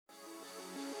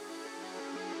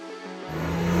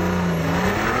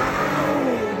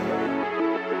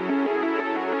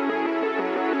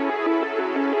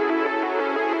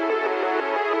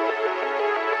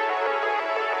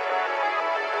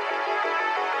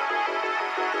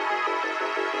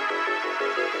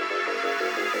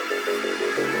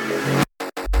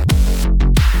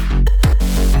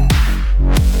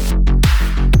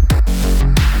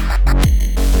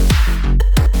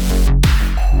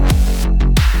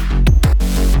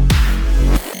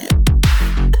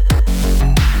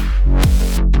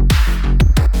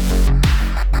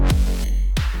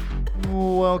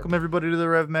Welcome everybody to the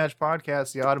Rev Match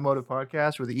Podcast, the automotive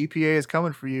podcast where the EPA is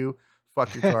coming for you.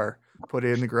 Fuck your car. Put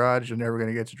it in the garage. You're never going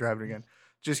to get to drive it again.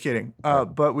 Just kidding.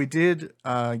 But we did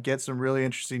get some really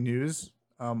interesting news.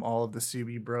 All of the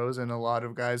Subi bros and a lot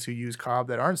of guys who use Cobb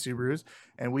that aren't Subarus.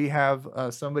 And we have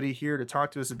somebody here to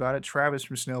talk to us about it. Travis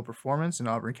from Snail Performance in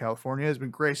Auburn, California has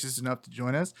been gracious enough to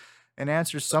join us and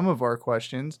answer some of our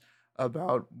questions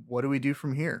about what do we do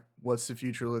from here? What's the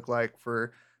future look like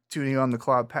for tuning on the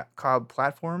Cobb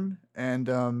platform? And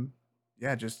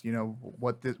yeah, just,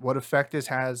 what effect this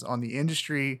has on the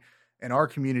industry and our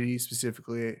community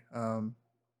specifically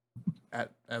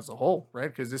as a whole, right?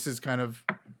 Because this is kind of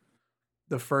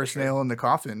the first nail in the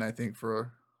coffin, I think,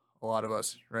 for a lot of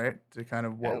us, right? To kind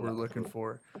of what we're looking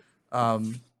for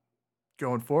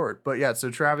going forward. But yeah,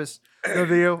 so Travis, no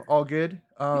video, all good.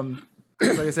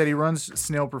 Like I said, he runs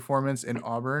Snail Performance in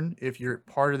Auburn. If you're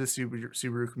part of the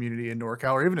Subaru community in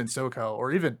NorCal or even in SoCal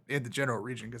or even in the general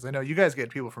region, because I know you guys get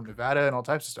people from Nevada and all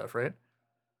types of stuff, right?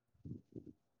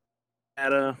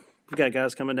 We got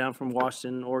guys coming down from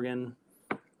Washington, Oregon.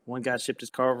 One guy shipped his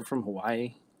car over from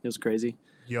Hawaii. It was crazy.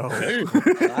 Yo.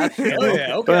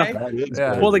 Yeah, okay.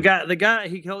 Yeah. Well, the guy,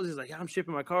 he calls, he's like, yeah, I'm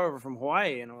shipping my car over from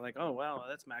Hawaii. And I'm like, oh, wow,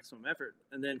 that's maximum effort.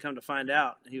 And then come to find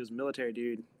out, he was a military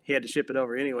dude. He had to ship it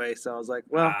over anyway. So I was like,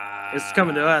 well, it's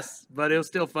coming to us. But it was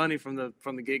still funny from the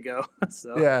get-go.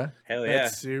 So Yeah. Hell yeah.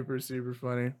 That's super, super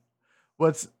funny.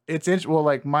 Well,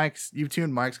 like you've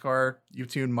tuned Mike's car. You've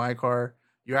tuned my car.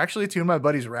 You actually tuned my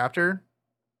buddy's Raptor.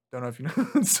 Don't know if you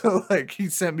know. So like he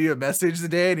sent me a message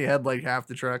today and he had like half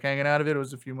the truck hanging out of it. It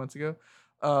was a few months ago.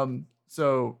 And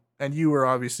you were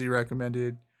obviously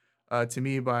recommended to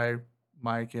me by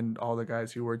Mike and all the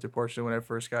guys who worked at Porsche when I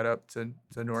first got up to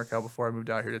NorCal before I moved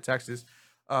out here to Texas.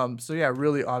 So yeah,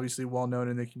 really obviously well known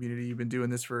in the community. You've been doing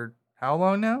this for how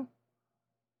long now?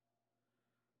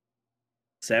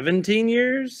 17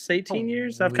 years, 18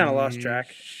 years. I've kind of lost track.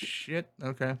 Shit.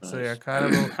 Okay. So yeah,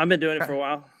 kind of. I've been doing it for a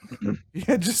while.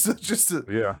 Yeah, just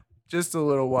a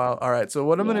little while. All right. So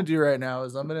what I'm gonna do right now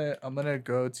is I'm gonna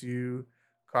go to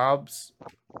Cobb's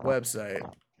website,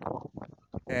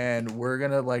 and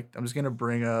I'm just gonna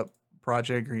bring up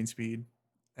Project Greenspeed,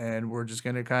 and we're just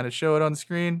gonna kind of show it on the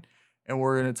screen, and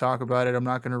we're gonna talk about it. I'm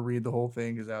not gonna read the whole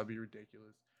thing because that would be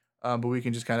ridiculous. But we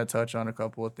can just kind of touch on a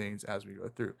couple of things as we go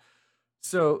through.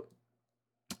 So,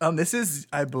 this is,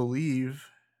 I believe,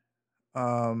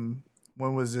 when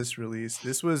was this released?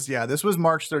 This was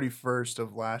March 31st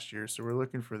of last year. So we're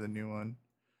looking for the new one.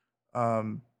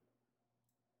 And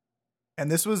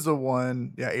this was the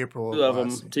one, April. Two of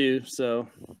them too. So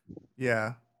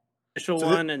yeah, initial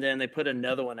one, and then they put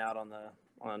another one out on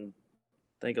I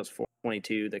think it was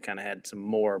 422 that kind of had some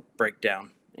more breakdown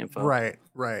info. Right.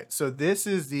 So this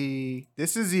is the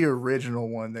original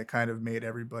one that kind of made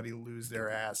everybody lose their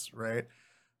ass, right?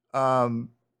 And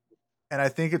I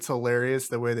think it's hilarious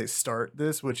the way they start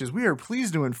this, which is, we are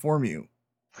pleased to inform you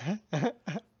that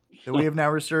we have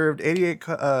now reserved 88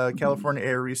 California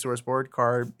Air Resource Board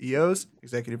CARB EOs,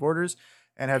 executive orders,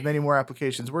 and have many more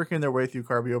applications working their way through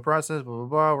CARB EO process, blah, blah,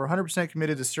 blah. We're 100%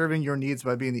 committed to serving your needs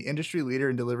by being the industry leader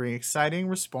in delivering exciting,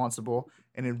 responsible,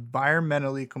 and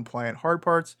environmentally compliant hard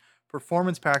parts,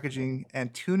 performance packaging,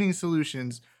 and tuning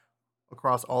solutions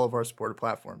across all of our supported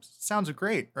platforms. Sounds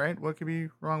great, right? What could be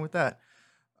wrong with that?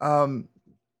 And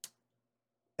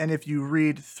if you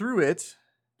read through it,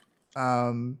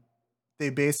 they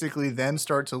basically then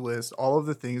start to list all of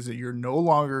the things that you're no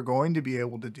longer going to be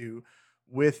able to do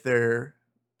with their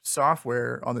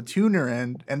software on the tuner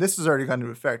end. And this has already gone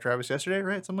into effect, Travis, yesterday,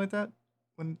 right? Something like that?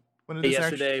 When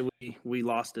yesterday we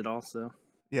lost it also.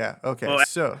 Yeah. Okay. Well,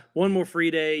 so one more free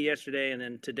day yesterday, and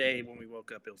then today when we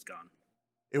woke up, it was gone.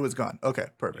 It was gone. Okay.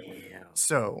 Perfect. Yeah.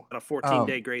 So a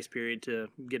 14-day grace period to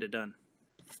get it done.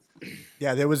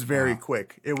 Yeah, that was very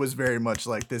quick. It was very much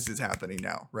like, this is happening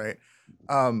now, right?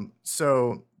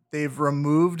 So they've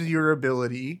removed your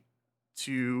ability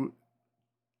to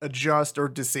adjust or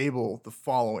disable the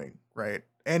following, right?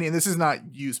 And this is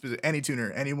not you specific, any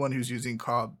tuner, anyone who's using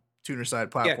Cobb tuner side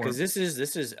platform. Yeah, because this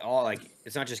is all, like,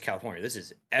 it's not just California. This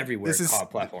is everywhere. This is Cobb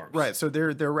platforms, right? So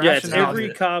they're rationale. It's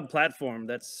every Cobb platform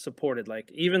that's supported.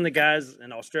 Like, even the guys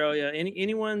in Australia,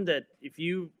 anyone that, if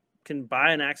you can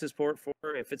buy an access port for,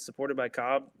 if it's supported by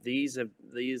Cobb, these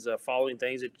following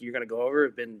things that you're going to go over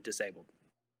have been disabled.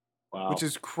 Wow. Which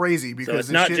is crazy, because so it's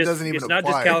not just, doesn't even it's apply. Not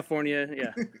just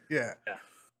California. Yeah.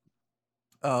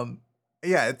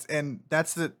 And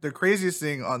that's the craziest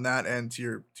thing on that end,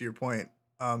 to your point.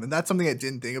 And that's something I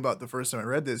didn't think about the first time I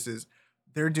read this, is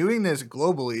they're doing this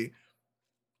globally,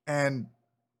 and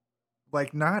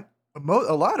like, not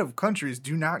a lot of countries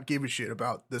do not give a shit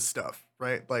about this stuff,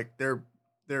 right? Like, they're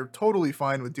they're totally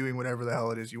fine with doing whatever the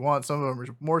hell it is you want. Some of them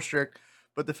are more strict,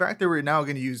 but the fact that we're now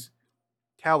going to use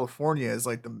California as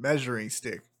like the measuring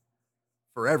stick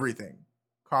for everything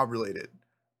cob related,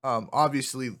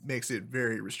 obviously makes it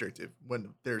very restrictive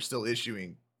when they're still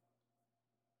issuing,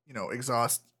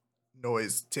 exhaust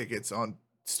noise tickets on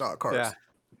stock cars. Yeah.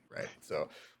 Right. So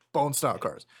bone stock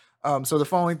cars. So the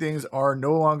following things are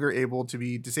no longer able to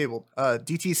be disabled.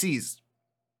 DTCs,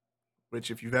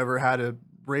 which if you've ever had a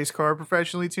race car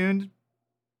professionally tuned,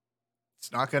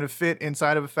 it's not going to fit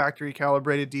inside of a factory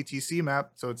calibrated DTC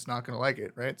map, so it's not going to like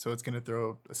it, right? So it's going to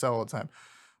throw a cell all the time.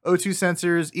 O2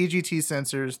 sensors, EGT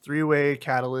sensors, three-way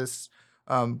catalysts,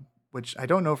 which I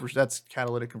don't know if that's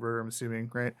catalytic converter, I'm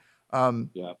assuming, right?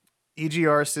 Yeah.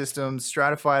 EGR systems,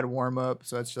 stratified warm-up,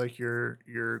 so that's like your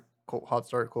hot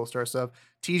start, cold start stuff.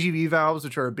 TGV valves,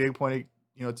 which are a big point,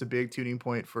 it's a big tuning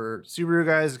point for Subaru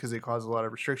guys because they cause a lot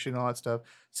of restriction and all that stuff.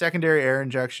 Secondary air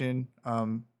injection,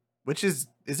 which is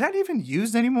that even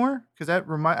used anymore? Because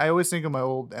I always think of my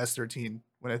old S13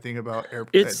 when I think about air.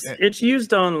 It's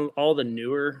used on all the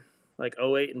newer like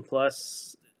 08 and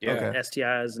plus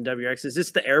STIs and WRXs.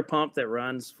 It's the air pump that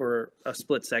runs for a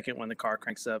split second when the car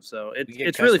cranks up. So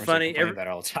it's really funny. About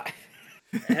all the time.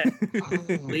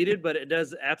 Deleted, but it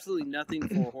does absolutely nothing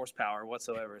for horsepower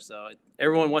whatsoever. So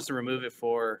everyone wants to remove it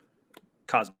for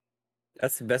cosmetic.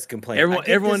 That's the best complaint.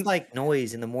 Everyone like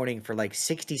noise in the morning for like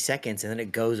 60 seconds and then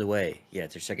it goes away. Yeah,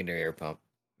 it's your secondary air pump.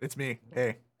 It's me.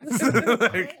 Hey.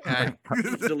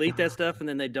 Delete that stuff and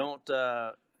then they don't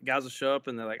guys will show up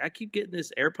and they're like, I keep getting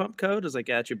this air pump code. It's like,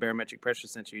 that's your barometric pressure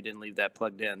sensor. You didn't leave that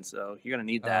plugged in, so you're gonna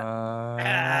need that.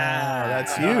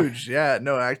 That's huge. Yeah,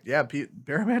 no,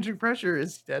 barometric pressure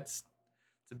it's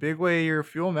a big way your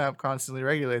fuel map constantly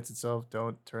regulates itself.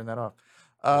 Don't turn that off.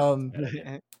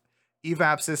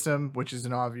 EVAP system, which is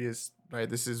an obvious, right?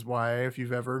 This is why if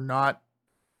you've ever not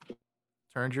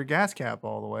turned your gas cap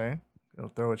all the way, it'll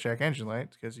throw a check engine light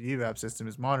because the EVAP system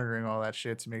is monitoring all that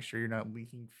shit to make sure you're not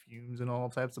leaking fumes and all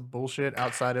types of bullshit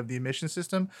outside of the emission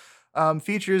system.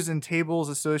 Features and tables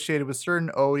associated with certain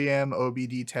OEM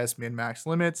OBD test min-max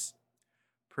limits.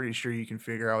 Pretty sure you can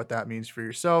figure out what that means for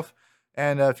yourself.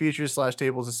 And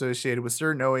features/tables associated with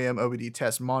certain OEM OBD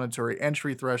test monetary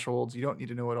entry thresholds. You don't need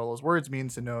to know what all those words mean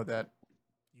to know that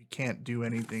you can't do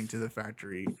anything to the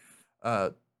factory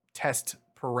test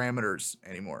parameters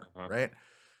anymore, right?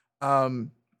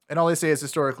 And all they say is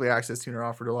historically Access Tuner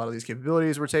offered a lot of these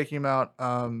capabilities. We're taking them out,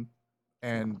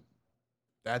 and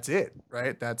that's it,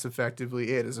 right? That's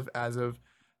effectively it. As of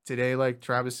today, like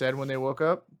Travis said when they woke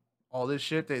up, all this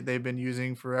shit that they've been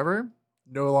using forever,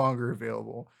 no longer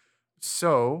available.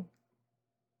 So,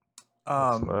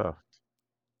 well,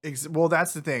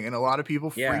 that's the thing, and a lot of people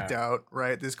freaked out,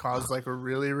 right? This caused like a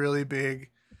really, really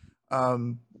big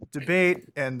debate,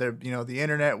 and the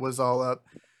internet was all up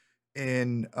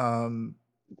in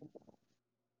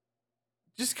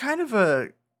just kind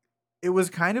of it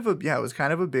was kind of a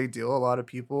big deal. A lot of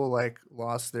people like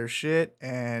lost their shit,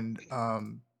 and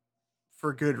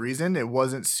for good reason. It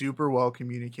wasn't super well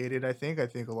communicated. I think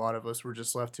a lot of us were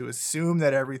just left to assume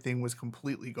that everything was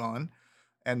completely gone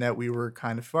and that we were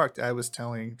kind of fucked. I was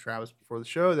telling Travis before the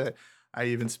show that I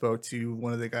even spoke to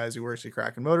one of the guys who works at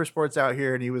Kraken Motorsports out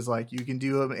here, and he was like, you can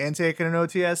do an intake and an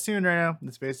OTS tune right now.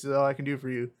 That's basically all I can do for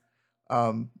you.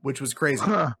 Which was crazy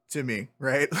to me,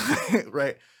 right?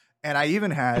 Right. And I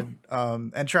even had,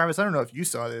 and Travis, I don't know if you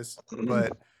saw this,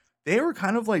 but they were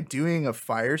kind of like doing a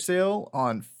fire sale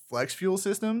on flex fuel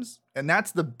systems. And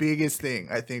that's the biggest thing,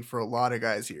 I think, for a lot of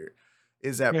guys here,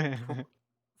 is that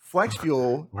flex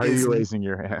fuel. Why are you raising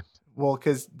your hand? Well,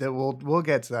 because we'll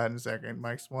get to that in a second.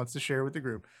 Mike wants to share with the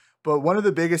group. But one of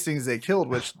the biggest things they killed,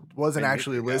 which wasn't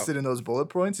actually listed in those bullet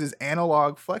points, is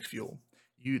analog flex fuel.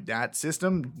 That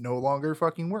system no longer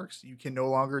fucking works. You can no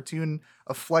longer tune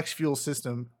a flex fuel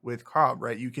system with Cobb,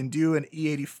 right? You can do an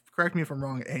E80, correct me if I'm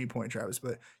wrong at any point, Travis,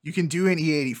 but you can do an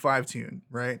E85 tune,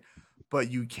 right?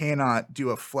 But you cannot do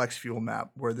a flex fuel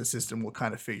map where the system will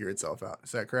kind of figure itself out.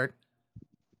 Is that correct?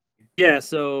 Yeah,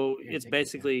 so it's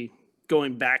basically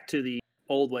going back to the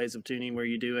old ways of tuning where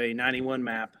you do a 91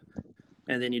 map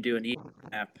and then you do an E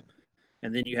map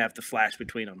and then you have to flash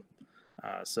between them.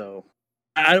 So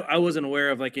I wasn't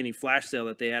aware of like any flash sale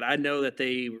that they had. I know that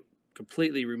they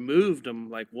completely removed them.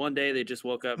 Like one day they just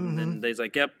woke up and then they's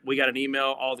like, yep, we got an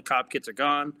email. All the Cobb kits are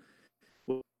gone.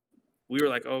 We were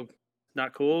like, oh,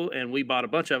 not cool. And we bought a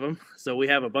bunch of them. So we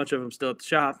have a bunch of them still at the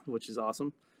shop, which is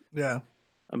awesome. Yeah.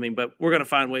 I mean, but we're going to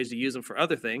find ways to use them for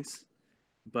other things.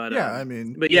 But yeah,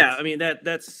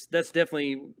 that's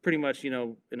definitely pretty much, in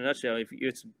a nutshell,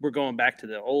 we're going back to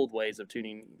the old ways of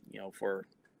tuning, for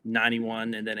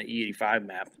 91 and then an E85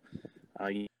 map.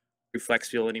 flex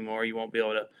fuel anymore. You won't be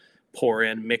able to pour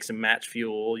in, mix and match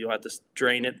fuel. You'll have to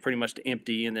drain it pretty much to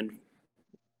empty and then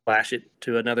flash it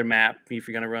to another map if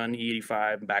you're going to run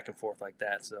E85 and back and forth like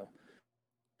that. So,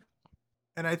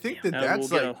 and I think that's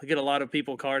we'll get a lot of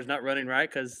people cars not running right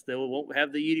because they won't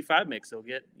have the E85 mix. They'll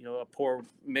get a poor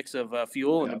mix of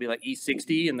fuel and it'll be like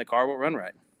E60 and the car won't run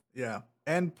right. Yeah,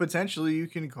 and potentially you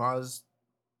can cause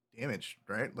damage,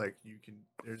 right? Like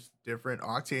there's different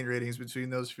octane ratings between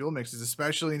those fuel mixes,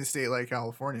 especially in a state like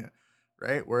California,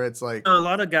 right? Where it's like a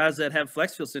lot of guys that have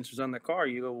flex fuel sensors on their car,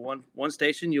 you go one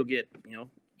station, you'll get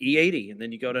E80, and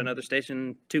then you go to another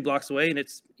station 2 blocks away and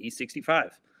it's E65.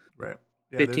 Right.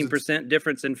 Yeah, 15%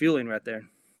 difference in fueling right there.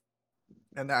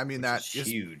 And I mean, that is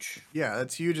huge. Yeah,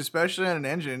 that's huge, especially on an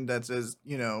engine that's as,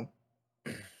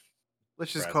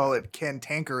 let's just call it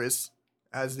cantankerous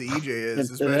as the EJ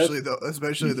is, especially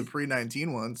the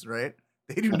pre-19 ones, right?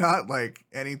 They do not like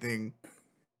anything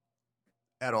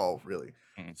at all, really.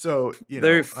 So,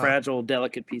 very fragile,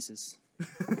 delicate pieces.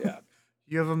 Yeah.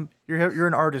 You have them. You're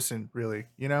an artisan, really.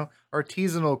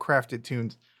 Artisanal crafted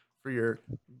tunes for your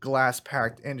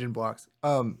glass-packed engine blocks.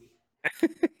 But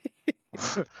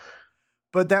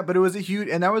it was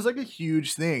that was like a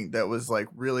huge thing that was like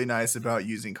really nice about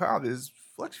using Cobb is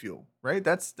flex fuel, right?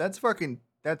 That's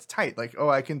tight. Like,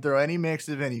 I can throw any mix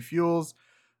of any fuels,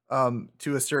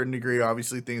 to a certain degree.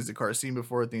 Obviously, things the car's seen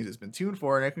before, things it's been tuned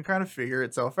for, and it can kind of figure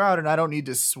itself out. And I don't need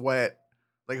to sweat.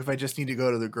 Like, if I just need to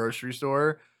go to the grocery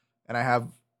store and I have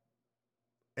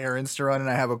errands to run and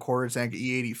I have a quarter tank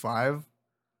E85,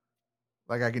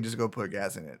 like I can just go put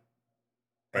gas in it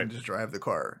and just drive the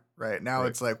car. Right now,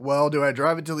 it's like, well, do I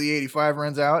drive it till the 85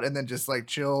 runs out and then just like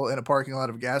chill in a parking lot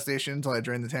of a gas station until I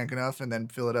drain the tank enough and then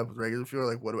fill it up with regular fuel?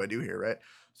 Like, what do I do here, right?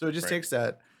 So it just takes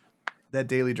that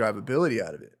daily drivability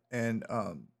out of it, and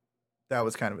that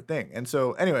was kind of a thing. And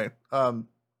so anyway,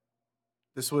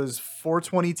 this was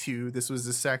 422. This was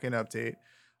the second update,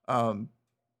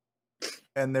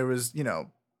 and there was,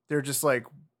 they're just like,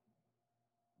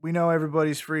 we know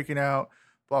everybody's freaking out,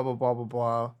 blah blah blah blah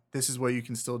blah. This is what you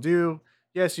can still do.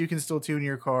 Yes, you can still tune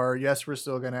your car. Yes, we're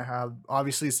still gonna have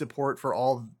obviously support for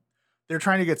all. They're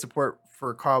trying to get support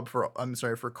for CARB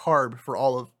for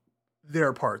all of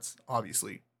their parts,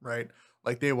 obviously, right?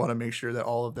 Like, they want to make sure that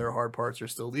all of their hard parts are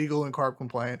still legal and CARB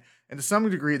compliant, and to some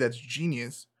degree, that's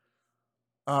genius.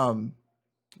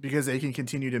 Because they can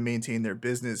continue to maintain their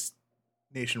business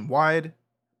nationwide.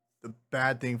 The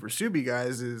bad thing for Subi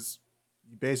guys is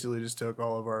you basically just took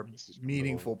all of our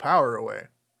meaningful power away,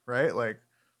 right? Like,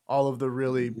 all of the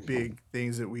really big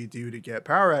things that we do to get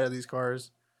power out of these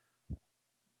cars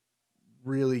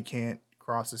really can't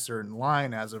cross a certain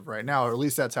line as of right now, or at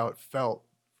least that's how it felt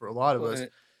for a lot of us.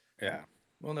 Yeah.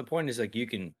 Well, the point is, like, you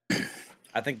can.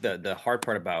 I think the hard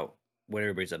part about what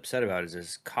everybody's upset about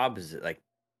is Cobb is like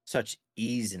such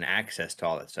ease and access to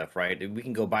all that stuff, right? We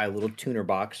can go buy a little tuner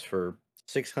box for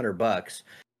 $600,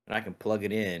 and I can plug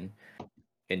it in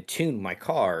and tune my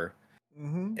car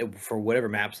for whatever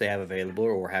maps they have available,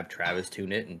 or have Travis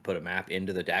tune it and put a map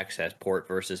into the access port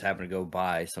versus having to go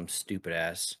buy some stupid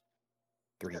ass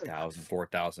 $3,000,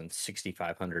 $4,000,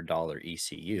 $6,500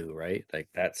 ECU, right? Like,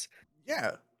 that's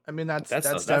I mean, that's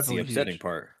the upsetting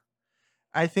part.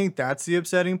 I think that's the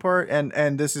upsetting part,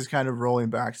 and this is kind of rolling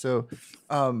back. So,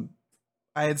 I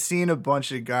had seen a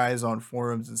bunch of guys on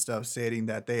forums and stuff stating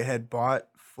that they had bought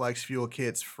flex fuel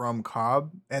kits from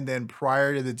Cobb, and then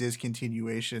prior to the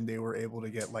discontinuation, they were able to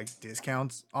get like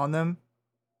discounts on them,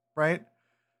 right?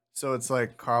 So it's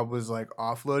like Cobb was like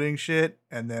offloading shit,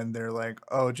 and then they're like,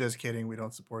 "Oh, just kidding, we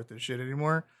don't support this shit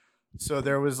anymore." So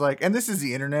there was like, and this is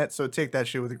the internet, so take that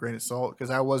shit with a grain of salt, because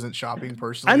I wasn't shopping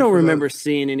personally. I don't remember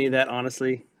seeing any of that,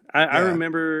 honestly. I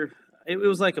remember it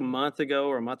was like a month ago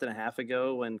or a month and a half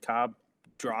ago when Cobb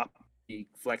dropped the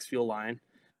flex fuel line,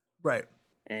 right?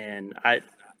 And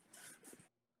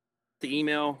the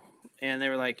email, and they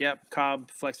were like, "Yep,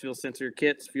 Cobb flex fuel sensor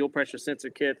kits, fuel pressure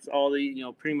sensor kits, all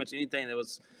the pretty much anything that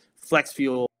was flex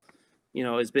fuel,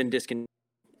 has been discontinued."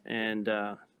 And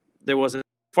there wasn't,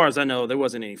 as far as I know, there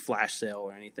wasn't any flash sale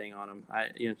or anything on them.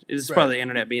 It's probably the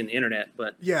internet being the internet,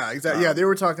 but yeah, exactly. They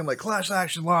were talking like class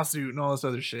action lawsuit and all this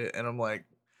other shit, and I'm like,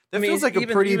 feels like a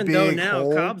pretty big though now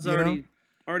hole, Cobb's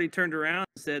already turned around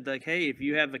and said like, "Hey, if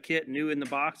you have a kit new in the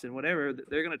box and whatever,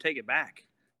 they're gonna take it back."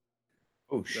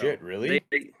 Oh shit! Really?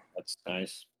 That's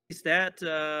nice. That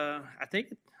I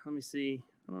think. Let me see.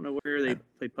 I don't know where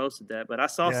they posted that, but I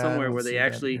saw somewhere where they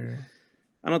actually.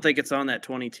 I don't think it's on that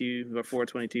 22 or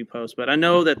 422 post, but I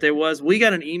know that we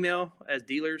got an email as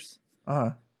dealers.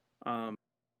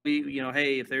 We,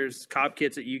 hey, if there's Cobb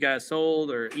kits that you guys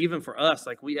sold, or even for us,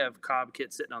 like we have Cobb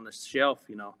kits sitting on the shelf,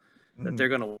 that they're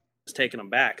going to taking them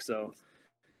back. So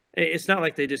it's not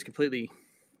like they just completely,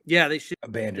 they should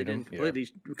abandoned they them.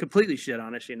 didn't completely shit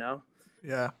on us, you know.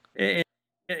 Yeah.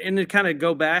 And to kind of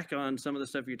go back on some of the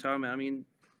stuff you're talking about, I mean,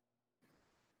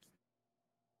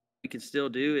 we can still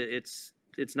do it.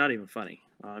 It's not even funny.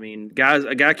 I mean,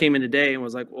 a guy came in today and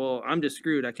was like, "Well, I'm just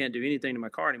screwed. I can't do anything to my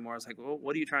car anymore." I was like, "Well,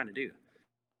 what are you trying to do?"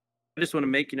 I just want to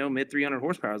make, mid 300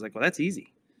 horsepower. I was like, "Well, that's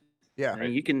easy." Yeah. I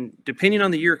mean, you can, depending on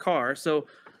the year car. So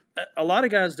a lot of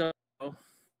guys don't know,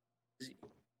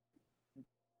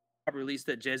 released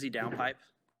that Jezzy downpipe.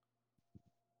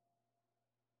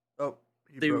 Oh,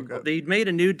 he broke up. They made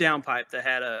a new downpipe that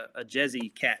had a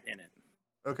Jezzy cat in it.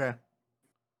 Okay.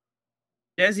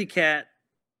 Jezzy cat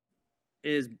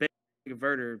is basically a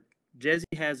converter.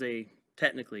 Jezzy has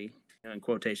technically, in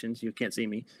quotations, you can't see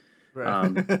me.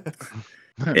 Right.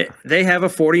 They have a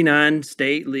 49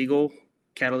 state legal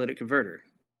catalytic converter.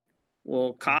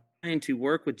 Well, Cobb trying to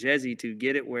work with Jezzy to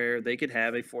get it where they could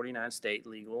have a 49 state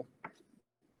legal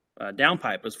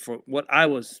downpipe was for what I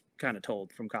was kind of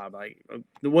told from Cobb.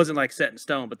 It wasn't like set in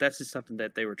stone, but that's just something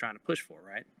that they were trying to push for,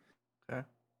 right? Okay.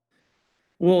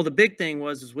 Well, the big thing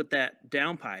was with that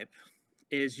downpipe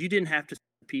is you didn't have to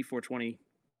P420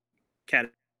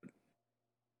 catalytic.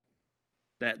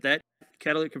 That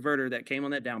catalytic converter that came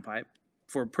on that downpipe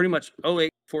for pretty much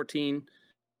 08, 14.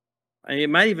 I mean,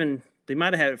 they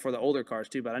might have had it for the older cars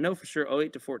too, but I know for sure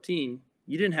 08 to 14,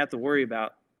 you didn't have to worry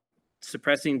about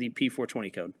suppressing the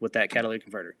P420 code with that catalytic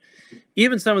converter.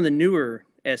 Even some of the newer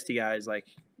STIs, like,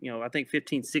 I think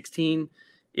 15, 16,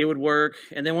 it would work.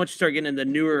 And then once you start getting into the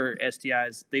newer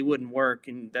STIs, they wouldn't work.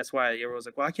 And that's why everyone was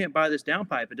like, well, I can't buy this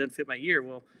downpipe. It doesn't fit my year.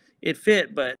 Well, it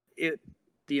fit, but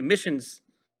the emissions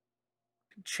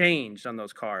changed on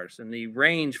those cars. And the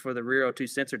range for the rear O2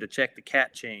 sensor to check the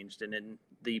cat changed. And then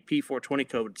the P420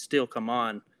 code would still come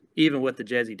on, even with the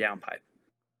Jezzy downpipe.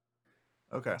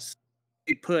 Okay.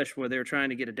 Push where they were trying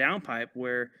to get a downpipe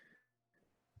where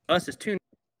us is tuning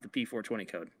the P420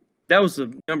 code. That was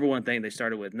the number one thing they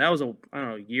started with. And that was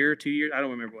year, 2 years. I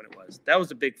don't remember when it was. That was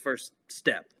the big first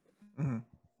step. Mm-hmm.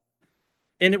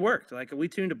 And it worked. Like, we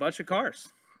tuned a bunch of cars.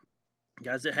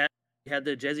 Guys that had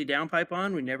the Jezzy downpipe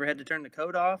on, we never had to turn the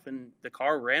code off, and the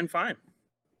car ran fine.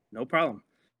 No problem.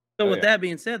 So with that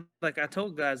being said, like I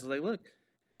told guys, like, look,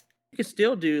 you can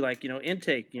still do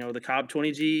intake, the Cobb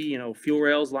 20G, fuel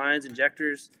rails, lines,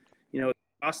 injectors,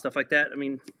 stuff like that. I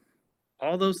mean,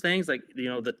 all those things, like,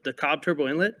 the Cobb turbo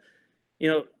inlet,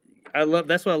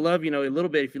 that's what I love, a little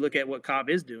bit. If you look at what Cobb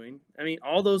is doing, I mean,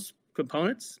 all those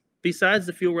components besides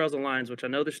the fuel rails and lines, which I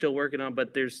know they're still working on,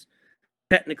 but there's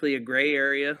technically a gray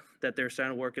area that they're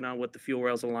starting working on with the fuel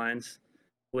rails and lines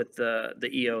with the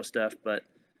EO stuff. But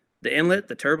the inlet,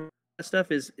 the turbo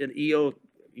stuff is an EO,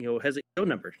 has an EO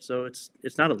number. So it's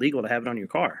not illegal to have it on your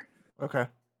car. Okay.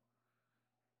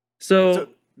 So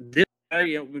this guy,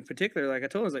 in particular, like I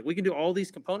told him, I was like, we can do all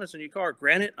these components on your car.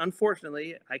 Granted,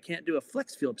 unfortunately, I can't do a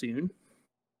flex fuel tune.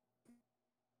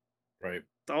 Right.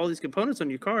 All these components on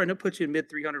your car, and it'll put you in mid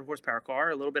 300 horsepower car,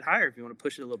 a little bit higher if you want to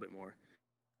push it a little bit more.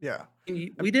 Yeah.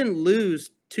 We didn't lose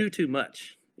too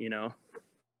much,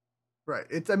 Right.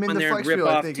 It's, I mean, when the they're flex rip fuel,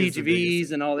 off I think, is the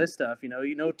biggest TGVs and all this stuff.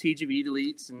 TGV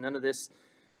deletes and none of this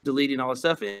deleting all this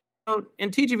stuff.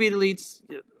 And TGV deletes,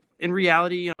 in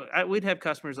reality, we'd have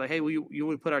customers like, hey, you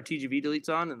want to put our TGV deletes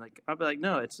on? And like, I'd be like,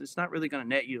 no, it's not really going to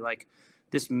net you like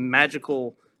this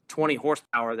magical 20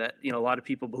 horsepower that, a lot of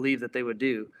people believe that they would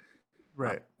do.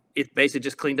 Right. It basically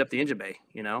just cleaned up the engine bay,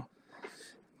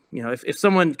 if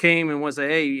someone came and was like,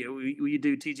 hey, will you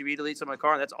do TGV deletes on my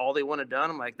car? And that's all they want done.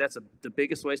 I'm like, that's the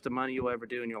biggest waste of money you'll ever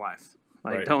do in your life.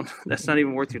 Like, that's not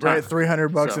even worth your time. Right.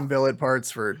 $300 in billet parts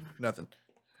for nothing.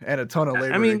 And a ton of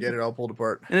labor to get it all pulled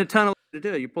apart. And a ton of labor to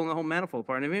do it. You're pulling the whole manifold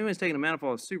apart. And if anyone's taking a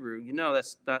manifold of Subaru,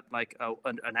 that's not like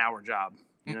an hour job.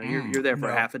 You're there for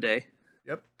half a day.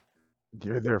 Yep.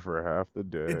 You're there for half the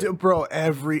day. Bro,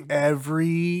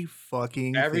 every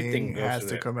fucking thing has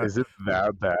to come out. Is it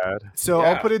that bad? So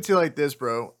I'll put it to you like this,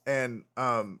 bro. And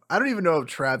I don't even know if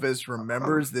Travis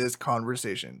remembers this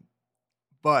conversation.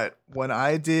 But when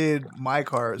I did my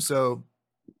car, so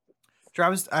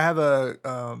Travis, I have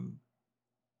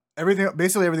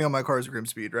basically everything on my car is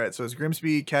Grimspeed, right? So it's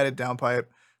Grimspeed, catted downpipe,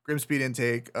 Grimspeed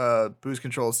intake, boost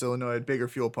control, solenoid, bigger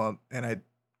fuel pump, and I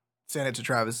sent it to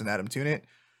Travis and had him tune it.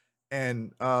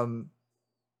 And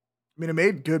it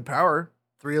made good power,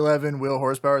 311 wheel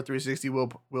horsepower, 360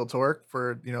 wheel torque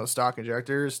for stock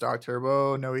injectors, stock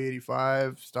turbo, no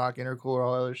E85, stock intercooler,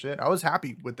 all that other shit. I was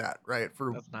happy with that, right?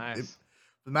 That's nice.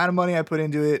 The amount of money I put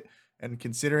into it, and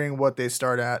considering what they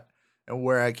start at and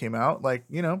where I came out, like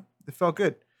it felt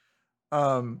good.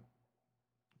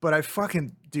 But I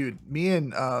fucking, dude, me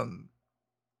and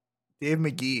Dave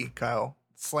McGee, Kyle,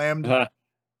 slammed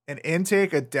an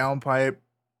intake, a downpipe,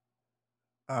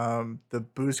 the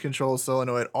boost control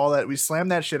solenoid, all that. We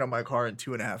slammed that shit on my car in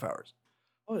 2.5 hours.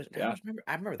 Oh, yeah.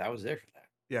 I remember that was there for that.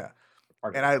 Yeah.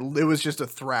 And it was just a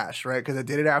thrash, right? Because I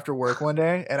did it after work one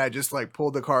day, and I just like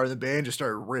pulled the car in the bay and just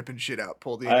started ripping shit out,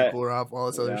 pulled the intercooler off, all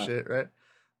this other shit, right?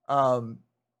 And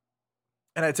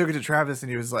I took it to Travis,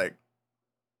 and he's like,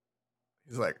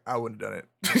 I wouldn't have done it.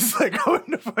 He's like, I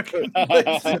wouldn't have fucking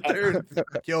sit there and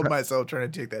killed myself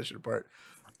trying to take that shit apart.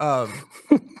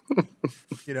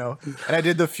 You know, and I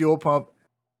did the fuel pump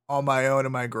on my own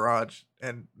in my garage,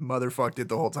 and motherfucked it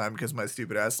the whole time because my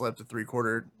stupid ass left a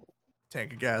 3/4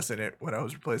 tank of gas in it when I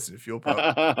was replacing the fuel pump.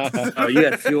 Oh, you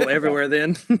had fuel everywhere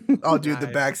then? Oh, dude, the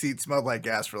back seat smelled like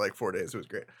gas for like 4 days. It was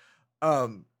great.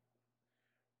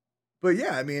 But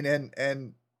yeah, I mean,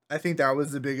 and I think that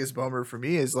was the biggest bummer for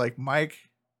me is like Mike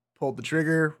pulled the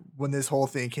trigger when this whole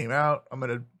thing came out. I'm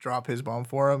gonna drop his bomb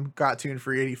for him. Got tuned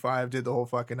for 85, did the whole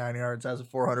fucking 9 yards. Has a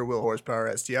 400 wheel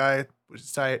horsepower STI, which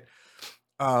is tight.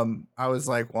 I was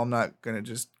like, well, I'm not gonna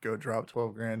just go drop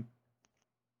 12 grand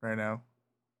right now.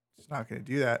 It's not gonna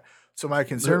do that. So my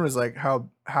concern was like, how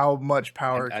much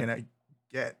power can I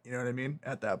get? You know what I mean?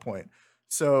 At that point.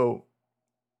 So,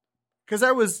 because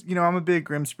I was, you know, I'm a big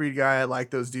Grimspeed guy. I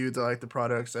like those dudes. I like the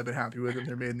products. I've been happy with them.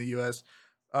 They're made in the U.S.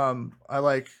 I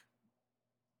like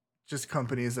just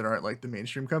companies that aren't like the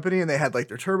mainstream company, and they had like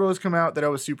their turbos come out that I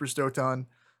was super stoked on.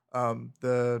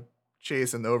 The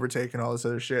Chase and the Overtake and all this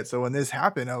other shit. So when this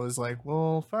happened, I was like,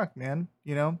 well, fuck, man,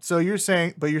 you know? So you're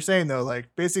saying though,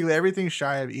 like basically everything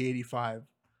shy of E85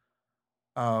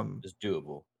 is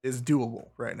doable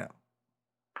right now.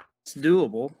 It's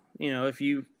doable. You know,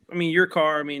 your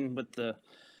car,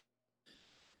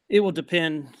 it will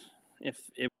depend if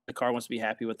the car wants to be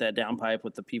happy with that downpipe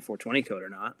with the P420 code or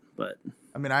not. But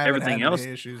I mean, I haven't had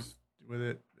any issues with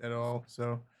it at all.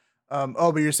 So,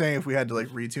 but you're saying if we had to like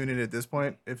retune it at this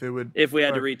point, if we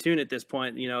had to retune at this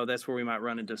point, you know, that's where we might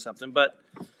run into something. But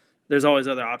there's always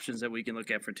other options that we can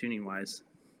look at for tuning wise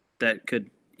that could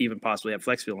even possibly have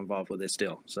flex fuel involved with it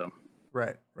still. So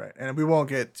right, and we won't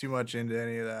get too much into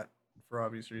any of that for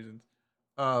obvious reasons.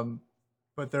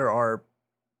 But there are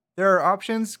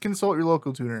options. Consult your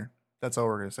local tuner. That's all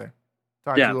we're gonna say.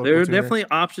 There are definitely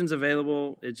options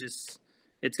available. It's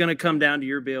going to come down to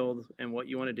your build and what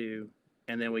you want to do,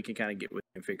 and then we can kind of get with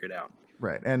it and figure it out.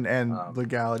 Right, and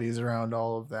legalities around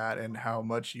all of that, and how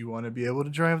much you want to be able to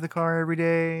drive the car every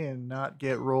day and not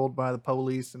get rolled by the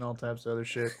police and all types of other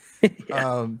shit.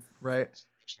 Yeah. Right.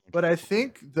 But I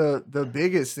think the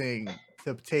biggest thing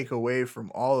to take away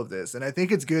from all of this, and I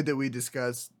think it's good that we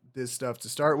discuss this stuff to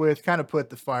start with, kind of put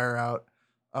the fire out.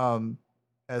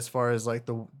 As far as like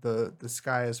the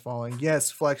sky is falling.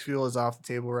 Yes, flex fuel is off the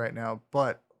table right now,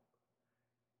 but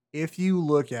if you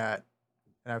look at,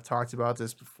 and I've talked about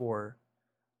this before,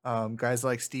 guys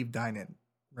like Steve Dinan,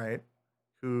 right?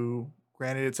 Who,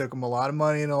 granted, it took him a lot of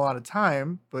money and a lot of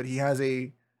time, but he has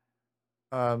a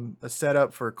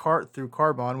setup for through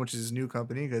Carbon, which is his new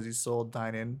company because he sold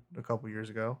Dinan a few years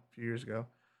ago,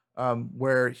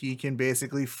 where he can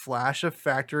basically flash a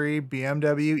factory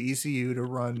BMW ECU to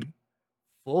run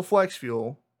full flex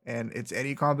fuel, and it's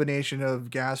any combination of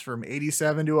gas from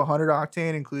 87 to 100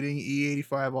 octane, including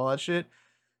E85, all that shit.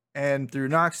 And through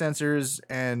knock sensors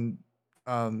and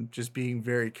just being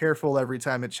very careful every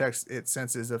time it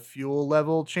senses a fuel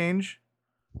level change,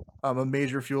 a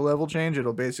major fuel level change,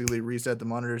 it'll basically reset the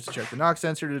monitors to check the knock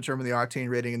sensor to determine the octane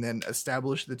rating and then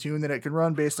establish the tune that it can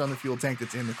run based on the fuel tank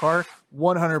that's in the car.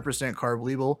 100% carb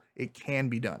legal. It can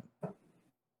be done.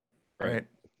 Right?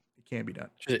 Can be done.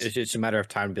 It's just a matter of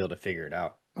time to be able to figure it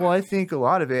out. Well, I think a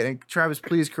lot of it, and Travis,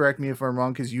 please correct me if I'm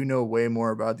wrong, because you know way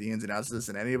more about the ins and outs of this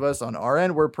than any of us. On our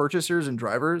end, we're purchasers and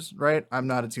drivers, right? I'm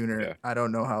not a tuner. Yeah. I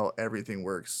don't know how everything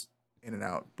works in and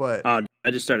out, but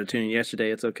I just started tuning yesterday.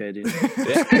 It's okay, dude.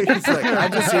 It's like,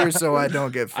 I'm just here so I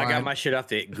don't get fined. I got my shit off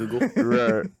the Google.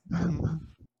 Right.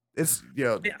 It's, you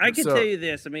know, I can tell you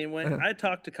this. I mean, when I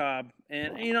talked to Cobb,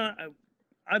 and you know,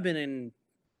 I've been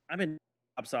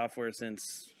Cobb software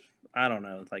since, I don't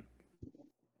know, like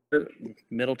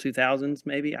middle 2000s,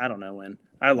 maybe. I don't know when.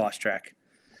 I lost track.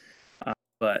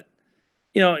 But,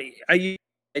 you know, I use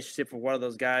a relationship for one of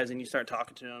those guys, and you start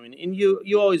talking to them, and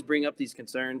you always bring up these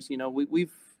concerns. You know,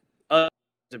 we've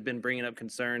have been bringing up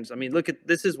concerns. I mean,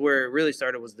 this is where it really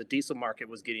started, was the diesel market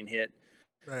was getting hit.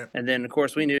 Right. And then, of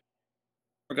course, we knew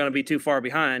we're going to be too far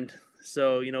behind.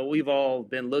 So, you know, we've all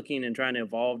been looking and trying to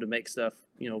evolve to make stuff,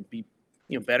 you know, be,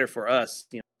 you know, better for us,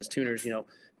 you know, as tuners, you know,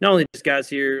 not only just guys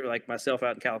here like myself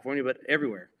out in California, but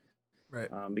everywhere. Right.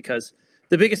 Because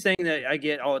the biggest thing that I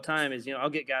get all the time is, I'll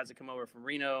get guys that come over from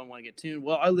Reno and want to get tuned.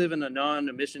 Well, I live in a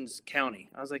non-emissions county.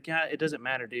 I was like, yeah, it doesn't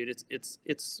matter, dude.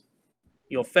 It's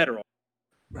federal.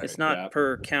 Right. It's not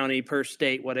per county, per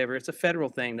state, whatever. It's a federal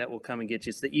thing that will come and get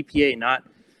you. It's the EPA, not,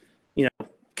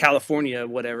 California,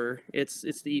 whatever. It's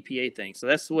the EPA thing. So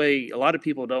that's the way a lot of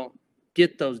people don't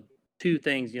get those two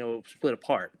things, split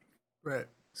apart. Right.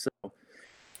 So,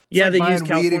 yeah, like they buying use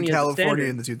weed in California as a California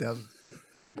in standard. the 2000s.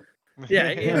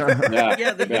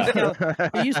 Yeah,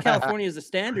 they use California as a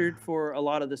standard for a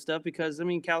lot of this stuff because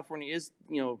California is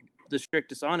the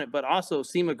strictest on it, but also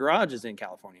SEMA Garage is in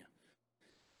California.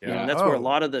 Yeah. That's where a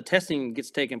lot of the testing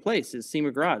gets taken place is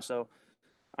SEMA Garage. So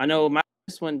I know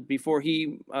this one before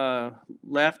he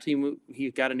left,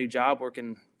 he got a new job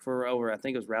working for I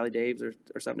think it was Rally Dave's or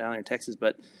something down there in Texas,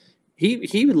 but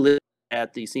he lived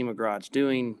at the SEMA Garage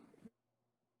doing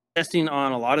testing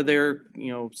on a lot of their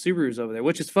Subarus over there,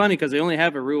 which is funny because they only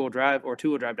have a rear-wheel drive or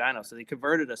two-wheel drive dyno, so they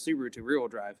converted a Subaru to rear-wheel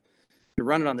drive to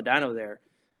run it on the dyno there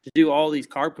to do all these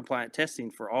carb compliant testing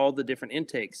for all the different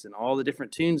intakes and all the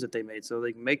different tunes that they made, so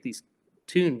they can make these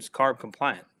tunes carb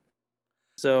compliant.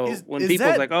 So when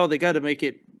people's like, oh, they got to make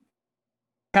it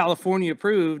California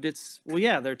approved,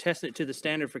 they're testing it to the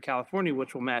standard for California,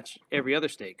 which will match every other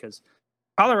state. Because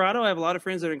Colorado, I have a lot of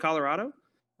friends that are in Colorado.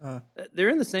 They're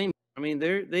in the same.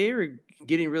 They're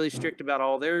getting really strict about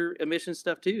all their emission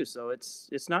stuff too. So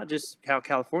it's not just how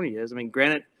California is.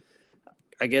 Granted,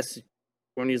 I guess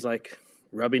California's like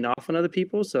rubbing off on other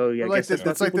people. So I guess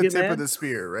that's like the tip of the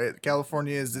spear, right?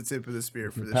 California is the tip of the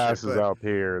spear for this. Passes out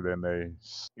here, then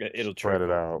it'll spread it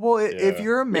out. Well, if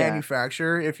you're a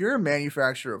manufacturer,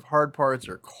 of hard parts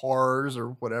or cars or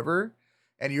whatever,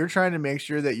 and you're trying to make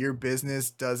sure that your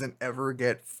business doesn't ever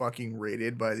get fucking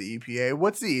raided by the EPA,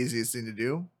 what's the easiest thing to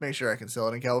do? Make sure I can sell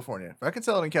it in California. If I can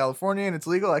sell it in California and it's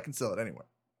legal, I can sell it anywhere,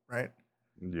 right?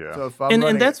 Yeah. So if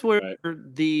and that's where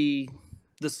the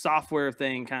software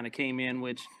thing kind of came in,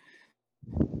 which,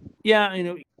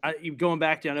 going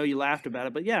back to, I know you laughed about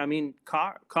it, but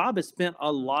Cobb has spent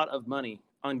a lot of money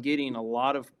on getting a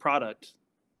lot of product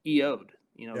EO'd,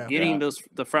 getting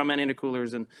the front mount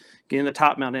intercoolers and getting the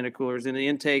top mount intercoolers and the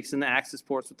intakes and the access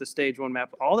ports with the stage 1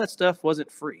 map. All that stuff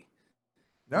wasn't free.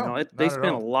 No, they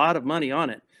spent a lot of money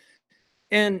on it.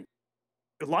 And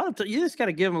you just got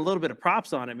to give them a little bit of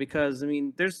props on it because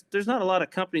there's not a lot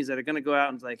of companies that are going to go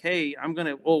out and like, hey, I'm going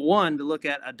to to look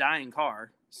at a dying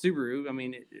car, Subaru.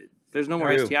 There's no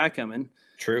more STI coming.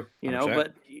 True.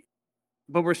 But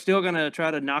we're still going to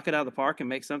try to knock it out of the park and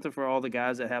make something for all the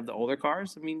guys that have the older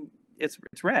cars. It's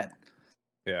rad.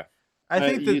 Yeah. I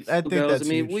think that's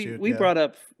huge. We brought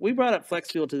up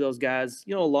Flex Fuel to those guys,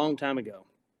 a long time ago.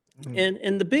 Mm-hmm.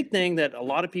 And the big thing that a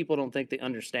lot of people don't think they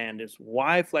understand is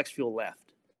why Flex Fuel left.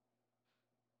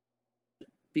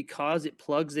 Because it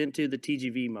plugs into the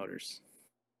TGV motors.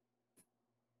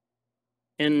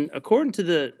 And according to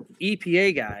the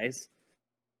EPA guys,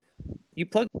 you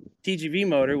plug the TGV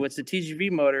motor, which the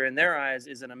TGV motor in their eyes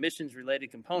is an emissions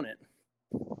related component.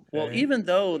 Well, even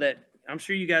though that, I'm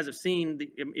sure you guys have seen,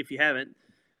 if you haven't,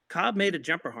 Cobb made a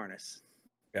jumper harness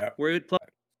where it would plug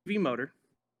the TGV motor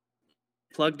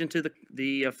plugged into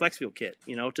the Flex Fuel kit,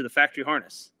 to the factory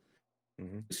harness.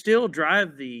 Mm-hmm. Still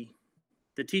drive the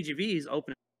TGVs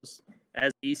open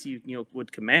as the ECU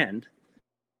would command,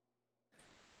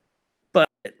 but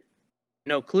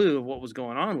no clue of what was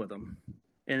going on with them.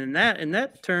 And in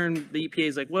that turn, the EPA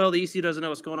is like, well, the ECU doesn't know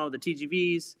what's going on with the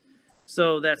TGVs,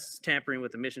 so that's tampering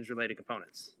with emissions related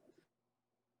components.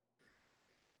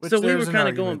 So we were kind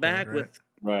of going back with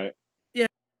right. Yeah,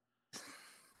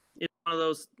 it's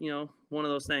one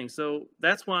of those things. So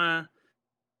that's why.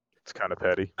 It's kind of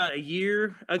petty. A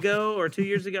year ago or 2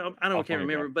 years ago, can't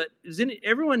remember. But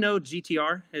everyone know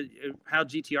GTR? How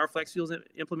GTR Flex Fuel is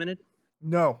implemented?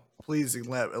 No, please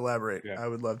elaborate. Yeah, I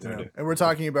would love to know. And we're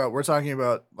talking about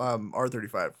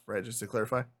R35, right? Just to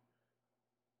clarify.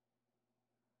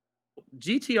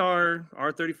 GTR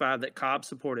R35 that Cobb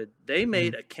supported, they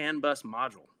made a CAN bus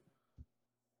module.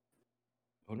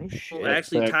 Oh no shit! It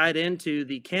actually tied into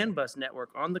the CAN bus network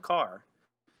on the car.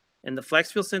 And the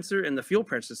Flex Fuel sensor and the fuel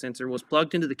pressure sensor was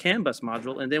plugged into the CAN bus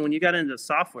module. And then when you got into the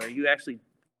software,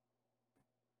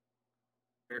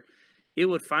 it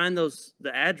would find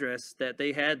the address that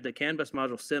they had the CAN bus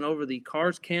module sent over the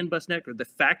car's CAN bus network, the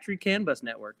factory CAN bus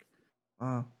network,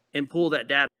 and pull that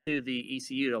data to the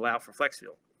ECU to allow for Flex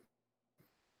Fuel.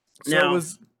 So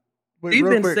we've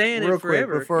been saying it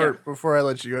forever. Before I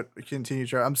let you continue,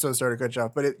 I'm so sorry to cut you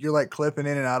off, but you're like clipping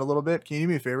in and out a little bit. Can you do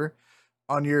me a favor?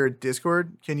 On your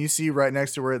Discord, can you see right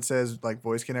next to where it says like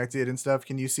voice connected and stuff?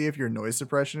 Can you see if your noise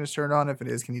suppression is turned on? If it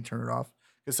is, can you turn it off?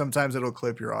 because sometimes it'll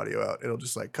clip your audio out. It'll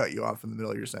just like cut you off in the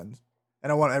middle of your sentence.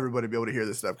 And I want everybody to be able to hear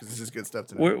this stuff because this is good stuff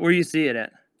to know. Where you see it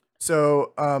at?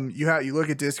 So you look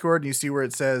at Discord and you see where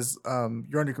it says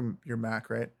you're on your Mac,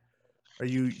 right? Are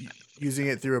you using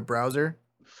it through a browser?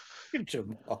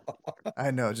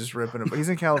 I know, just ripping him. He's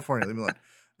in California. Leave me alone.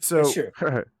 So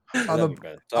Sure.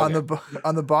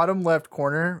 on the bottom left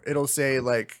corner, it'll say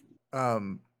like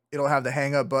it'll have the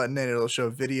hang up button and it'll show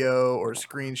video or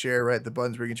screen share, right? The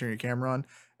buttons where you can turn your camera on.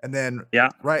 And then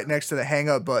right next to the hang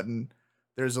up button,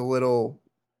 there's a little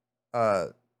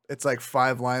it's like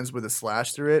 5 lines with a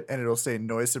slash through it, and it'll say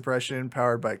noise suppression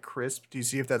powered by Crisp. Do you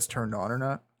see if that's turned on or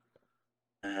not?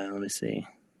 Let me see.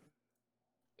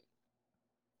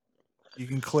 You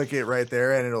can click it right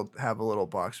there, and it'll have a little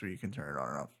box where you can turn it on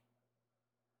and off.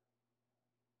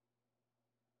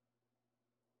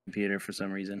 Computer for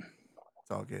some reason.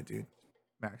 It's all good, dude.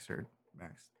 Max heard.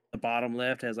 Max. The bottom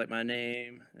left has like my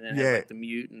name, and then has like the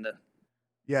mute and the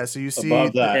so you see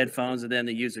the headphones, and then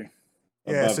the user.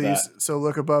 Yeah, so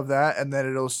look above that, and then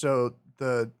it'll show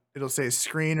it'll say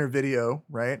screen or video,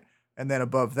 right? And then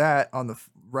above that, on the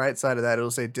right side of that,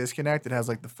 it'll say disconnect. It has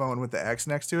like the phone with the X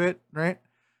next to it, right?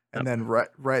 And then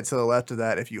right to the left of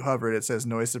that, if you hover it says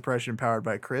noise suppression powered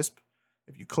by Crisp.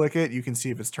 If you click it, you can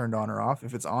see if it's turned on or off.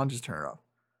 If it's on, just turn it off.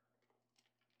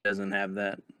 Doesn't have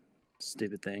that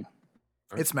stupid thing.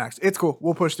 It's Max. It's cool.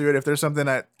 We'll push through it. If there's something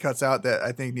that cuts out that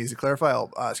I think needs to clarify,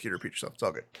 I'll ask you to repeat yourself. It's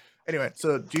all good. Anyway,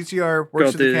 so GTR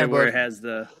works with the CAN where it has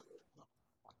the.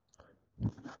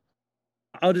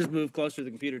 I'll just move closer to the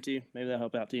computer too. Maybe that'll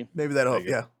help out too. Maybe that'll help.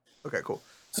 Yeah. Okay. Cool.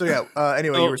 So yeah.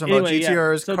 Anyway, you were talking about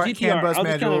GTR's CAN bus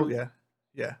module.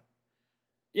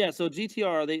 Yeah. So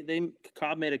GTR,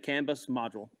 Cobb made a CAN bus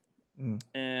module,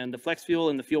 and the flex fuel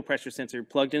and the fuel pressure sensor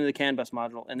plugged into the CAN bus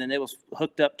module, and then it was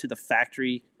hooked up to the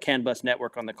factory CAN bus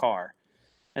network on the car,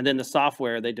 and then the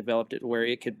software they developed it where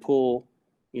it could pull,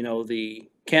 the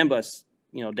CAN bus,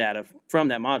 data from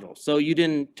that module. So you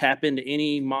didn't tap into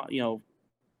any,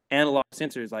 analog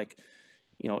sensors like,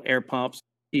 air pumps,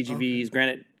 TGVs.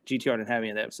 Granted, GTR didn't have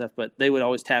any of that stuff, but they would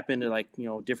always tap into like,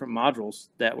 different modules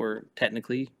that were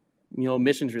technically,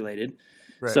 emissions related.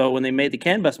 Right. So when they made the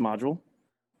CAN bus module,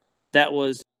 that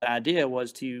was the idea,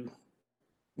 was to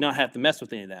not have to mess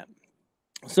with any of that.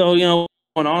 So,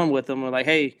 going on with them, we're like,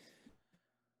 hey,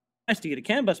 nice to get a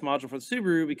CAN bus module for the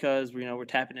Subaru because we're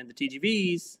tapping into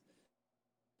TGVs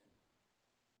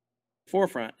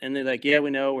forefront, and they're like, yeah, we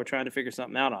know, we're trying to figure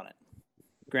something out on it.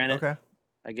 Granted,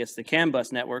 I guess the CAN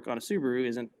bus network on a Subaru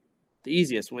isn't the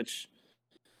easiest, which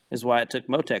is why it took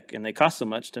Motec, and they cost so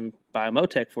much to buy a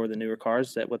Motec for the newer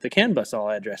cars that with the CAN bus all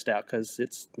addressed out, because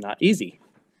it's not easy.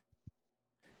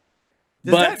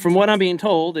 From what I'm being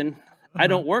told, and I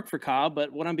don't work for Cobb,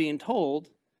 but what I'm being told,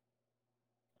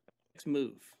 next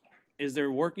move is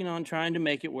they're working on trying to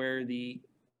make it where the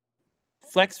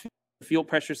flex fuel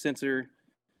pressure sensor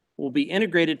will be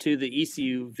integrated to the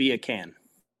ECU via CAN.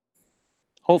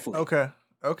 Hopefully.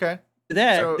 Okay.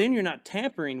 Then you're not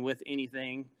tampering with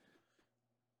anything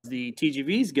the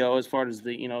TGVs go as far as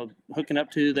the, hooking up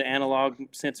to the analog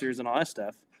sensors and all that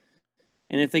stuff.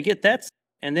 And if they get that,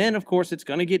 and then of course it's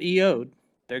going to get EO'd.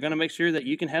 They're going to make sure that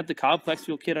you can have the Cobb Flex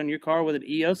Fuel kit on your car with an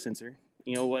EO sensor,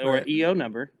 or an EO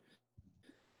number.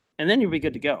 And then you'll be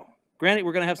good to go. Granted,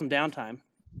 we're going to have some downtime.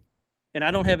 And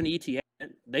I don't have an ETA.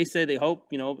 They say they hope,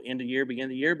 end of the year, begin of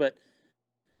the year. But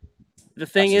the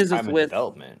thing is with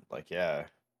development,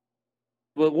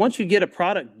 But once you get a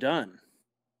product done,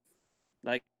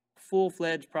 like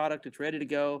full-fledged product, it's ready to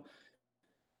go,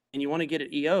 and you want to get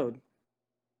it EO'd,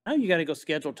 now you got to go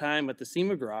schedule time at the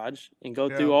SEMA garage and go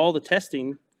through all the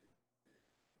testing.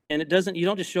 And you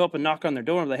don't just show up and knock on their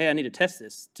door and be like, hey, I need to test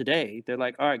this today. They're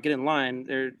like, all right, get in line.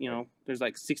 There's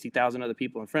like 60,000 other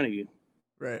people in front of you.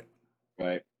 Right.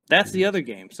 That's the other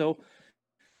game. So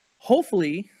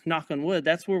hopefully, knock on wood,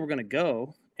 that's where we're going to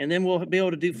go. And then we'll be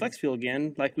able to do flex fuel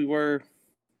again like we were,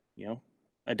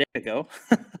 a day ago.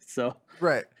 So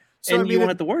right. So you won't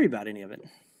have to worry about any of it.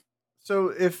 So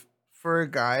if for a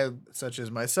guy such as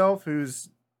myself who's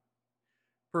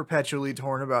perpetually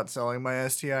torn about selling my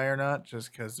STI or not,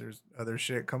 just because there's other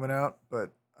shit coming out,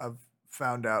 but I've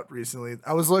found out recently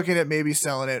I was looking at maybe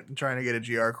selling it and trying to get a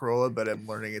GR Corolla, but I'm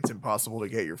learning it's impossible to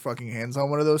get your fucking hands on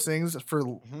one of those things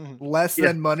for less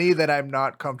than money that I'm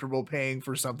not comfortable paying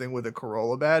for something with a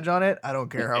Corolla badge on it. I don't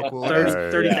care how cool it is.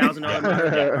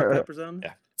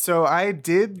 $30,000 So I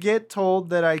did get told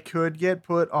that I could get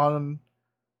put on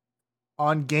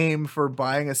game for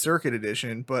buying a circuit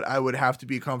edition, but I would have to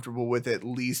be comfortable with at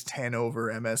least 10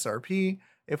 over MSRP.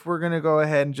 If we're going to go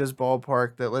ahead and just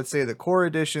ballpark that, let's say the core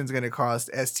edition is going to cost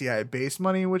STI base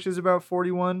money, which is about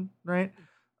 41, right?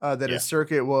 that Yeah. a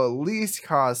circuit will at least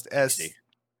cost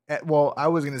well, I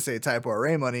was going to say Type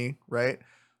RA money, right?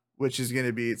 Which is going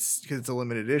to be because it's a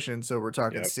limited edition, so we're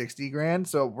talking Yep. 60 grand.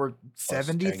 So we're Plus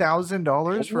 10.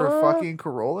 $70,000 for a What? fucking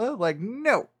Corolla. Like,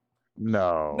 no.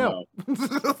 No.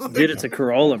 Dude, it's a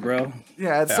Corolla, bro.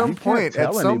 Yeah, at Yeah, some you can't point, tell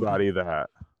at some anybody that.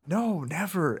 no,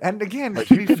 never. And again, Like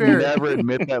to you be could fair, never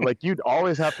admit that. Like you'd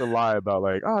always have to lie about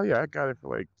like, oh yeah, I got it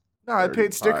for like. no, I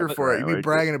paid sticker 35 for it. You'd be grand, like,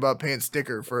 bragging about paying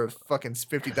sticker for a fucking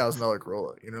 $50,000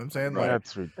 Corolla. You know what I'm saying? Like,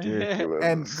 That's ridiculous.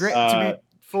 and to be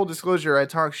full disclosure, I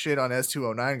talk shit on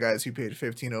S209 guys who paid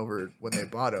 15 over when they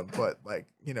bought them, but like,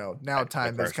 you know, now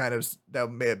time is kind of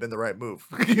that may have been the right move.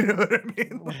 You know what I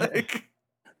mean? Like,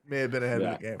 may have been ahead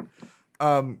of the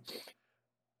game.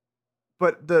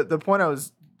 But the point I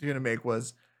was gonna make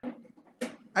was,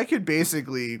 I could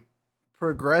basically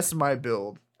progress my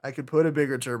build. I could put a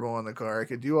bigger turbo on the car. I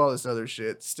could do all this other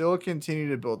shit. Still continue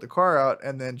to build the car out,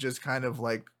 and then just kind of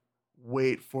like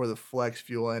wait for the flex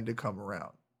fuel end to come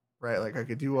around, right? Like I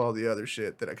could do all the other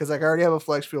shit because like I already have a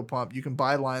flex fuel pump. You can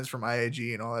buy lines from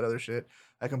IAG and all that other shit.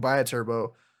 I can buy a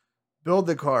turbo, build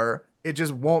the car. It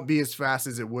just won't be as fast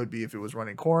as it would be if it was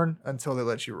running corn until they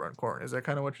let you run corn. Is that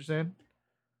kind of what you're saying?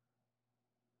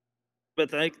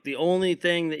 But like the only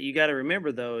thing that you got to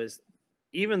remember though is,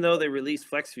 even though they release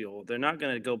flex fuel, they're not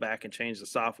going to go back and change the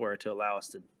software to allow us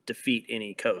to defeat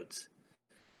any codes.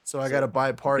 So I got to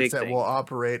buy parts that will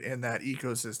operate in that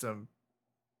ecosystem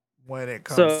when it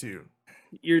comes to.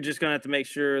 You're just going to have to make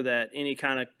sure that any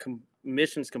kind of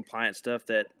emissions compliance stuff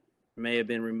that may have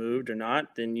been removed or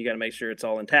not, then you got to make sure it's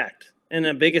all intact. And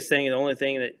the biggest thing, the only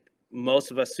thing that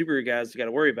most of us Subaru guys got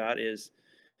to worry about is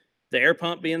the air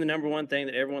pump being the number one thing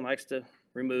that everyone likes to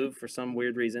remove for some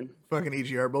weird reason. Fucking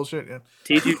EGR bullshit, yeah.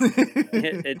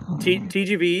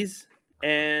 TGVs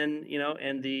and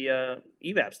and the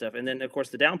evap stuff, and then of course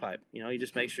the downpipe. You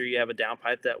just make sure you have a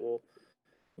downpipe that will,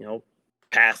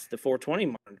 pass the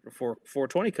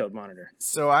 420 code monitor.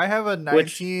 So I have a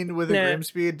 19 with a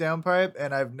Grimspeed downpipe,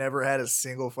 and I've never had a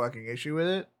single fucking issue with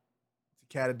it. It's a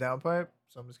catted downpipe,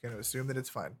 so I'm just going to assume that it's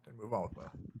fine and move on with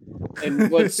that. And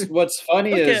what's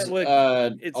funny is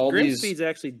Grimspeed's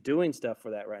actually doing stuff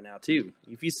for that right now too.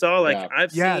 If you saw,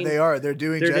 I've seen, they're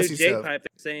doing their Jesse new stuff. J-pipe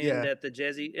saying that the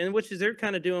Jesse, and which is they're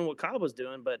kind of doing what Cobb was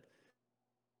doing, but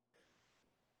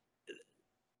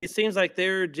it seems like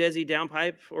their Jesse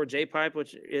downpipe or J-pipe,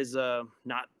 which is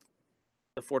not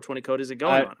the 420 code, isn't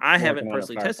going on. I haven't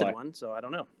personally tested one, so I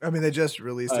don't know. I mean, they just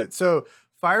released it. So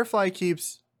Firefly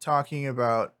keeps talking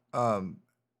about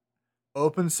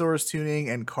open source tuning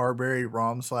and Carberry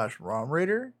ROM/ROM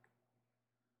Raider.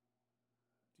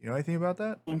 You know anything about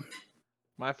that?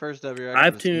 My first WRX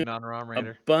I've was tuned on ROM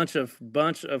Raider. A bunch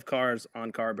of cars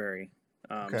on Carberry.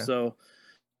 So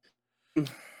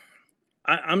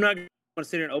I'm not going to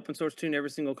sit here and open source tune every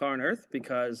single car on Earth,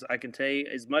 because I can tell you,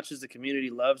 as much as the community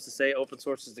loves to say open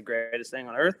source is the greatest thing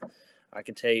on Earth, I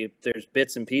can tell you there's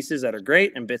bits and pieces that are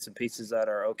great and bits and pieces that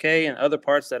are okay and other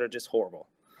parts that are just horrible.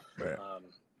 Right.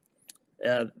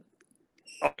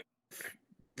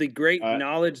 The great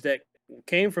knowledge that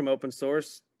came from open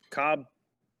source, Cobb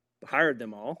hired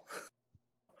them all.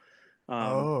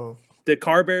 The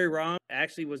Carberry ROM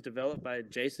actually was developed by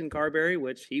Jason Carberry,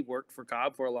 which he worked for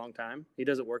Cobb for a long time. He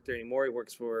doesn't work there anymore. He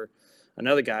works for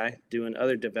another guy doing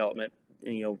other development,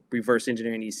 reverse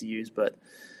engineering ECUs. But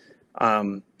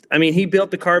he built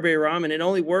the Carberry ROM, and it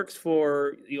only works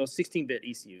for 16-bit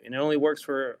ECU, and it only works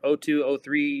for 02,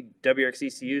 03 WRX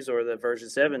ECUs or the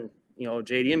version 7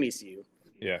 JDM ECU.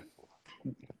 Yeah.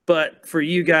 But for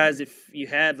you guys, if you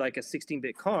had like a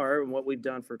 16-bit car, and what we've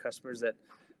done for customers that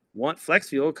want flex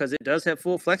fuel, because it does have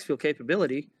full flex fuel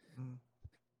capability.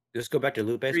 Just go back to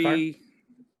Lupe's car.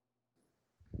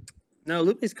 No,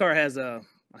 Lupe's car has a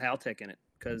Haltech in it,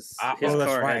 because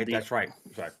that's right.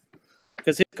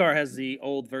 Because his car has the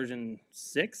old version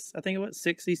 6, I think it was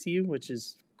 6 ECU, which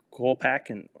is coil pack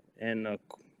and a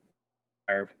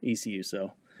ECU.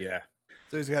 So yeah.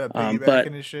 So he's got a piggyback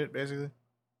in his shit, basically.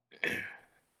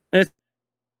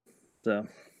 So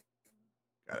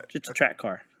it's a track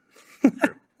car.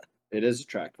 It is a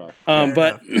track car.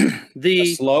 But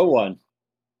a slow one.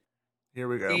 Here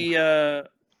we go. The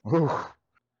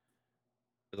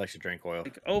It likes to drink oil.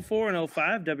 Like 04 and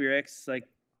 05 WRX, like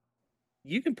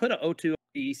you can put a 02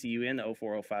 ECU in the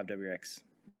 04 05 WRX.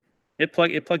 It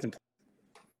plugs and plays.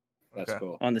 That's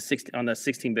cool. On the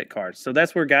 16-bit cards. So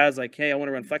that's where guys like, hey, I want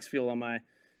to run flex fuel on my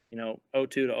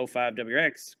 02 to 05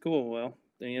 WRX. Cool. Well,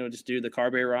 then just do the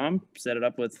Carberry ROM, set it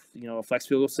up with a flex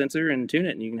fuel sensor and tune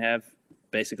it, and you can have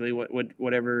basically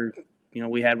whatever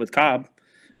we had with Cobb,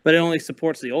 but it only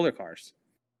supports the older cars.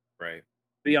 Right.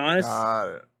 To be honest,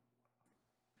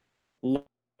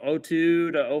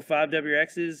 02 to 05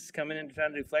 WRXs coming in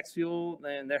trying to do flex fuel,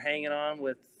 and they're hanging on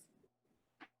with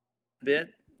a bit,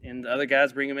 and the other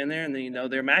guys bring them in there, and then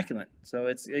they're immaculate. So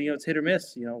it's it's hit or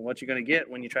miss. What you're going to get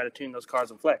when you try to tune those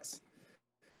cars on flex.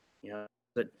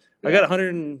 But I got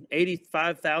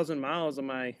 185,000 miles on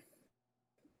my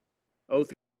 03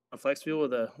 flex fuel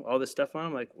with all this stuff on.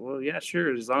 I'm like, well, yeah,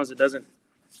 sure, as long as it doesn't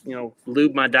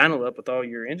lube my dyno up with all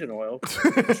your engine oil.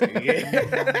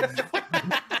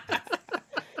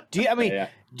 Do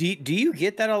you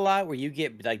get that a lot where you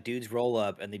get like dudes roll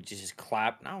up and they just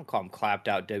clap? I don't call them clapped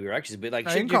out WRXs, but like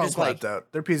shit, you're just clapped like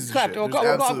out. They're pieces of clapped, shit. we'll call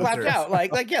them clapped out.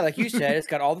 Like you said, it's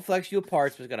got all the flex fuel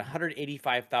parts, but it's got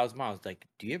 185,000 miles. Like,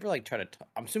 do you ever like try to?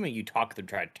 I'm assuming you try to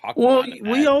talk. Well,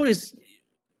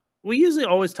 we usually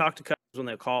always talk to customers when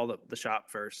they call the shop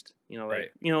first.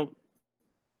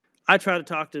 I try to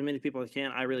talk to as many people as I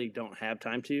can. I really don't have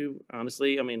time to,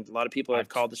 honestly. I mean, a lot of people have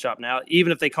called the shop now.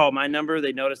 Even if they call my number,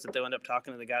 they notice that they'll end up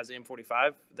talking to the guys at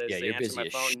M45. They answer my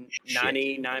phone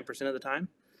 99% of the time.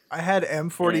 I had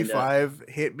M45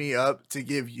 hit me up to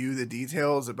give you the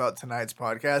details about tonight's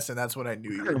podcast, and that's when I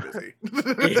knew you were busy.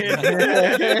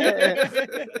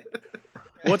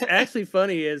 What's actually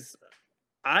funny is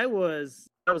that was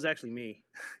actually me,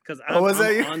 because I'm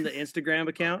on the Instagram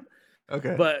account.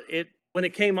 Okay. But when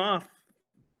it came off,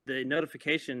 the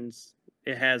notifications,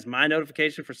 it has my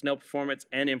notification for Snell Performance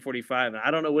and M45. And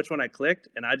I don't know which one I clicked.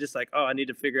 And I just I need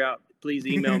to figure out, please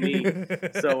email me.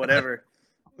 So whatever.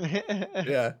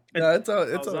 Yeah. No, it's all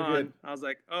good. I was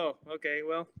like, oh, okay.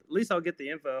 Well, at least I'll get the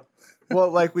info.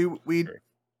 Well, like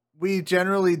we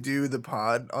generally do the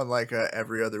pod on like a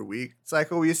every other week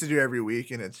cycle. We used to do every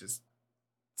week, and it's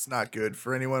not good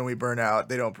for anyone. We burn out.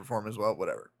 They don't perform as well,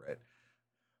 whatever. Right.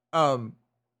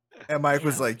 And Mike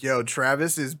was like, yo,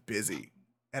 Travis is busy.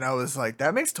 And I was like,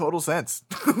 that makes total sense.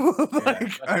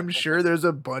 I'm sure there's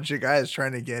a bunch of guys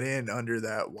trying to get in under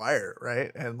that wire,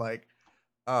 right? And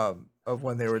of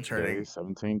when they were turning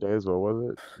 17 days, what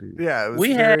was it? Jeez. Yeah, it was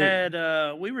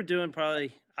we were doing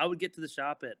probably, I would get to the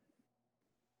shop at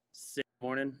 6 in the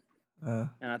morning.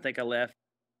 And I think I left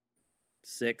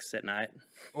 6 at night.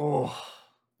 Oh.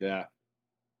 Yeah.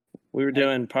 We were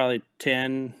doing probably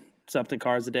 10 something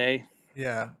cars a day.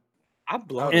 Yeah. I'm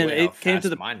blown and away it came to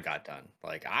the mine got done.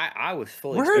 Like I was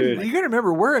fully. You gotta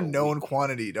remember, we're a known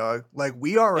quantity, dog. Like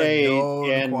we are a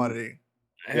known quantity.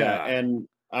 Yeah, and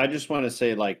I just want to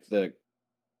say, like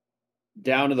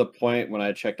down to the point when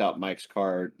I checked out Mike's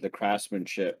car, the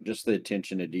craftsmanship, just the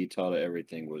attention to detail to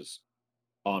everything was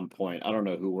on point. I don't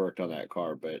know who worked on that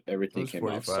car, but everything came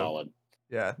out solid.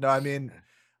 Yeah. No, I mean,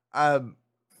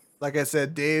 like I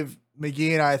said, Dave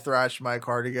McGee and I thrashed my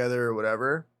car together or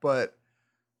whatever, but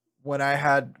when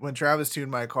Travis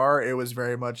tuned my car, it was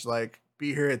very much like,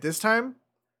 be here at this time.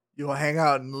 You'll hang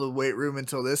out in the weight room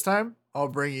until this time. I'll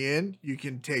bring you in. You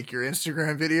can take your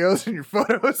Instagram videos and your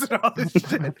photos and all this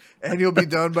shit, and you'll be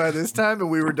done by this time.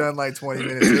 And we were done like 20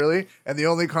 minutes early. And the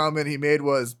only comment he made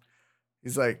was,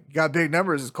 he's like, you got big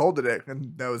numbers. It's cold today.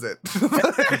 And that was it.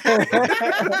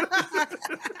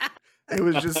 It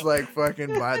was just like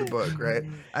fucking by the book, right?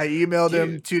 I emailed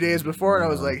him 2 days before and I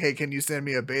was like, hey, can you send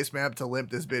me a base map to limp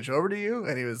this bitch over to you?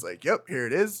 And he was like, yep, here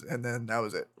it is. And then that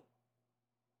was it.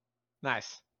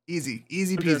 Nice. Easy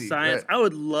peasy. Science. Right? I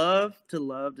would love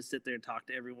to sit there and talk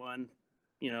to everyone,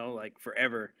 like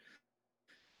forever.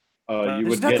 Oh, you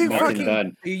would get nothing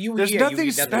done. There's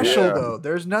nothing special though.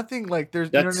 There's nothing like you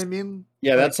know what I mean?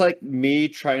 Yeah, that's like me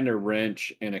trying to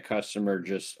wrench and a customer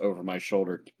just over my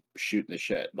shoulder shooting the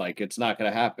shit. Like it's not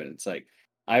gonna happen. It's like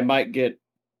I might get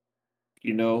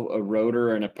a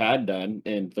rotor and a pad done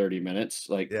in 30 minutes,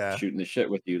 shooting the shit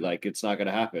with you. Like it's not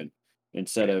gonna happen.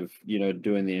 Instead of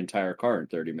doing the entire car in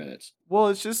 30 minutes. Well,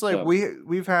 it's just like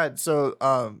we've had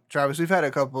Travis, we've had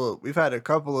a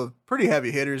couple of pretty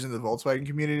heavy hitters in the Volkswagen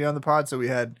community on the pod. So we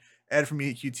had Ed from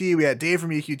EQT, we had Dave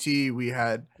from EQT, we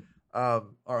had our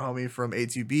homie from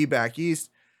A2B back east,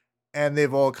 and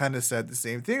they've all kind of said the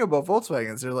same thing about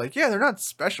Volkswagens. They're like, yeah, they're not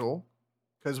special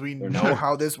because we know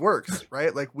how this works,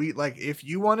 right? Like if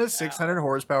you want a 600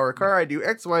 horsepower car, I do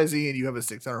XYZ, and you have a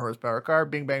 600 horsepower car.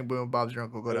 Bing bang boom, Bob's your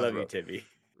uncle. Go down the road. Love you, Tibby.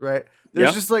 Right?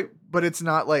 There's just but it's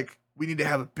not like we need to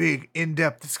have a big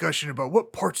in-depth discussion about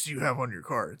what parts do you have on your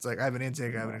car. It's like I have an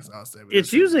intake, I have an exhaust.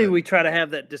 It's usually we try to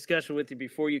have that discussion with you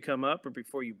before you come up or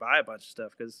before you buy a bunch of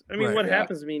stuff. Because what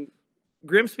happens? I mean,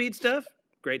 Grim Speed stuff,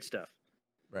 great stuff.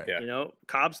 Right. Yeah.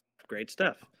 Cobb's great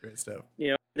stuff. Great stuff.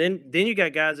 Then you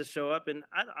got guys that show up, and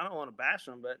I don't want to bash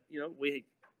them, but we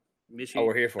Mishi. Oh,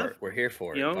 we're here for it. We're here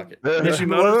for it. Fuck it.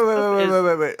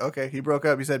 Wait. Okay, he broke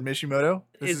up. He said Mishimoto.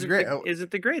 This is great.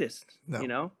 Isn't the greatest?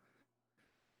 No.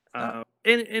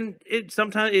 And it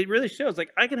sometimes it really shows.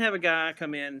 Like I can have a guy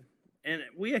come in, and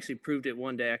we actually proved it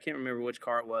one day. I can't remember which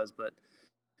car it was, but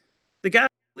the guy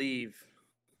believed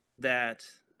that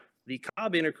the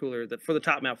Cobb intercooler for the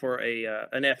top mount for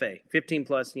an FA 15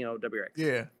 plus, WRX.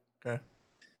 Yeah. Okay.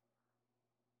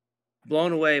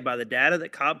 Blown away by the data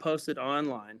that Cobb posted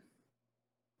online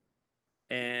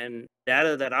and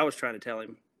data that I was trying to tell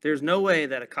him. There's no way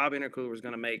that a Cobb intercooler was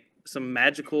going to make some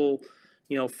magical,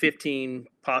 15,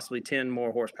 possibly 10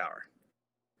 more horsepower.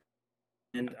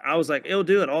 And I was like, it'll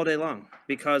do it all day long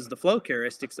because the flow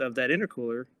characteristics of that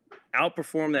intercooler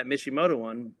outperform that Mishimoto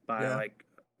one by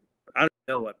I don't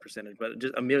know what percentage, but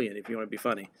just a million if you want to be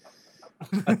funny.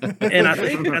 And I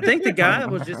think the guy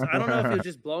was just, I don't know if he was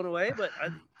just blown away, but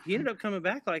he ended up coming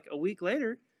back like a week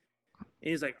later. And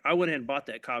he's like, I went ahead and bought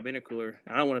that Cobb intercooler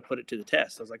and I want to put it to the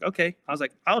test. I was like, okay. I was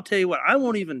like, I'll tell you what, I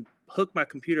won't even hook my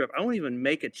computer up. I won't even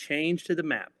make a change to the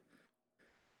map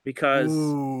because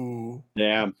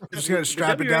damn, we're just gonna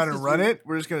strap it down and run it.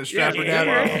 We're just gonna strap it down.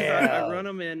 I run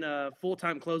them in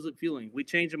full-time closed-loop fueling. We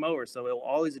change them over, so it'll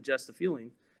always adjust the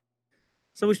fueling.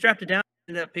 So we strapped it down.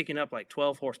 Ended up picking up like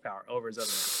 12 horsepower over his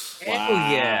other one.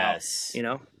 Oh yes.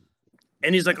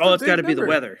 And he's like, "Oh, it's got to be the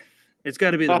weather. It's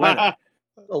got to be the weather."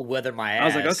 I'll weather my ass. I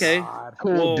was like, "Okay."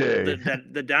 Cool day.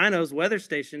 The dyno's weather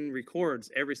station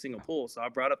records every single pull, so I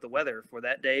brought up the weather for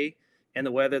that day and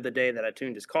the weather the day that I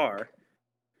tuned his car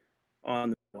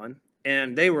on the one,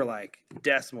 and they were like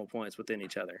decimal points within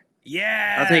each other.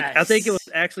 Yeah. I think it was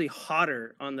actually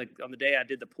hotter on the day I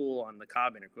did the pull on the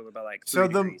Cobb intercooler by like 3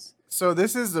 degrees. So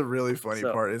this is the really funny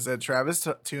part is that Travis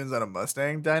tunes on a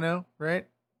Mustang dyno, right?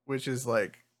 Which is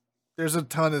like, there's a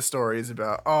ton of stories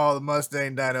about, the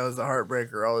Mustang dyno is the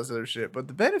heartbreaker, all this other shit. But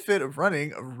the benefit of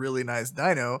running a really nice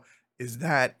dyno is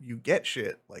that you get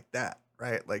shit like that,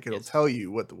 right? Like it'll tell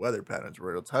you what the weather patterns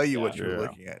were. It'll tell you what you're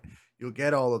looking at. You'll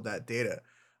get all of that data.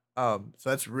 So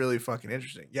that's really fucking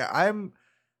interesting. Yeah,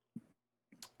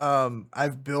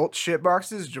 I've built shit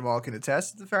boxes. Jamal can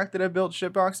attest to the fact that I built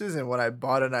shit boxes. And when I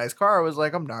bought a nice car, I was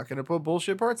like, I'm not going to put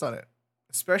bullshit parts on it,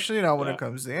 especially not when it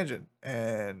comes to the engine.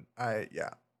 And I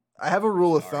have a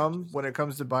rule of thumb when it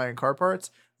comes to buying car parts.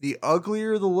 The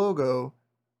uglier the logo,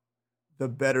 the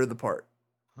better the part.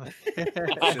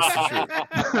 It's just the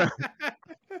truth.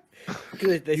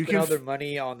 Good. They spend all their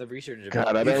money on the research.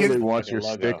 God, I don't really want your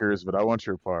stickers, but I want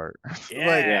your part.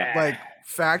 Like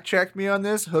fact check me on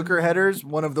this. Hooker headers,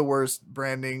 one of the worst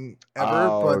branding ever,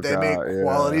 but they make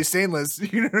quality stainless.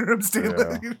 You know what I'm saying?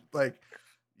 Yeah. Like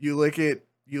you look at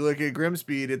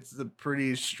Grimspeed, it's a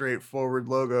pretty straightforward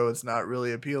logo. It's not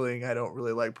really appealing. I don't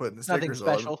really like putting the stickers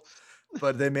on.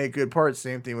 But they make good parts.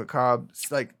 Same thing with Cobb.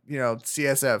 It's like,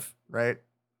 CSF, right?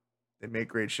 They make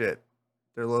great shit.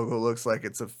 Their logo looks like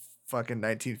it's a fucking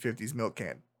 1950s milk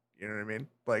can. You know what I mean?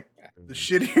 Like the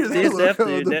shittier the CSF, logo,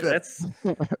 dude, the that's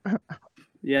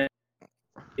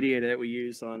idiot that we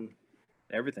use on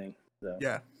everything. So.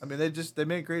 Yeah, I mean they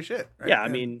make great shit. Right? Yeah, I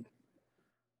mean,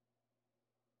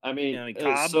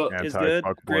 Cobb is good.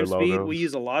 Grimspeed, we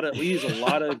use a lot of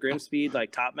Grimspeed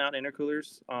like top mount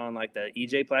intercoolers on like the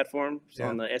EJ platforms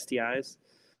on the STIs.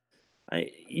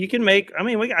 You can make. I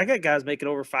mean, I got guys making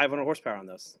over 500 horsepower on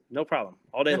those, no problem,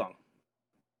 all day long.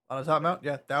 On a top mount,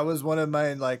 that was one of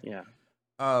my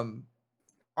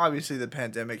obviously the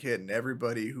pandemic hit and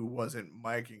everybody who wasn't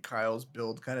Mike and Kyle's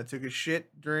build kind of took a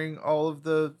shit during all of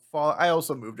the fall. I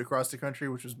also moved across the country,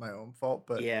 which was my own fault,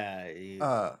 but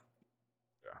that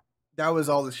was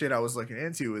all the shit I was looking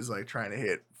into, was like trying to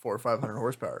hit 400 or 500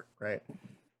 horsepower, right?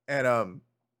 And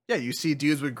you see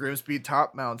dudes with Grimspeed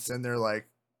top mounts and they're like,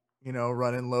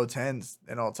 running low 10s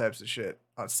and all types of shit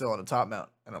still on a top mount,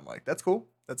 and I'm like, that's cool.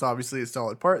 That's obviously a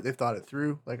solid part. They've thought it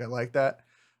through. Like, I like that.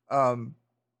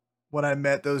 When I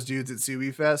met those dudes at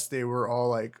Subi Fest, they were all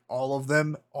like, all of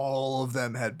them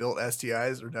had built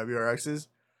STIs or WRXs.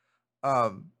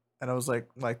 And I was like,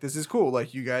 this is cool.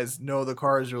 Like, you guys know the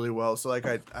cars really well. So like,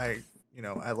 I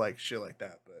like shit like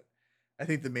that. But I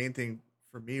think the main thing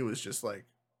for me was just like,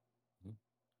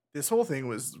 this whole thing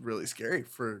was really scary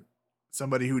for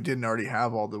somebody who didn't already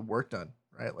have all the work done,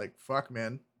 right? Like, fuck,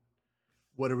 man.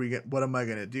 What am I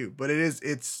gonna do? But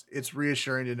it's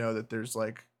reassuring to know that there's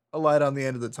like a light on the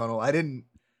end of the tunnel. I didn't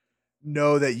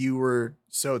know that you were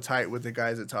so tight with the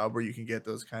guys at Top where you can get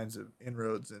those kinds of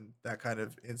inroads and that kind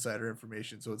of insider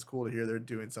information. So it's cool to hear they're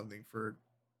doing something or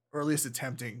at least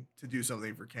attempting to do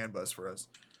something for CAN Bus for us.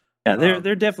 Yeah,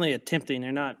 they're definitely attempting.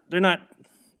 They're not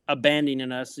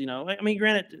abandoning us. I mean,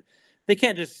 granted, they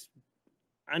can't just.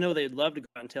 I know they'd love to go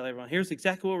out and tell everyone, here's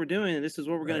exactly what we're doing, and this is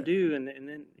what we're going to do,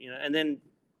 and then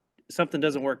something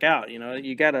doesn't work out.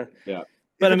 You gotta. Yeah.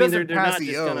 But I it mean, doesn't they're pass not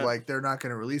just EO, gonna. like they're not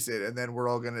going to release it, and then we're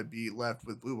all going to be left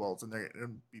with blue balls, and they're going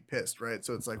to be pissed, right?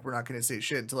 So it's like we're not going to say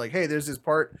shit until like, hey, there's this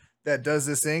part that does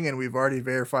this thing, and we've already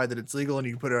verified that it's legal, and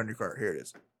you can put it on your car. Here it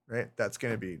is, right? That's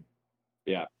going to be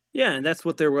Yeah, and that's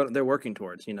what they're working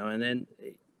towards, you know. And then,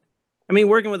 I mean,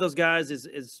 working with those guys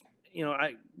is you know,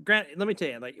 let me tell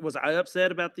you, like, was I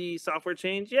upset about the software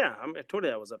change? Yeah,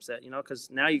 I was upset, you know, because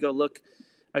now you go look.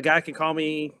 A guy can call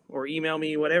me or email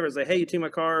me, whatever. It's like, hey, you tuned my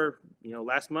car, you know,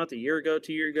 last month, a year ago,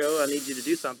 2 years ago. I need you to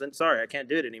do something. Sorry, I can't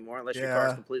do it anymore unless your car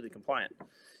is completely compliant.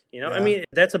 You know, I mean,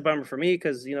 that's a bummer for me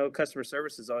because, you know, customer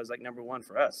service is always like number one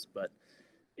for us. But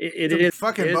it is a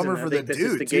fucking bummer for the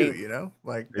dude too. You know,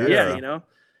 like yeah, you know,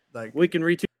 like we can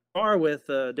retune your car with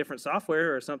different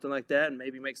software or something like that, and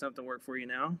maybe make something work for you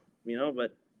now. You know,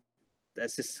 but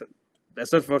that's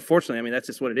unfortunately. I mean, that's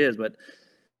just what it is. But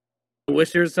I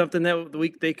wish there was something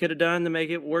that they could have done to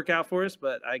make it work out for us,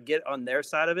 but I get on their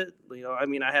side of it. You know, I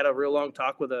mean, I had a real long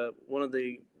talk with one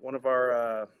of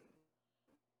our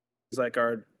like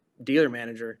our dealer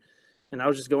manager, and I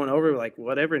was just going over like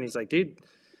whatever, and he's like, dude,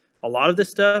 a lot of this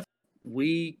stuff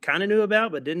we kind of knew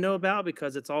about but didn't know about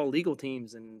because it's all legal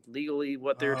teams and legally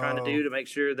what they're trying to do to make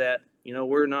sure that, you know,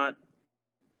 we're not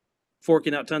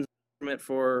forking out tons of money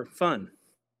for fun.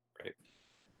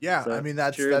 Yeah, So I mean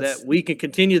that's that we can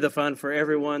continue the fun for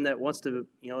everyone that wants to,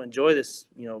 you know, enjoy this,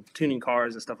 you know, tuning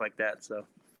cars and stuff like that. So,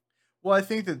 well, I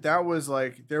think that was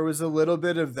like there was a little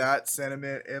bit of that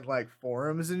sentiment in like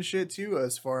forums and shit too,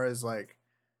 as far as like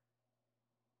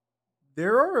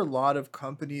there are a lot of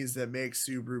companies that make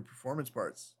Subaru performance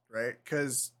parts, right?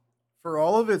 Because for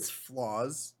all of its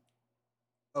flaws,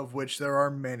 of which there are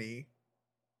many,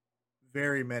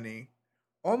 very many,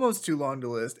 almost too long to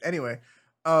list. Anyway,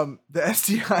 the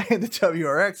STI and the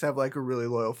WRX have like a really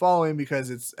loyal following because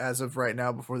it's, as of right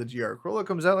now, before the GR Corolla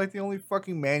comes out, like the only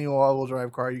fucking manual all-wheel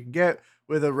drive car you can get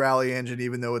with a rally engine,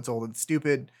 even though it's old and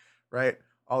stupid, right?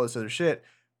 All this other shit.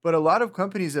 But a lot of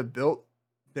companies have built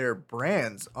their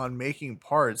brands on making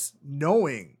parts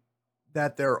knowing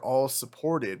that they're all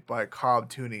supported by Cobb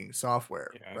tuning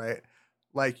software, right?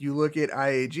 Like you look at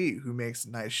IAG, who makes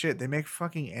nice shit. They make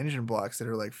fucking engine blocks that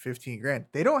are like 15 grand.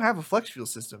 They don't have a flex fuel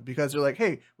system because they're like,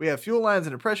 hey, we have fuel lines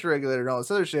and a pressure regulator and all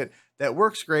this other shit that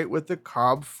works great with the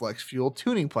Cobb flex fuel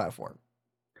tuning platform.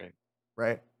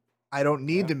 Right? I don't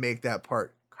need to make that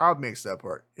part. Cobb makes that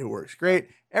part. It works great.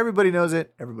 Everybody knows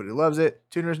it. Everybody loves it.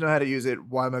 Tuners know how to use it.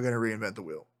 Why am I going to reinvent the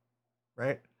wheel?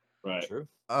 Right? True.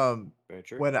 Very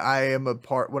true. When I am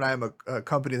a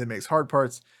company that makes hard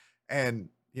parts, and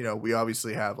you know, we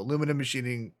obviously have aluminum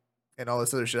machining and all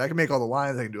this other shit. I can make all the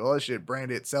lines, I can do all this shit,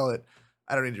 brand it, sell it.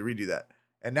 I don't need to redo that.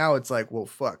 And now it's like, well,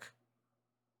 fuck.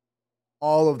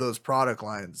 All of those product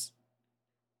lines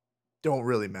don't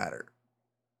really matter.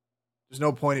 There's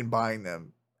no point in buying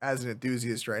them as an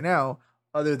enthusiast right now,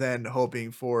 other than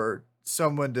hoping for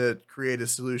someone to create a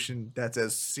solution that's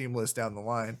as seamless down the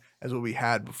line as what we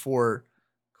had before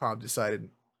Cobb decided,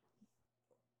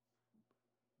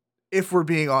 if we're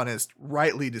being honest,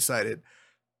 rightly decided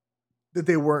that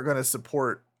they weren't going to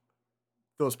support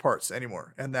those parts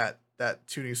anymore and that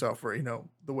tuning software, you know,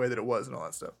 the way that it was and all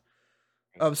that stuff.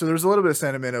 So there's a little bit of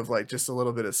sentiment of like just a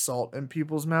little bit of salt in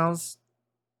people's mouths,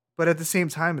 but at the same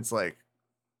time, it's like,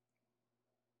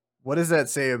 what does that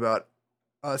say about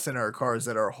us and our cars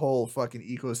that our whole fucking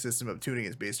ecosystem of tuning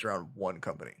is based around one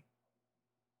company?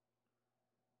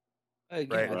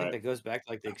 Again, I think that goes back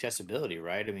to like the accessibility,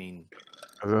 right? I mean,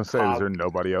 I was gonna say, is there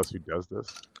nobody else who does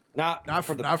this? Not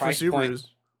for the price point.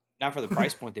 Not for the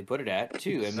price point they put it at,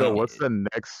 too. I So mean, what's the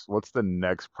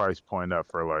next price point up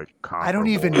for like comparable? I don't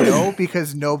even know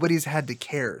because nobody's had to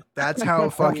care. That's how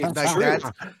fucking like that's.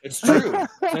 It's true.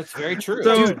 That's very true.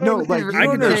 So, Dude, no, like I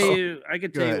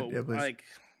can tell you, like,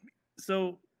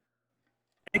 so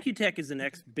EcuTech is the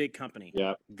next big company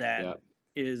that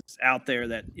is out there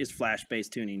that is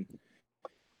flash-based tuning.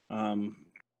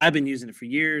 I've been using it for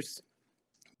years.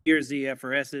 Here's the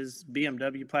FRSs,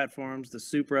 BMW platforms, the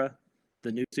Supra,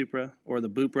 the new Supra, or the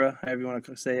Bupra, however you want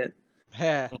to say it.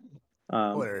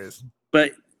 Hilarious.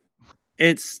 But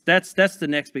that's the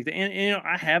next big thing. And you know,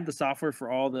 I have the software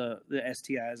for all the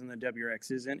STIs and the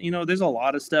WRXs, and you know, there's a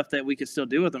lot of stuff that we can still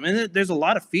do with them. And there's a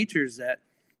lot of features that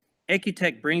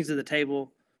EcuTech brings to the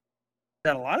table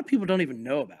that a lot of people don't even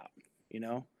know about, you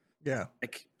know? Yeah.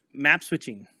 Like map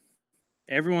switching.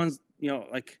 Everyone's, you know,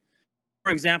 like,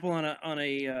 for example, on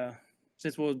a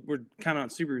since we're kind of on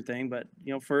Subaru thing, but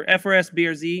you know, for FRS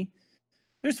BRZ,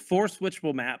 there's 4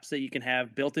 switchable maps that you can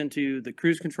have built into the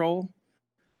cruise control,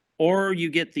 or you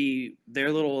get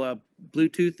their little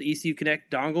Bluetooth ECU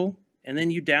Connect dongle, and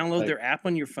then you download their app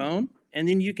on your phone, and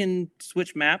then you can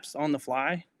switch maps on the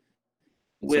fly.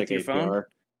 with your phone. APR.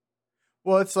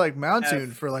 Well, it's like Mountune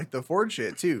Have- for like the Ford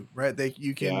shit too, right?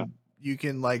 You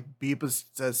can like beep a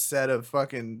set of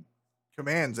fucking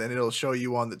commands and it'll show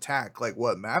you on the tack like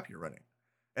what map you're running,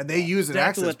 and they use an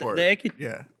Exactly access what the- port. the Ecu-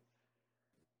 Yeah,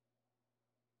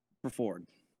 for Ford.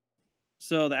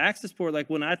 So the access port, like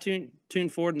when I tuned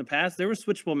Ford in the past, there were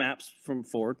switchable maps from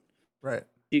Ford. right.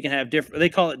 You can have different. They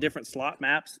call it different slot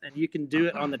maps, and you can do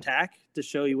it on the tack to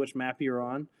show you which map you're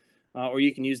on, or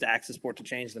you can use the access port to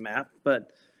change the map.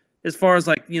 But as far as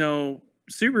like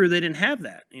Subaru, they didn't have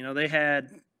that. They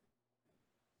had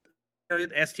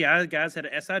STI guys had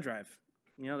an SI drive.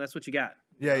 That's what you got.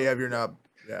 Yeah, you have your knob.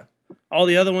 Yeah. All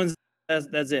the other ones,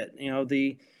 that's it.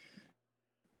 The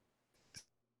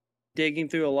digging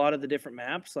through a lot of the different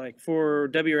maps, like for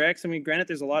WRX. I mean, granted,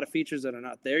 there's a lot of features that are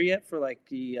not there yet for like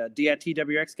the DIT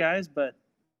WRX guys, but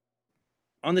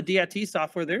on the DIT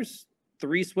software, there's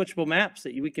 3 switchable maps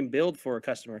that we can build for a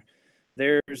customer.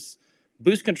 There's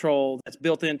boost control that's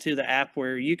built into the app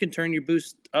where you can turn your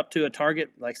boost up to a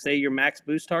target, like say your max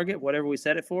boost target, whatever we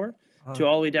set it for, to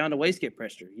all the way down to wastegate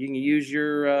pressure. You can use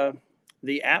your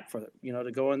the app for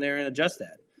to go in there and adjust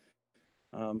that.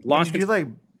 Launch.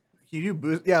 Can you do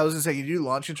boost? Yeah, I was gonna say, can you do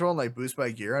launch control and like boost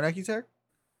by gear on Ecutech?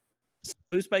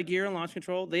 Boost by gear and launch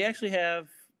control. They actually have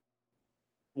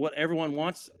what everyone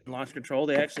wants in launch control.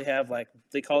 They actually have like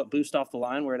they call it boost off the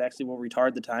line, where it actually will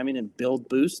retard the timing and build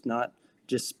boost, not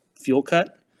just fuel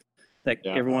cut that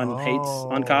everyone hates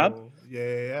on Cobb.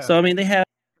 Yeah. So I mean, they have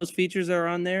those features that are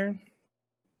on there.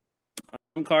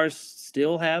 Some cars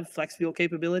still have flex fuel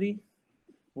capability.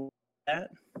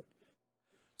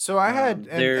 So I had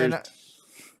there's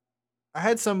I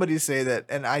had somebody say that,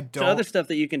 and I don't. other stuff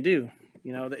that you can do.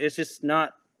 It's just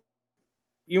not.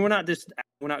 We're not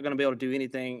going to be able to do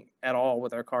anything at all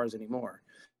with our cars anymore.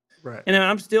 Right. And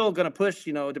I'm still going to push.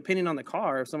 Depending on the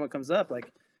car, if someone comes up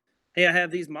like, "Hey, I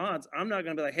have these mods," I'm not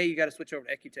going to be like, "Hey, you got to switch over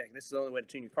to Ecutech. This is the only way to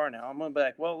tune your car now." I'm going to be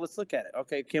like, "Well, let's look at it.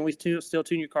 Okay, can we still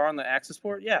tune your car on the access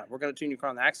port? Yeah, we're going to tune your car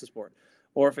on the access port.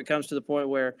 Or if it comes to the point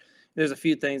where there's a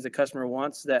few things the customer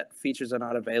wants that features are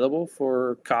not available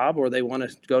for Cobb, or they want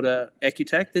to go to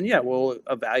Ecutech, then yeah, we'll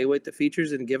evaluate the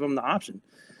features and give them the option.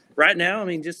 Right now, I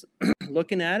mean, just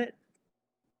looking at it,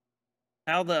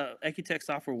 how the Ecutech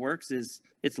software works is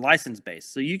it's license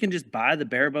based. So you can just buy the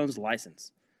bare bones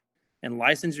license and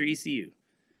license your ECU.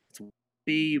 It's a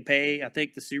fee you pay. I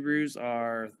think the Subarus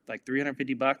are like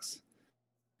 $350.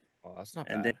 Oh, that's not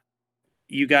And bad. then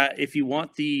if you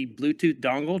want the Bluetooth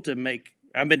dongle to make,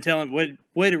 I've been telling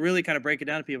way to really kind of break it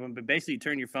down to people, but basically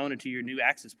turn your phone into your new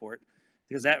access port,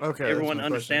 because everyone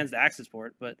understands the access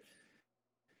port. But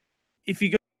if you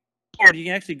go, you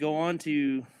can actually go on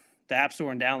to the App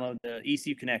Store and download the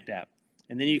ECU Connect app,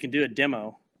 and then you can do a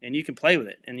demo and you can play with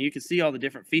it, and you can see all the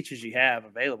different features you have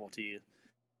available to you.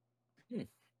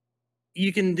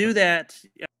 You can do that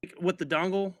with the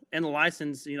dongle and the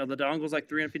license. The dongle's like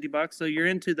 $350, so you're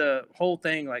into the whole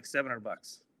thing like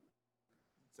 $700.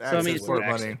 So I mean, it's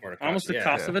money. almost the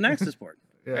cost of an access port.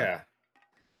 Yeah.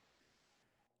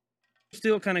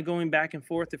 Still kind of going back and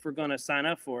forth if we're going to sign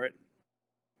up for it.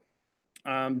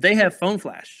 They have Phone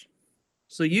Flash,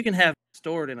 so you can have it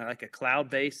stored in like a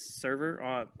cloud-based server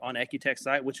on Ecutech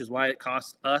site, which is why it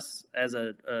costs us as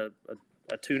a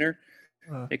tuner.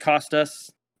 It cost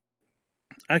us,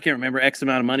 I can't remember, X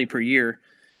amount of money per year.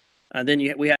 Then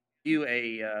we have to do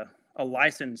a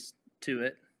license to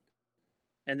it,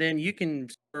 and then you can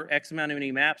store X amount of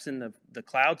many maps in the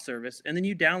cloud service, and then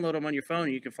you download them on your phone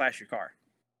and you can flash your car.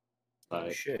 Oh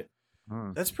shit!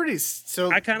 That's pretty.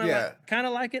 So I kind of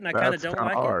like it, and I kind of don't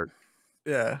like hard.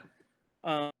 it. Yeah.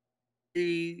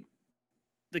 The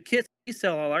kits we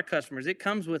sell all our customers, it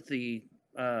comes with the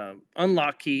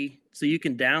unlock key, so you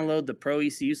can download the Pro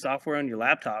ECU software on your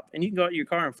laptop, and you can go out to your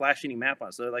car and flash any map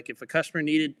on. So, like, if a customer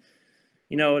needed,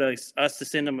 us to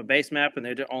send them a base map, and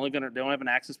they don't have an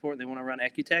access port, and they want to run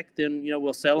Ecutech, then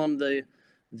we'll sell them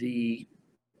the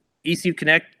ECU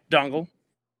Connect dongle.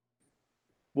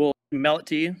 We'll mail it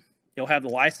to you. You'll have the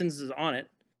licenses on it,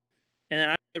 and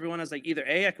then everyone is like, either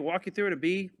A, I can walk you through it, or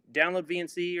B, download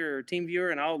VNC or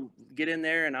TeamViewer, and I'll get in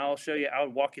there and I'll show you. I'll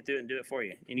walk you through it and do it for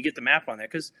you, and you get the map on there.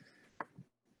 Because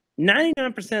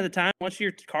 99% of the time, once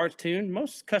your car's tuned,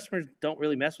 most customers don't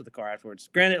really mess with the car afterwards.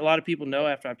 Granted, a lot of people know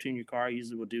after I've tuned your car, I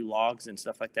usually will do logs and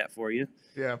stuff like that for you.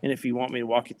 Yeah. And if you want me to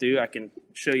walk you through, I can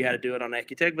show you how to do it on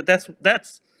Ecutech. But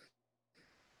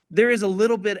there is a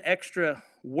little bit extra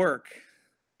work,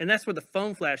 and that's where the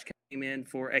Phone Flash came in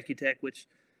for Ecutech, which,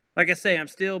 like I say, I'm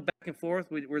still back and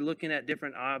forth. We're looking at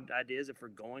different ideas if we're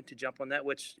going to jump on that,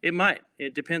 which it might.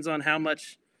 It depends on how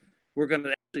much we're going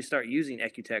to actually start using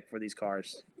Ecutech for these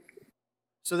cars.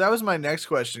 So that was my next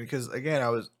question because again,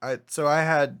 I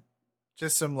had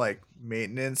just some like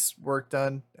maintenance work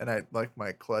done, and I like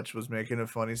my clutch was making a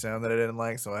funny sound that I didn't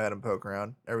like, so I had him poke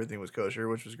around. Everything was kosher,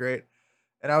 which was great,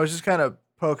 and I was just kind of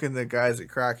poking the guys at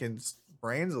Kraken's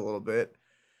brains a little bit,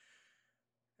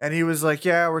 and he was like,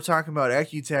 "Yeah, we're talking about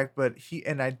Ecutech, but he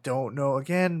and I don't know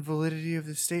again validity of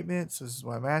this statement, so this is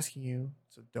why I'm asking you.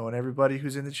 So don't everybody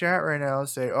who's in the chat right now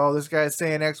say, "Oh, this guy's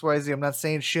saying X, Y, Z." I'm not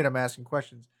saying shit. I'm asking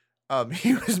questions.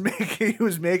 He was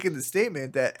making the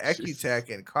statement that Ecutech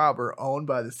and Cobb are owned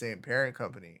by the same parent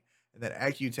company, and that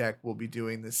Ecutech will be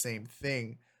doing the same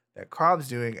thing that Cobb's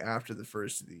doing after the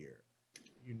first of the year.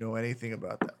 You know anything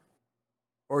about that,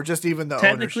 or just even the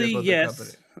Technically, ownership of yes.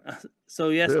 the company? So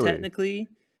yes, Really? technically,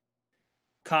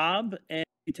 Cobb and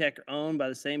Ecutech are owned by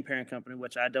the same parent company,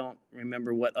 which I don't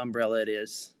remember what umbrella it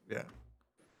is. Yeah.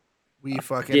 We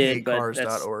fucking did, hate but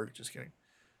cars.org. Just kidding.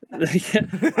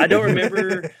 I don't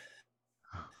remember.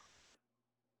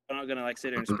 I'm not gonna like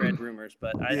sit here and spread rumors,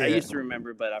 but I Yeah. used to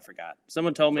remember, but I forgot.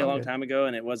 Someone told me a long Okay. time ago,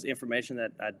 and it was information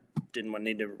that I didn't want to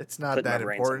need to. It's not put in my that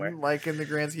brain important, somewhere. like in the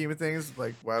grand scheme of things.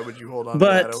 Like, why would you hold on to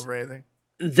But that over anything?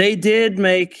 they did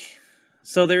make.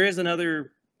 So there is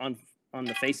another on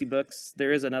the Facey books.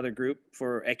 There is another group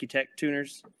for Ecutech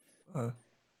tuners.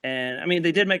 And I mean,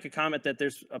 they did make a comment that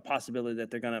there's a possibility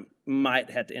that they're might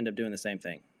have to end up doing the same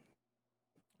thing.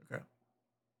 Okay.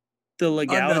 The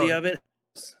legality Unknown. of it,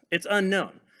 it's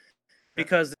unknown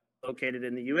because they're located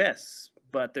in the U.S.,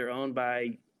 but they're owned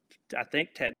by, I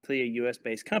think, technically a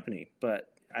U.S.-based company. But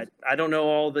I don't know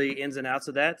all the ins and outs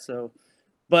of that. So,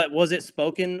 but was it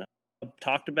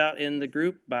talked about in the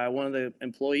group by one of the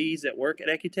employees that work at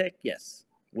Ecutech? Yes.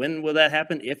 When will that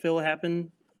happen? If it'll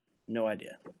happen, no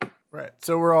idea. Right.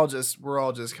 So we're all just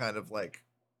kind of like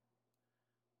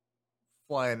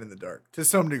flying in the dark to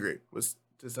some degree.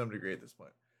 To some degree at this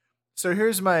point. So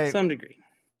here's my some degree.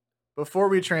 Before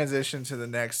we transition to the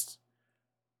next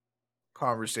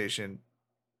conversation,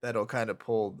 that'll kind of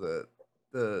pull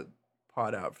the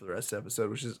pod out for the rest of the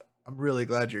episode, which is I'm really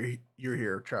glad you're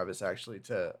here, Travis, actually,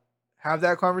 to have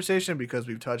that conversation because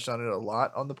we've touched on it a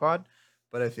lot on the pod,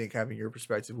 but I think having your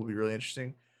perspective will be really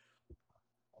interesting.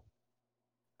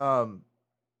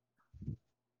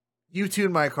 You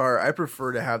tune my car. I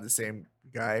prefer to have the same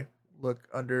guy look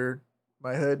under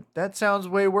my hood. That sounds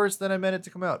way worse than I meant it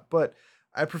to come out, but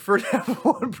I prefer to have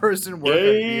one person work on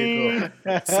a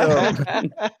vehicle.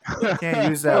 So can't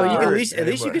use that. Well, you can word at least you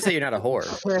anymore. can say you're not a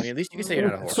whore. I mean, at least you can say you're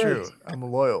not a It's whore. true. I'm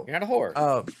loyal. You're not a whore.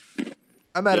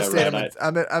 I'm out of state. right,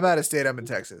 I'm out of state. I'm in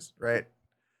Texas, right?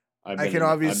 I can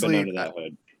obviously. I've been under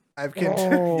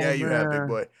that hood. Yeah, you have, big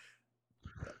boy.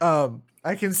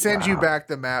 I can send you back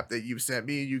the map that you've sent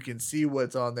me. You can see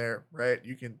what's on there, right?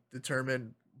 You can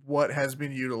determine what has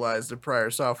been utilized of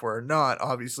prior software or not.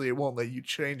 Obviously, it won't let you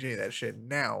change any of that shit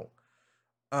now.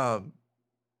 But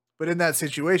in that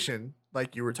situation,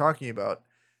 like you were talking about,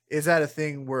 is that a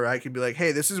thing where I can be like,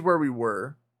 hey, this is where we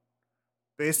were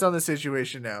based on the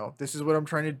situation now. This is what I'm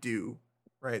trying to do,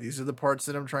 right? These are the parts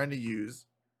that I'm trying to use.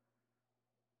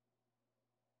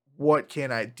 What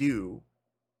can I do,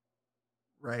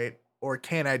 right? Or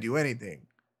can I do anything?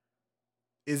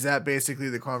 Is that basically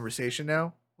the conversation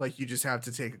now? Like you just have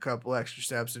to take a couple extra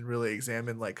steps and really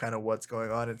examine like kind of what's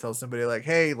going on and tell somebody like,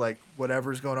 hey, like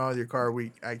whatever's going on with your car,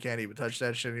 I can't even touch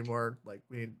that shit anymore. Like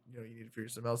you need to figure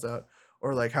something else out.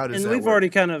 Or like how does and that we've work? already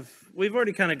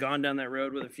kind of gone down that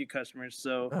road with a few customers.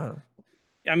 So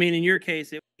I mean, in your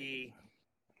case, it would be,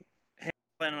 hey,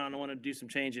 I want to do some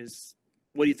changes.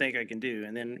 What do you think I can do?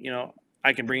 And then,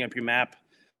 I can bring up your map.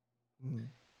 Mm-hmm.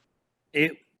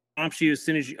 It prompts you as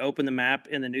soon as you open the map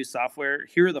in the new software.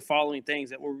 Here are the following things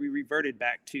that will be reverted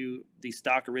back to the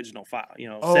stock original file.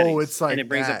 Settings. It's like and it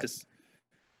brings that. up this.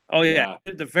 Oh yeah,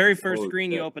 the very first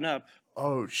screen you open up.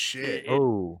 Oh shit!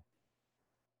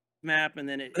 Map and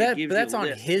then it but gives that's you a on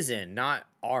list. his end, not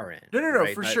our end. No,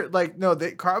 right? For sure. Like no,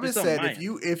 Carbon said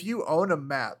if you own a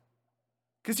map,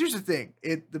 because here's the thing,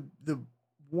 the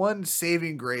one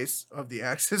saving grace of the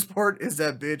access port is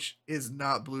that bitch is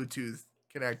not Bluetooth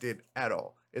connected at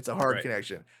all. It's a hard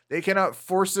connection. They cannot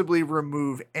forcibly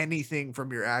remove anything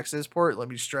from your access port. Let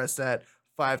me stress that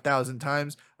 5,000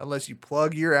 times. Unless you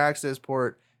plug your access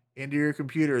port into your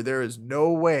computer, there is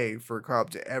no way for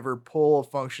Cobb to ever pull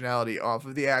functionality off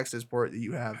of the access port that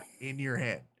you have in your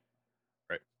hand.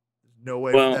 Right. There's no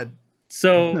way for that.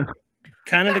 So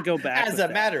kind of to go back. As a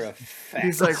matter of fact.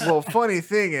 He's like, well, funny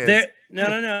thing is.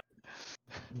 No.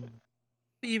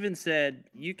 Even said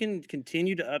you can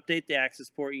continue to update the access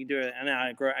port. You can do it,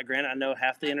 and granted, I know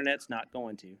half the internet's not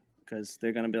going to, because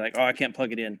they're gonna be like, "Oh, I can't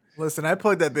plug it in." Listen, I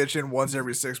plugged that bitch in once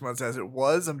every 6 months as it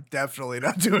was. I'm definitely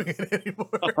not doing it anymore.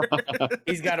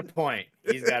 He's got a point.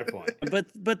 He's got a point.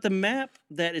 But the map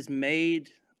that is made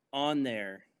on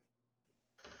there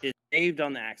is saved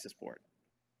on the access port.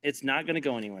 It's not going to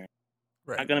go anywhere.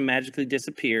 Right. Not going to magically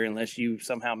disappear unless you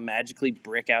somehow magically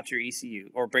brick out your ECU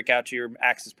or brick out your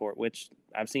access port, which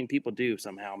I've seen people do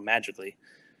somehow magically.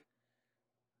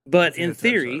 But in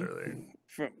theory,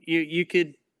 from you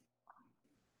could,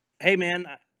 hey man,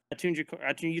 I tuned your car.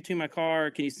 You tuned my car.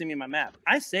 Can you send me my map?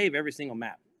 I save every single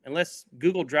map unless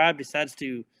Google Drive decides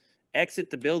to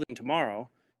exit the building tomorrow.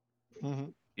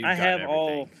 I have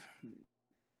all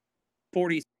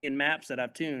 40 maps that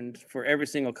I've tuned for every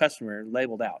single customer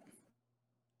labeled out.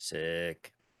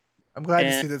 Sick. I'm glad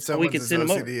to see And that we someone's can as send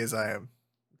 'em over. OCD as I am.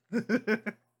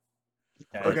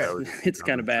 Yeah, Okay. it's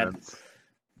kind of bad.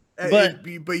 But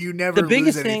you never. The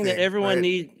biggest lose thing that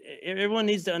anything, everyone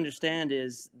needs to understand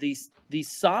is the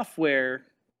software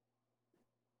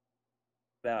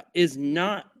is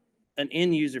not an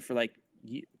end user for like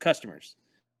customers.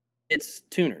 It's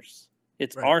tuners.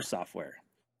 It's our software.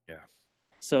 Yeah.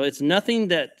 So it's nothing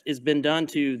that has been done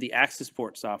to the access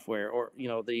port software or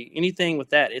anything with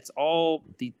that. It's all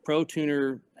the Pro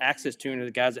Tuner, Access Tuner,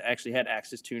 the guys that actually had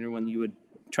Access Tuner when you would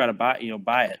try to buy it.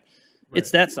 Right. It's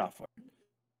that software.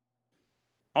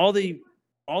 All the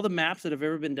maps that have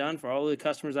ever been done for all the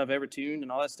customers I've ever tuned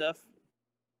and all that stuff,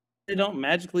 they don't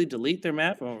magically delete their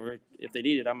map, or if they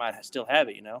need it, I might still have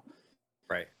it.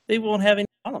 Right. They won't have any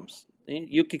problems.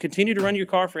 You can continue to run your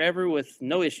car forever with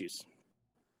no issues.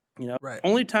 Right.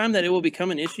 Only time that it will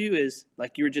become an issue is,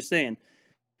 like you were just saying,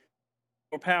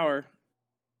 more power.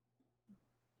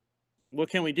 What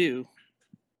can we do?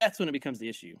 That's when it becomes the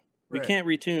issue. We can't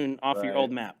retune off your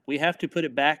old map. We have to put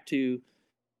it back to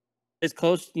as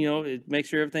close, make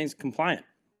sure everything's compliant.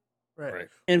 Right.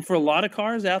 And for a lot of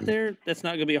cars out there, that's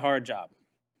not going to be a hard job.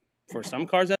 For some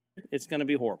cars out there, it's going to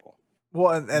be horrible.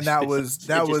 Well, and that was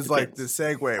like the depends.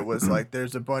 segue was like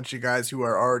there's a bunch of guys who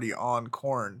are already on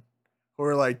corn who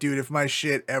are like, dude, if my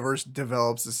shit ever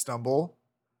develops a stumble,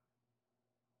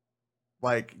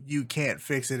 like you can't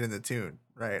fix it in the tune,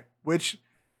 right? Which,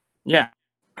 yeah.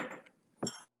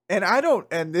 And I don't,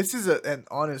 and this is and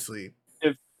honestly,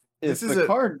 if a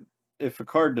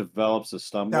car develops a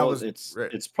stumble,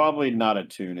 it's probably not a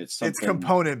tune. It's something. It's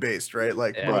component based, right?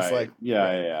 Like most like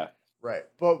yeah. Right.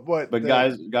 But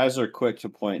guys are quick to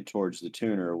point towards the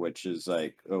tuner, which is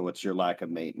like, oh, what's your lack of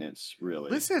maintenance,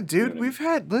 really? Listen, dude,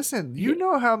 you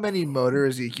know how many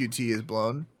motors EQT has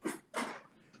blown?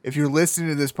 If you're listening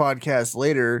to this podcast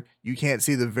later, you can't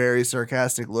see the very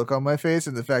sarcastic look on my face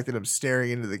and the fact that I'm staring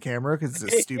into the camera because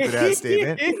it's a stupid ass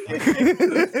statement.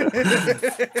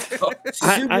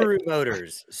 Subaru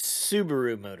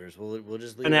Motors. We'll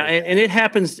just leave it. And it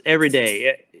happens every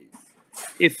day.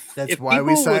 That's why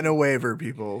we sign a waiver,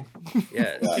 people.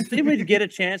 Yeah. If they would get a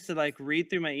chance to like read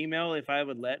through my email, if I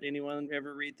would let anyone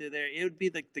ever read through there, it would be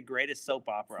like the greatest soap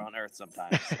opera on earth.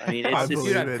 Sometimes, I mean, it's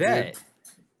just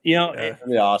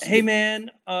awesome. Hey man,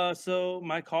 so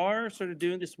my car started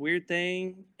doing this weird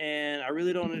thing, and I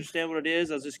really don't understand what it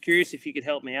is. I was just curious if you could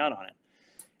help me out on it.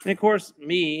 And of course,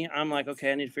 I'm like,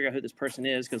 okay, I need to figure out who this person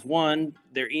is because one,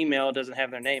 their email doesn't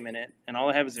have their name in it, and all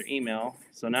I have is their email.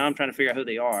 So now I'm trying to figure out who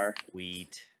they are.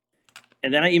 Sweet.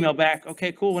 And then I email back,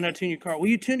 okay, cool. When I tune your car, well,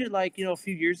 you tuned it like a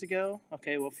few years ago.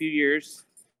 Okay, well, a few years.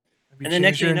 And then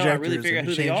next thing you know, I really figure out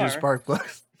who they are. Spark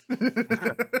plugs.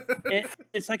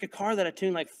 It's like a car that I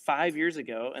tuned like 5 years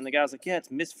ago, and the guy was like, "Yeah,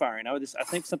 it's misfiring. I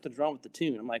think something's wrong with the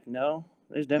tune." I'm like, "No,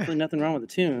 there's definitely nothing wrong with the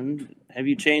tune. Have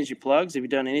you changed your plugs? Have you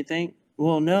done anything?"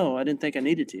 Well, no, I didn't think I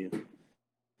needed to.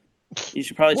 You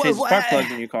should probably change the spark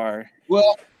plugs in your car.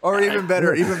 Well, or even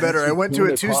better. I went to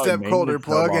a 2-step colder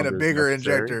plug and a bigger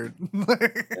injector.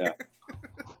 Yeah.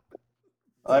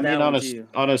 I mean, on a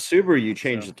Subaru, you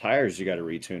change the tires, you got to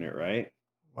retune it, right?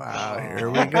 Wow, here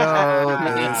we go.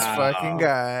 This fucking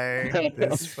guy.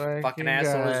 This fucking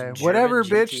guy. Whatever,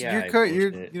 bitch.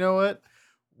 You're you know what?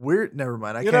 Never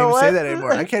mind. I can't even say that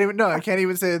anymore. I can't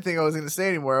even say the thing I was going to say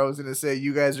anymore. I was going to say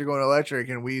you guys are going electric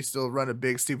and we still run a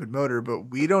big stupid motor, but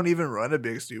we don't even run a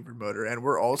big stupid motor and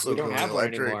we're also going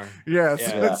electric. Yeah,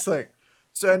 so it's like,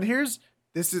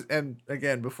 and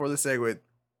again, before the segue,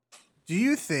 do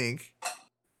you think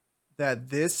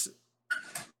that this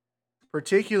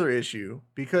particular issue,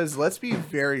 because let's be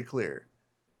very clear,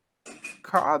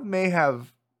 Cobb may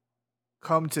have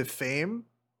come to fame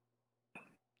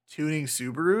tuning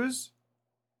Subarus,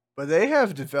 but they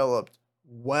have developed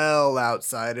well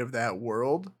outside of that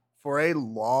world for a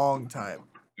long time.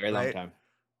 Very long time.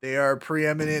 They are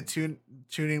preeminent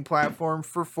tuning platform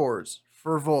for Fords,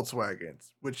 for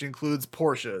Volkswagens, which includes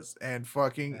Porsches and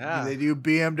fucking Yeah. they do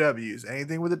BMWs.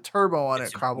 Anything with a turbo on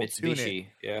it, Cobb will tune it. Mitsubishi,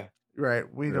 yeah. Right.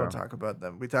 We Yeah. don't talk about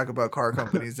them. We talk about car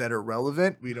companies that are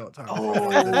relevant. We don't talk about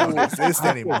ones that don't exist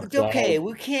anymore. It's okay.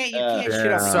 We can't. You can't shit on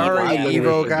Yeah. Sorry, I Evo.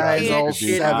 Evo wish guys, you all could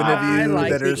do 7 of I you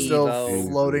like that the are still Evo.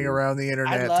 floating around the I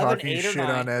internet love an talking 8 or shit 9.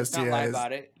 on Let's not lie STIs.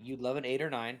 about it. You love an 8 or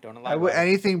 9. Don't lie I would about it.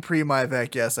 anything pre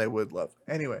Myvec, yes, I would love.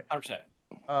 Anyway, 100%.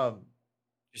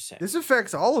 Just saying. this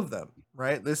affects all of them,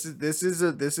 right? This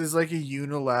is like a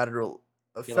unilateral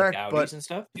You like effect, Audis but and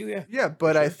stuff too, yeah. yeah,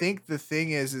 but I sure. think the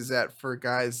thing is that for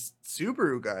guys,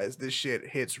 Subaru guys, this shit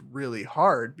hits really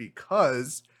hard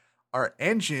because our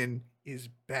engine is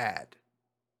bad.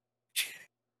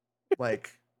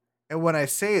 Like, and when I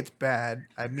say it's bad,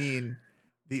 I mean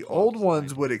the Well old ones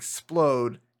designed. would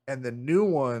explode and the new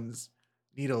ones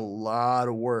need a lot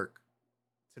of work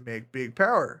to make big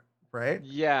power, right?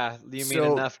 Yeah, you mean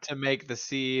So- enough to make the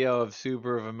CEO of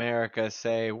Subaru of America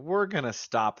say, "We're gonna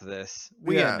stop this.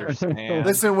 We Yeah. understand."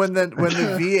 Listen, when the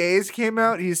VAs came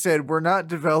out, he said we're not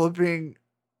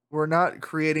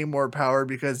creating more power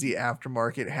because the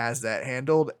aftermarket has that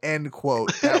handled. End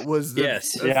quote. That was the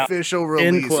Yes. Yeah. official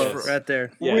End release. quote for- right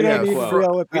there. Yeah, we yeah, don't need for- to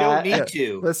deal with We don't that. need Yeah.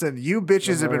 to. Listen, you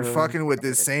bitches have been fucking with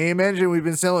this same engine we've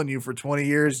been selling you for 20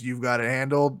 years. You've got it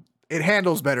handled. It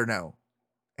handles better now,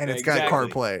 and Yeah, it's got exactly.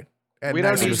 CarPlay. And We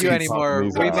don't nicer need just you keep seats. pumping anymore.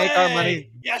 these We out. make our Hey,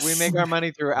 money. yes. We make our money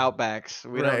through Outbacks.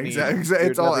 We Right, don't need exactly. your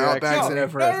It's all WRX. Outbacks and No,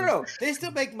 FRSs. no. They still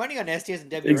make money on STS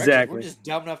and WRX. Exactly. We're just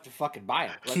dumb enough to fucking buy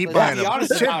them. Keep Let's buying be them.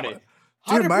 honest Shit, about it.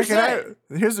 Dude, Mike and 100%.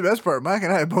 I. Here's the best part. Mike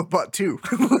and I both bought 2.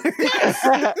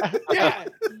 Yeah,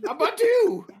 I bought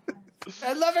 2.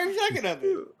 I love every second of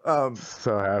it.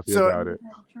 So happy So- about it.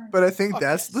 But I think Fuck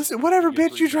that's yes. listen. Whatever, You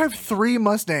get bitch. You 3 drive Mustangs. 3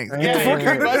 Mustangs. Get Yeah, the you fuck drive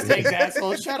out of Mustangs, here.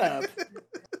 asshole. Shut up.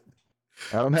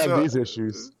 I don't have So- these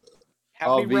issues. Have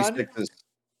All me run. V6s.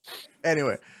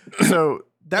 Anyway, so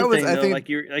that One was thing, I though, think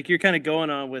like you're kind of going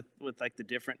on with like the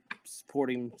different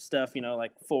sporting stuff,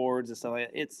 like Fords and stuff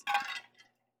like that. It's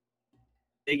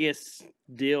biggest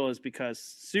deal is because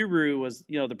Subaru was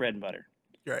the bread and butter,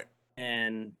 right.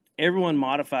 and everyone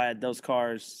modified those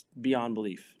cars beyond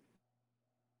belief.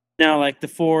 Now, like the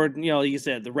Ford, you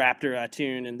said the Raptor I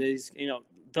tuned, and these,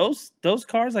 those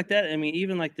cars like that. I mean,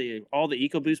 even like all the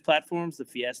EcoBoost platforms, the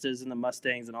Fiestas and the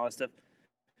Mustangs and all that stuff.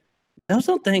 Those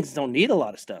things don't need a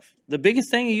lot of stuff. The biggest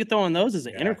thing you throw on those is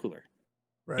an Yeah. intercooler.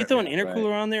 Right. You throw an right.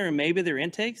 intercooler on there and maybe their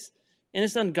intakes, and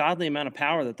it's an ungodly amount of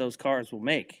power that those cars will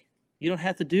make. You don't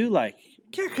have to do like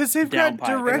Yeah, because they've got downpipe.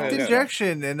 direct No, no.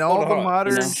 injection and all Hold the on.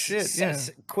 modern know? shit. Yeah.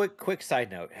 Quick side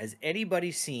note: has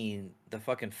anybody seen the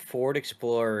fucking Ford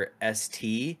Explorer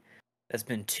ST that's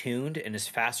been tuned and is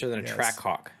faster than a Yes.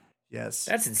 Trackhawk? Yes.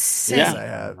 That's insane. Yes, I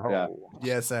have. Yeah.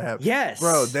 Yes, I have. Yes,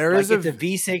 Bro, there like is it's a- a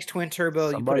V6 twin turbo.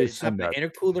 You put Somebody an send that.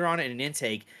 intercooler on it and an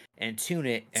intake and tune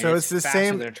it. And So it's it's the faster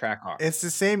same- than a Trackhawk. It's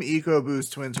the same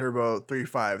EcoBoost twin turbo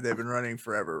 3.5. They've been running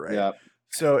forever, right? Yeah.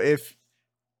 So if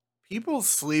people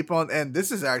sleep on, and this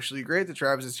is actually great that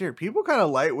Travis is here. People kind of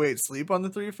lightweight sleep on the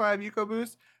 3.5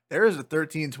 EcoBoost. There is a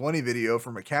 1320 video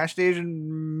from a cash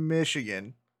station,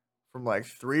 Michigan, from like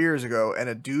 3 years ago, and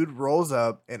a dude rolls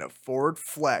up in a Ford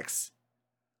Flex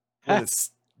with a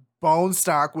bone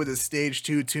stock with a stage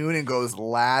 2 tune and goes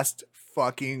last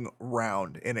fucking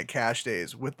round in a cash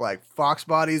days with like Fox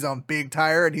bodies on big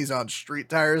tire, and he's on street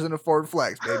tires in a Ford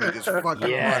Flex, baby. Just fucking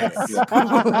Yes.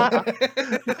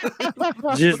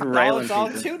 just all, railing it's all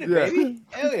people. tuned, Yeah. baby.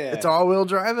 Hell yeah. It's all-wheel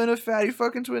drive and a fatty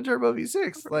fucking twin turbo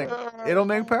V6. Like it'll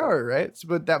make power, right?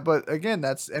 But again,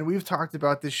 and we've talked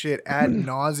about this shit ad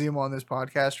nauseum on this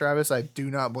podcast, Travis. I do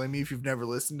not blame you if you've never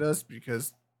listened to us,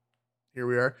 because here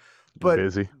we are. But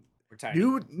Busy. We're tiny.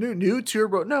 new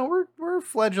turbo. No, we're a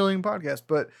fledgling podcast,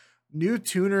 but new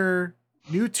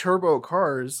turbo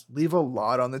cars leave a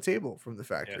lot on the table from the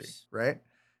factory, Yes. right?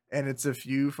 And it's a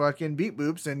few fucking beat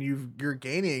boops, and you're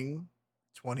gaining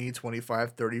 20,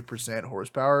 25, 30%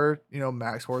 horsepower,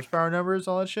 max horsepower numbers,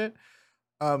 all that shit.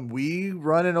 We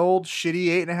run an old shitty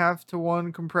 8.5 to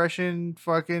 1 compression,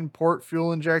 fucking port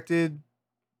fuel injected,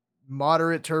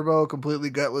 moderate turbo, completely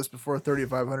gutless before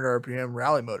 3,500 RPM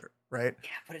rally motor, right? Yeah,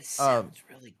 but it sounds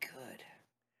really good.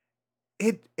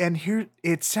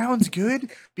 It sounds good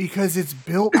because it's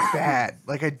built bad.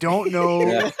 Like, I don't know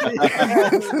Yeah.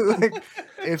 like,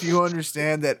 if you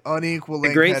understand that unequal The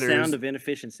length great headers. sound of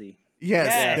inefficiency. Yes,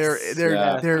 Yes. they're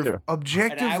Yeah. they're And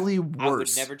objectively I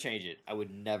worse. would never change it. I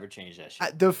would never change that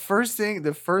shit. The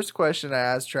first question I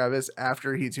asked Travis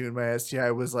after he tuned my STI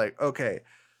was like, okay,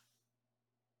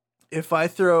 if I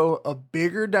throw a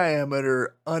bigger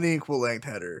diameter unequal length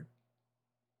header,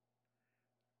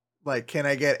 like, can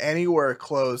I get anywhere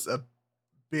close a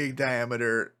big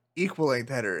diameter equal length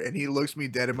header, and he looks me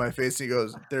dead in my face and he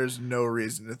goes, "There's no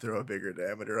reason to throw a bigger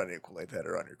diameter unequal length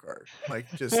header on your car. Like,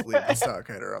 just leave the stock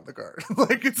header on the car.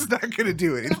 Like, it's not gonna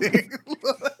do anything."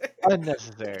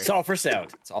 Unnecessary. It's all for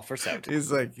sound. It's all for sound.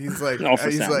 He's like, All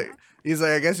for sound. he's like,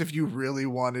 I guess if you really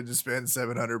wanted to spend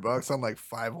 $700 on like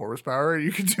 5 horsepower,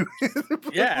 you could do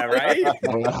it. Yeah, right?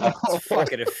 It's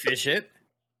fucking efficient.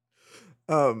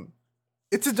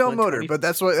 It's a dumb motor, 120. but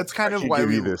that's kind of She why give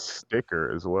we you this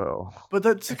sticker as well. But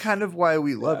that's kind of why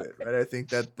we love it, right? I think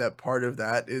that part of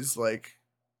that is like,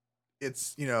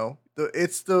 it's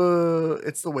it's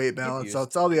the weight balance, so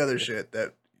it's all the other shit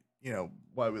that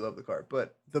why we love the car.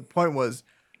 But the point was,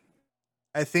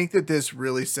 I think that this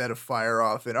really set a fire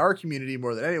off in our community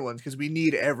more than anyone's because we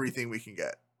need everything we can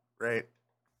get, right?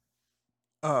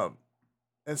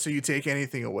 And so you take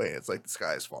anything away, it's like the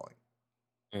sky is falling.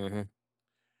 Mm-hmm.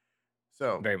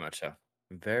 So Very much so.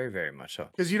 Very, very much so.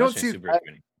 because you don't Especially see in Subaru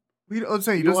community. let's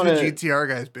say you You don't wanna- see the GTR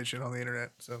guys bitching on the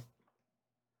internet. So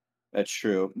That's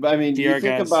true. But I mean, you DR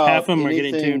think guys, about half of them are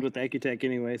getting anything- tuned with Ecutech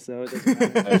anyway, so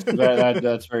it doesn't matter.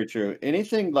 that's very true.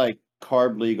 Anything like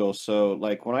carb legal. So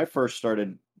like when I first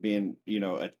started being,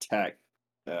 a tech,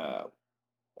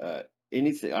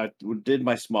 anything, I did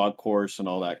my smog course and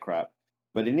all that crap.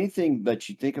 But anything that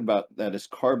you think about that is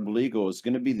carb legal is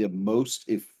going to be the most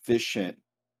efficient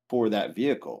for that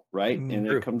vehicle, right? And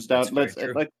True. it comes down, That's very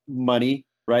true. like money,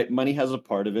 right? Money has a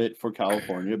part of it for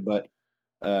California, but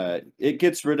it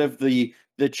gets rid of the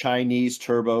Chinese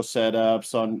turbo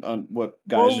setups on what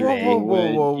guys are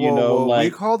doing. We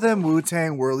call them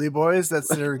Wu-Tang Whirly Boys. That's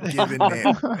their given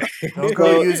name. Don't go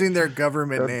So- using their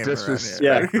government Don't name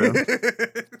disrespect around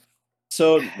here.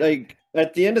 So like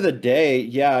at the end of the day,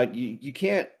 yeah, you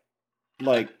can't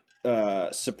like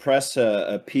suppress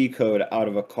a P code out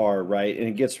of a car, right? And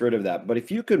it gets rid of that. But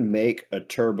if you can make a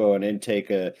turbo, an intake,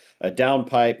 a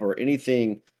downpipe, or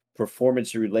anything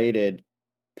performance related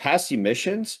past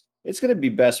emissions, it's going to be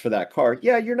best for that car.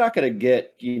 Yeah, you're not going to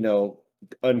get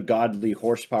ungodly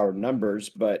horsepower numbers,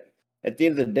 but at the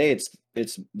end of the day,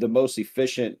 it's the most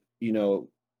efficient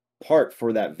part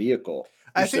for that vehicle.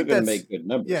 You're I still think going to that's make good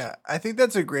numbers. yeah. I think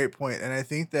that's a great point, and I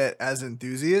think that as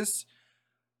enthusiasts,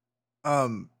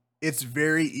 it's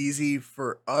very easy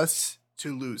for us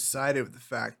to lose sight of the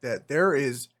fact that there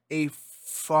is a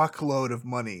fuckload of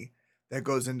money that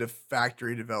goes into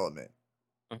factory development.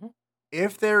 Mhm.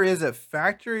 If there is a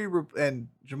factory, and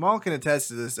Jamal can attest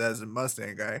to this as a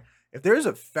Mustang guy, if there's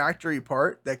a factory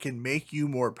part that can make you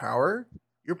more power,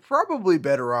 you're probably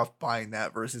better off buying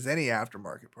that versus any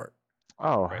aftermarket part,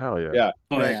 Oh Right. hell yeah! Yeah.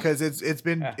 Oh, right? yeah. Because it's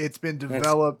been Yeah.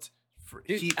 developed,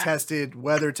 Dude, heat I- tested,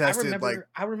 weather tested.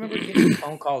 I remember getting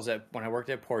phone calls when I worked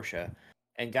at Porsche,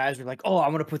 and guys were like, "Oh,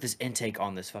 I'm gonna put this intake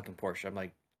on this fucking Porsche." I'm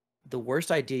like, the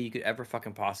worst idea you could ever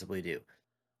fucking possibly do.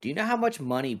 Do you know how much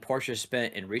money Porsche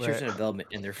spent in research Right. and development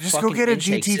in their just fucking go get a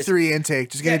intake system? GT3 intake.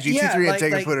 Just get a Yeah, GT3 yeah, intake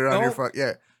and like, put it on your don't- fuck.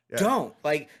 Yeah. Yeah.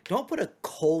 Don't put a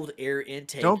cold air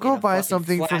intake. Don't go in a buy fucking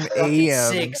something flat from fucking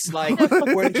AM. 6, like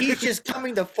where he's just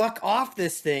coming the fuck off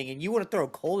this thing, and you want to throw a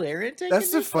cold air intake? That's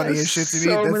in the this? funniest shit to me.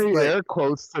 So That's many like, air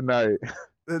quotes tonight.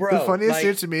 the Bro, funniest shit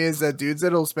like- to me is that dudes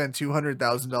that'll spend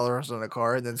 $200,000 on a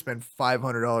car and then spend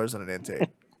 $500 on an intake.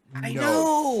 I No.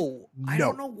 know. I No.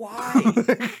 don't know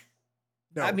why.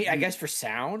 No, I mean, I you- guess for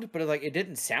sound, but like it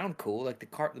didn't sound cool. Like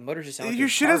the motor just sounded. your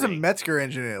shit has a Metzger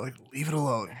engine in it. Like, leave it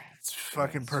alone. It's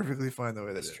fucking that's- perfectly fine the way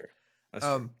that That's it is. true. That's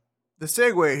true. The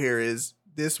segue here is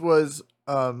this was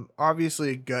obviously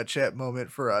a gut check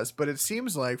moment for us, but it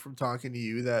seems like from talking to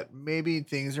you that maybe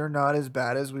things are not as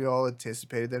bad as we all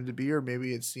anticipated them to be, or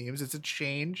maybe it seems it's a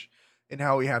change in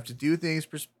how we have to do things,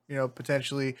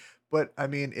 potentially. But I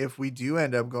mean, if we do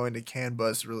end up going to CAN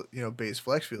bus, base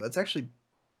flex fuel, that's actually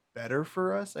better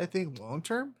for us, I think, long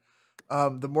term.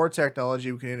 The more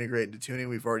technology we can integrate into tuning,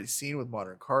 we've already seen with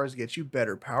modern cars, get you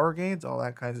better power gains, all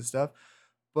that kinds of stuff.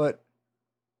 But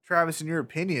Travis, in your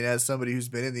opinion, as somebody who's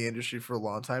been in the industry for a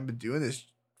long time, been doing this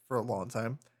for a long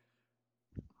time,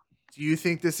 do you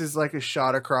think this is like a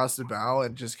shot across the bow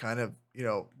and just kind of,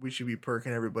 we should be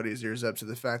perking everybody's ears up to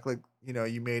the fact, like,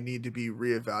 you may need to be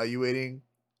reevaluating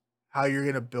how you're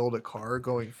going to build a car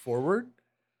going forward?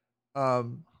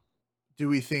 Do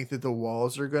we think that the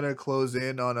walls are going to close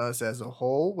in on us as a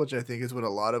whole, which I think is what a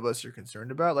lot of us are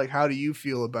concerned about? Like, how do you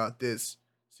feel about this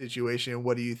situation? And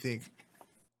what do you think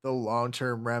the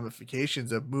long-term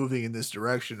ramifications of moving in this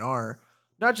direction are,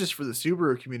 not just for the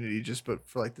Subaru community, but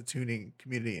for like the tuning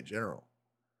community in general?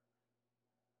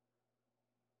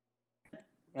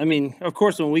 I mean, of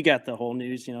course, when we got the whole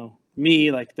news,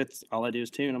 me, like, that's all I do is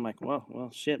tune. I'm like, well,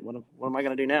 shit, what am I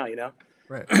going to do now,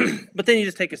 Right. But then you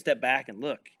just take a step back and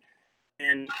look.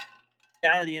 And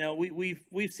Yeah,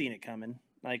 we've seen it coming.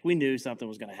 Like we knew something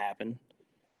was going to happen,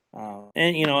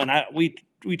 and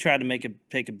we tried to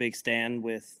take a big stand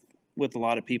with a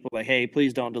lot of people. Like, hey,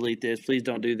 please don't delete this. Please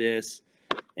don't do this.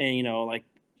 And like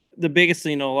the biggest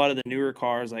thing, a lot of the newer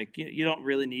cars, like you don't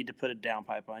really need to put a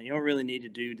downpipe on. You don't really need to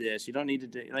do this. You don't need to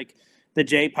do like the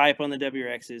J pipe on the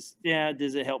WRXs. Yeah,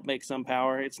 does it help make some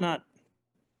power? It's not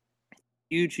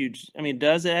huge. I mean,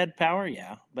 does it add power?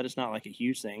 Yeah, but it's not like a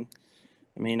huge thing.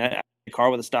 I mean, I a car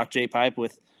with a stock J pipe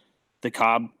with the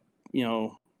Cobb,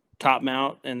 top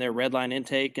mount and their redline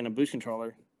intake and a boost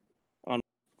controller on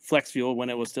flex fuel when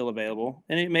it was still available,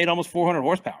 and it made almost 400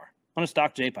 horsepower on a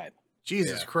stock J pipe.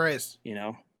 Jesus Christ!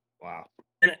 Wow.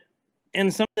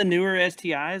 And some of the newer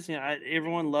STIs,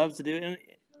 everyone loves to do it.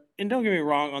 And don't get me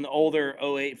wrong, on the older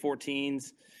 08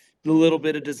 14s, the little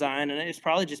bit of design, and it's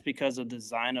probably just because of the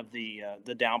design of the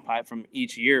downpipe from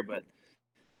each year, but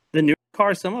the new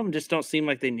cars, some of them just don't seem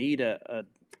like they need a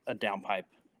downpipe.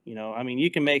 I mean,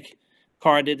 you can make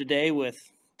car I did today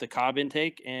with the Cobb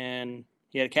intake, and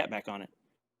he had a catback on it.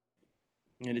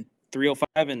 And it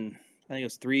 305, and I think it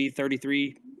was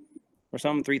 333 or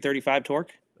something, 335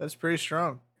 torque. That's pretty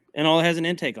strong. And all it has an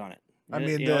intake on it. I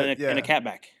mean, and a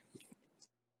catback.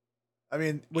 I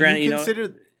mean, when Granted, you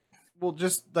consider, well,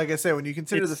 just like I said, when you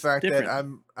consider the It's fact different. that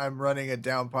I'm running a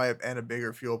downpipe and a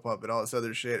bigger fuel pump and all this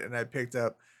other shit, and I picked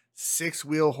up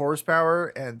 6-wheel horsepower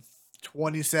and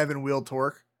 27-wheel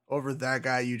torque over that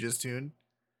guy you just tuned.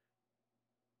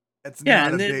 That's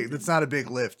not a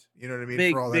big lift. You know what I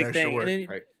mean? For all that extra work.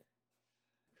 Right.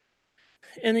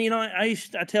 And I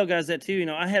tell guys that too.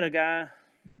 I had a guy,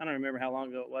 I don't remember how long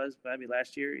ago it was, but maybe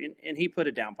last year, and he put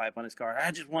a downpipe on his car.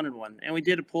 I just wanted one, and we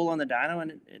did a pull on the dyno,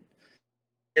 and it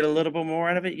did a little bit more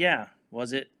out of it. Yeah,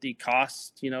 was it the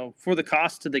cost? For the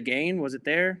cost to the gain, was it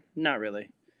there? Not really.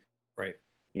 Right.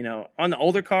 On the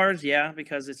older cars, yeah,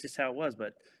 because it's just how it was.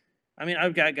 But I mean,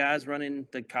 I've got guys running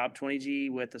the Cobb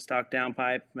 20G with the stock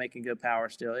downpipe, making good power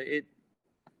still. It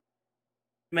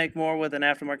make more with an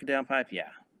aftermarket downpipe, yeah.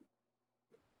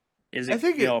 Is it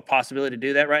a possibility to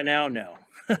do that right now? No.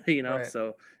 Right.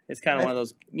 So it's kind of one of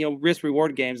those, risk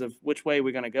reward games of which way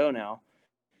we're going to go now.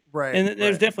 Right. And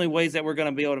there's definitely ways that we're going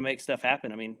to be able to make stuff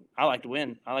happen. I mean, I like to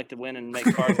win. I like to win and make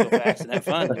cars go fast and have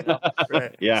fun.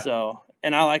 Right. Yeah. So,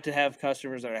 and I like to have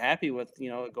customers that are happy with,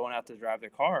 going out to drive their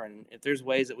car. And if there's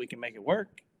ways that we can make it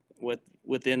work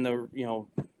within the,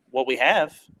 what we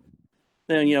have,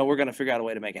 then, we're going to figure out a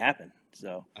way to make it happen.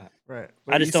 So right.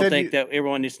 I just don't think that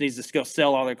everyone just needs to go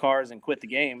sell all their cars and quit the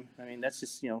game. I mean, that's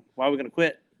just, why are we going to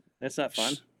quit? That's not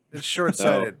fun. It's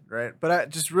short-sighted, right? But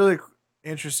just really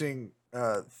interesting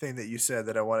thing that you said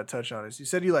that I want to touch on is you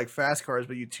said you like fast cars,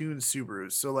 but you tune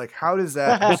Subarus. So like, how does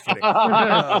that? I'm just kidding.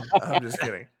 I'm just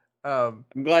kidding. I'm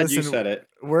glad you said it.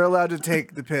 We're allowed to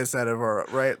take the piss out of our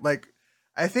right. Like,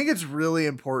 I think it's really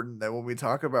important that when we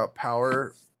talk about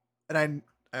power, and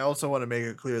I also want to make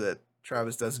it clear that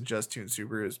Travis doesn't just tune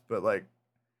Subarus, but like,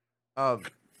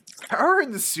 power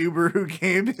in the Subaru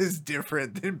game is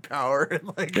different than power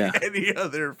in like any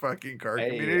other fucking car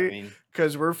community.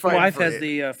 Because we're fighting. My wife has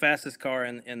the fastest car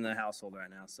in the household right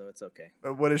now, so it's okay.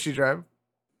 What does she drive?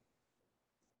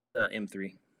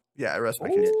 M3. Yeah, I rest my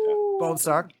case. Bone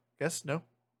stock? Yes. No.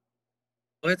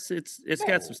 Well, it's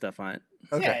got some stuff on it.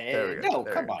 Okay. Yeah, there we go. no,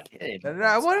 come on. No,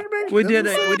 I wanted to make. We did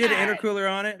an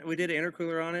intercooler on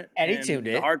it. And he tuned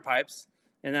it. The hard pipes,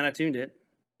 and then I tuned it.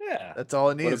 Yeah. That's all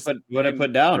it needs. What I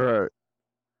put down? Right.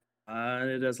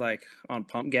 It does like on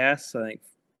pump gas, I think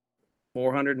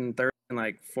 430 and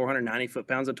like 490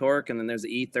 foot-pounds of torque, and then there's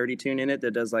the E30 tune in it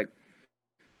that does like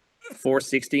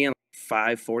 460 and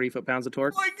 540 foot-pounds of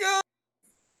torque. Oh my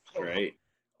god! Right.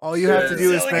 All you have to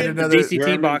do is spend another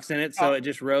DCT box in it, so it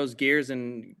just rows gears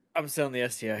and I'm selling the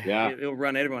STI. Yeah. it'll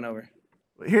run everyone over.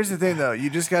 Here's the thing, though. You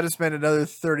just got to spend another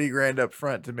 30 grand up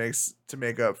front to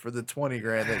make up for the 20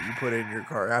 grand that you put in your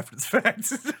car after the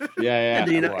fact. Yeah.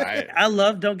 I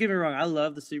love. Don't get me wrong. I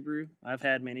love the Subaru. I've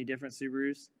had many different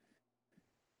Subarus,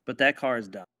 but that car is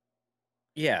dumb.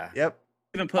 Yeah. Yep.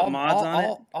 Even put mods on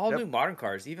it. All new modern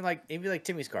cars, even like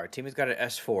Timmy's car. Timmy's got an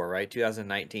S4, right?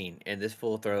 2019, and this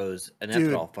fool throws an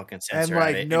ethanol fucking sensor and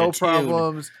like at it, no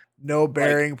problems, no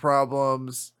bearing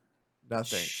problems,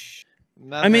 nothing.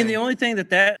 I mean, the only thing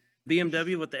that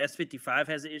BMW with the S55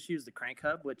 has the issue is the crank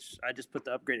hub, which I just put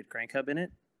the upgraded crank hub in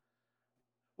it.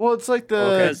 Well, it's like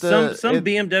some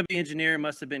BMW engineer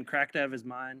must have been cracked out of his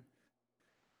mind.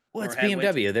 Well, it's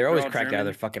BMW. They're always cracked out of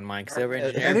their fucking mind because they were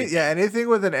engineers. Anything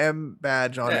with an M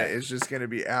badge on it is just going to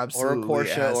be absolutely or a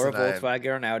Porsche asinine. or a Volkswagen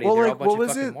or an Audi. Well, they're like, all a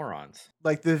bunch of fucking morons.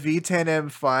 Like the V10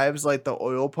 M5s, like the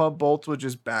oil pump bolts would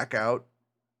just back out.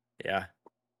 Yeah.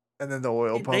 and then the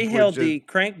oil pump. They would held just, the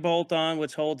crank bolt on,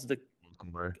 which holds the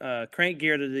Right. crank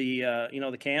gear to the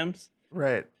the cams.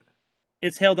 right.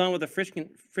 It's held on with a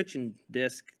friction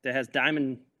disc that has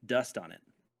diamond dust on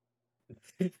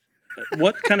it.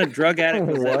 What kind of drug addict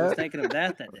was What? thinking of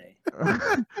that day?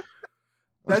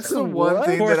 That's the one What?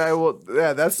 thing that I will.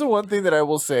 Yeah, that's the one thing that I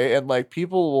will say, and like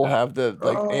people will have the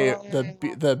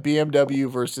the BMW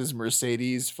versus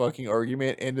Mercedes fucking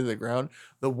argument into the ground.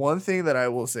 The one thing that I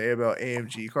will say about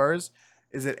AMG cars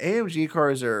is that AMG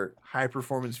cars are high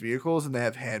performance vehicles and they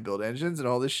have hand built engines and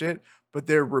all this shit, but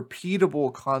they're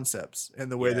repeatable concepts in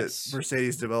the way that Yes.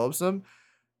 Mercedes develops them.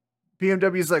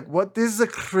 BMW is like, what? This is the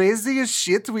craziest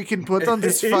shit we can put on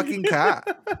this fucking car,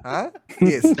 huh?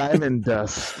 Yes, Diamond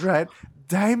dust. right.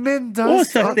 Diamond Well,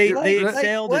 dust. so on they your- they right?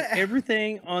 excelled what? at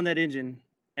everything on that engine,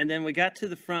 and then we got to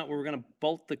the front where we're gonna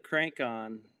bolt the crank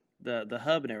on the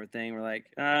hub and everything. We're like,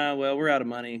 well, we're out of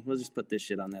money. We'll just put this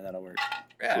shit on there. That'll work.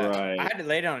 Yeah. Right. I had to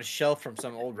lay it on a shelf from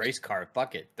some old race car.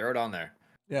 Fuck it. Throw it on there.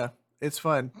 Yeah, it's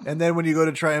fun. And then when you go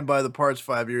to try and buy the parts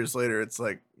 5 years later, it's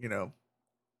like,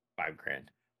 $5,000.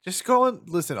 just go and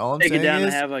listen. All I'm Take it saying down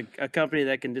is, and have a company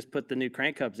that can just put the new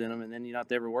crank hubs in them, and then you don't have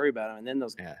to ever worry about them. And then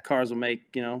those Yeah. cars will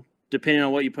make, depending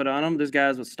on what you put on them, there's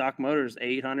guys with stock motors,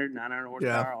 800, 900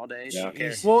 horsepower all day. Yeah. Don't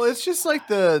care. well, it's just like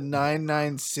the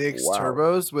 996 Wow.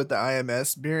 turbos with the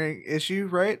IMS bearing issue,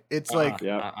 right? It's like,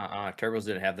 Yeah. Turbos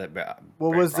didn't have that. what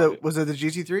brand was problem. was it the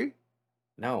GT3?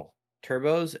 No.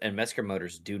 Turbos and Mesker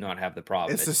motors do not have the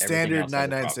problem. It's the everything standard else has the problem.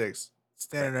 996.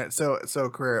 Standard, so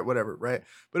Carrera, whatever, right?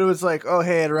 But it was like, oh,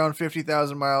 hey, at around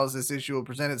 50,000 miles, this issue will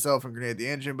present itself and grenade the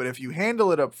engine. But if you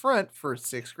handle it up front for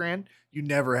 $6,000, you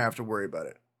never have to worry about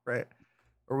it, right?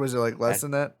 Or was it like less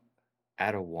than that?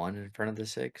 Add a 1 in front of the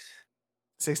 6.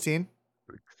 16?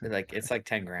 It's like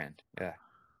 $10,000. Yeah.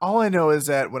 All I know is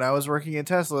that when I was working in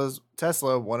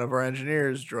Tesla, one of our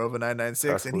engineers drove a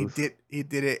 996, and Teslas. he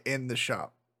did it in the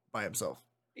shop by himself.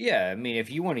 Yeah. I mean,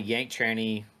 if you want a yank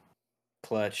tranny,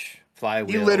 clutch,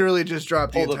 flywheel, He literally just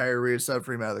dropped the Hold the- entire rear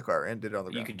subframe out of the car and did it on the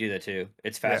you ground. could do that too.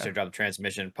 It's faster to drop the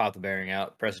transmission, pop the bearing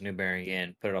out, press a new bearing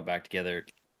in, put it all back together.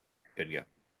 Good to go.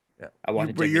 Yeah. I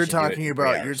want But you're talking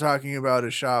about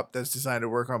a shop that's designed to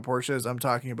work on Porsches. I'm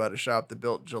talking about a shop that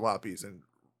built jalopies and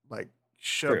like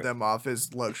shoved True. them off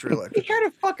as luxury You electric. got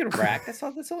a fucking rack. That's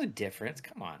all. That's the only difference.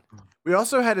 Come on. We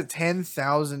also had a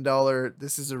 $10,000.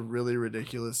 This is a really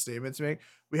ridiculous statement to make.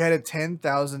 We had a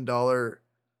 $10,000,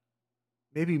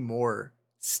 maybe more,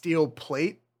 steel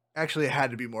plate. Actually, it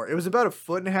had to be more. It was about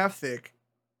 1.5 feet thick,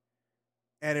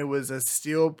 and it was a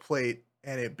steel plate,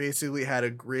 and it basically had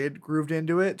a grid grooved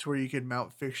into it to where you could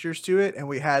mount fixtures to it.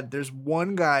 And there's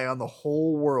one guy on the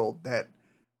whole world that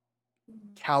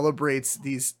calibrates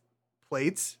these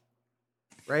plates,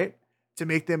 right, to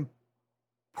make them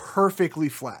perfectly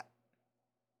flat.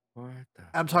 What the?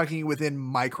 I'm talking within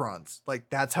microns. Like,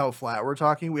 that's how flat we're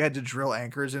talking. We had to drill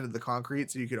anchors into the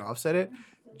concrete so you could offset it,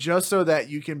 just so that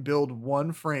you can build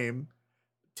one frame,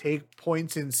 take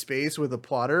points in space with a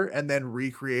plotter, and then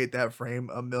recreate that frame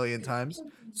 1,000,000 times.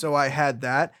 So I had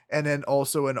that, and then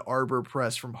also an arbor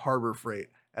press from Harbor Freight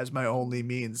as my only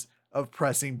means of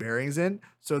pressing bearings in.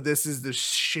 So this is the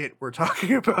shit we're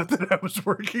talking about that I was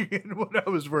working in when I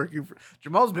was working for.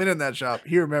 Jamal's been in that shop.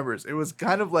 He remembers. It was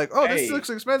kind of like, oh, this Hey. looks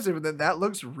expensive, and then that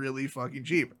looks really fucking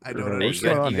cheap. I don't Hey, Hey, what's you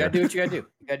going understand. on got to here? do what you got to do.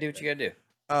 You got to do what you got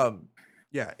to do.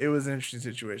 Yeah, it was an interesting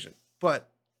situation. But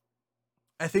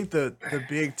I think the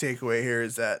big takeaway here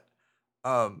is that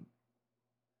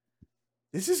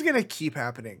this is gonna keep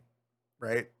happening,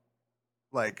 right?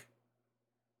 Like,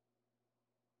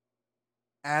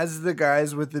 as the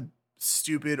guys with the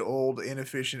stupid old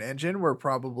inefficient engine, we're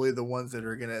probably the ones that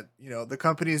are gonna, the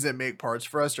companies that make parts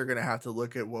for us are gonna have to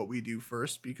look at what we do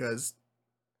first, because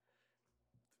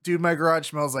dude, my garage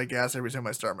smells like gas every time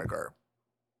I start my car.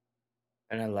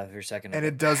 And I love your second. And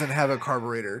it doesn't have a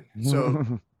carburetor.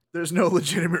 So there's no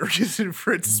legitimate reason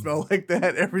for it to smell like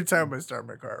that every time I start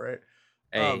my car, right?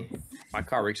 Hey, my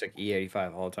car reeks like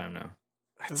E85 all the time now.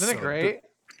 Isn't it great?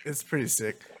 It's pretty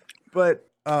sick. But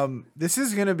this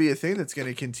is gonna be a thing that's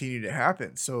gonna continue to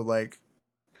happen. So like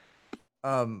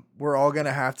we're all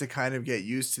gonna have to kind of get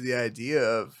used to the idea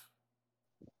of,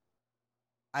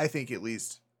 I think at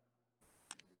least,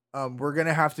 we're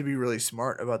gonna have to be really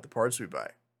smart about the parts we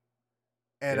buy.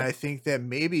 And Yeah. I think that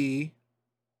maybe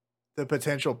the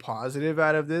potential positive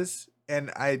out of this, and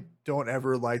I don't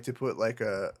ever like to put like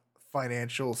a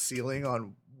financial ceiling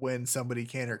on when somebody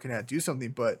can or cannot do something,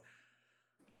 but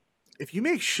if you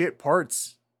make shit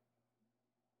parts,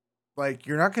 like,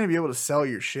 you're not going to be able to sell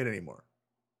your shit anymore,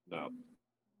 No.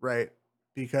 right?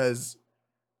 Because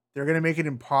they're going to make it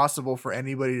impossible for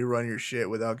anybody to run your shit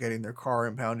without getting their car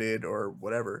impounded or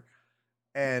whatever.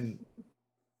 And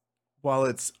while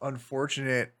it's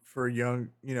unfortunate for young,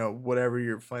 whatever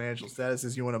your financial status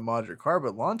is, you want to mod your car,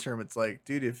 but long term, it's like,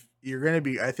 dude, if you're going to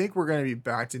be, I think we're going to be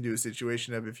backed into a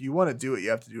situation of if you want to do it, you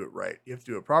have to do it right. You have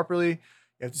to do it properly.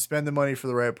 You have to spend the money for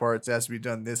the right parts. It has to be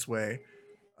done this way,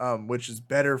 which is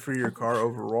better for your car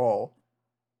overall.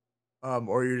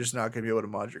 Or you're just not going to be able to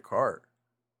mod your car.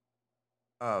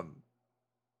 And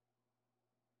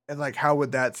like, how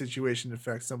would that situation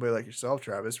affect somebody like yourself,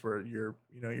 Travis, where your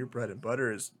bread and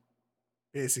butter is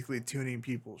basically tuning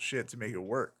people's shit to make it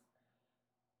work?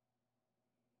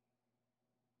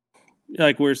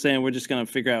 Like we were saying, we're just gonna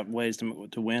figure out ways to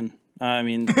win. I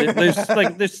mean,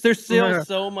 there's still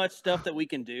so much stuff that we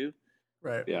can do.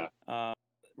 Right. Yeah.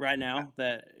 Right now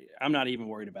that I'm not even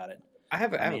worried about it. I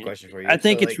have a question for you. I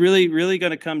think it's really, really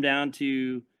going to come down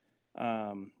to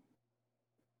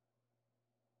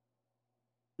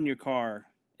in your car,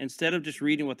 instead of just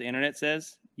reading what the internet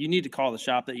says, you need to call the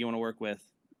shop that you want to work with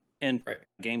and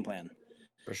game plan.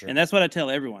 For sure. And that's what I tell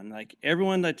everyone. Like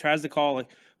everyone that tries to call, like,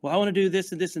 well, I want to do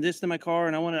this and this and this to my car,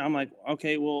 and I'm like,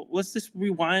 okay, well, let's just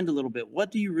rewind a little bit.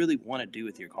 What do you really want to do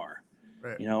with your car?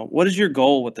 Right. What is your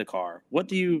goal with the car? What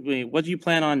do you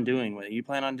plan on doing with it? You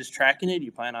plan on just tracking it?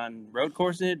 You plan on road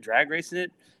coursing it, drag racing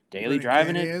it, daily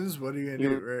driving canyons? What are you gonna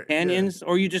do? Right? Canyons,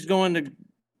 or you just going to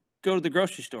go to the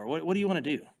grocery store? What do you want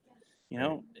to do?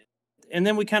 And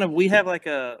then we have like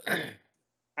I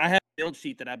have a build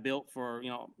sheet that I built for,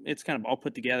 it's kind of all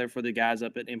put together for the guys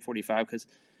up at M45 because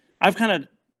I've kind of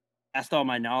asked all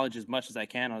my knowledge as much as I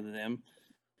can onto them.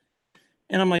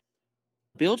 And I'm like,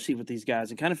 build sheet with these guys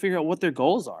and kind of figure out what their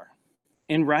goals are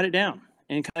and write it down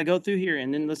and kind of go through here.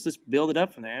 And then let's just build it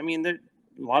up from there. I mean, a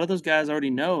lot of those guys already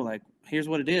know, like, here's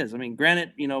what it is. I mean,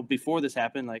 granted, before this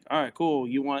happened, like, all right, cool. What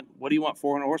do you want?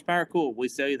 400 horsepower? Cool. We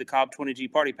sell you the Cobb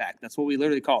 20G party pack. That's what we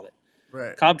literally called it.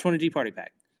 Right. Cobb 20G party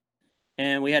pack.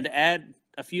 And we had to add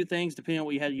a few things depending on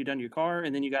what you done to your car.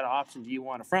 And then you got an option. Do you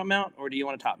want a front mount or do you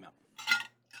want a top mount?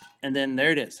 And then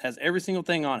there it is. Has every single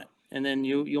thing on it. And then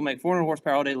you'll make 400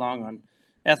 horsepower all day long on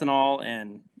ethanol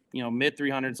and mid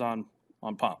 300s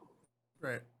on pump.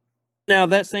 Right. Now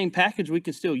that same package we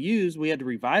can still use. We had to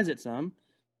revise it some,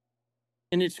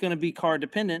 and it's going to be car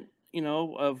dependent,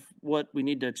 of what we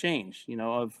need to change,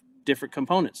 of different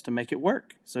components to make it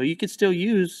work. So you could still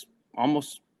use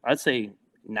almost, I'd say,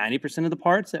 90% of the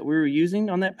parts that we were using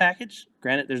on that package.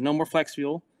 Granted, there's no more flex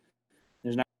fuel.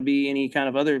 There's not going to be any kind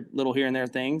of other little here and there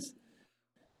things,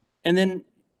 and then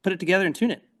put it together and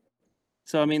tune it.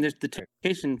 So, I mean, there's the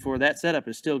technication for that setup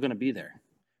is still going to be there.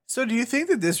 So do you think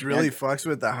that this really fucks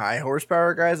with the high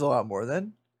horsepower guys a lot more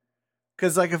then?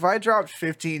 Because, like, if I dropped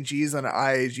 15 Gs on an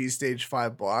IAG Stage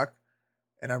 5 block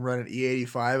and I'm running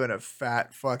E85 and a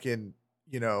fat fucking,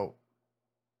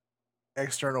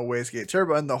 external wastegate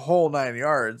turbo and the whole 9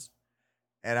 yards,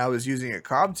 and I was using a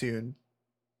Cobb tune,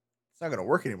 it's not going to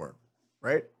work anymore,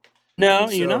 right? No,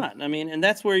 you're not. I mean, and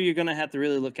that's where you're going to have to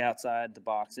really look outside the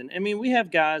box. And, I mean, we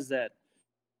have guys that,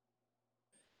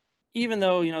 even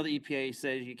though, the EPA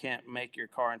says you can't make your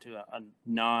car into a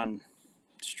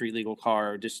non-street legal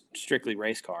car or just strictly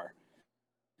race car,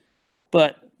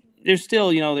 but there's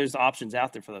still, there's options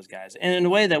out there for those guys. And in the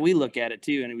way that we look at it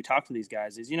too, and we talk to these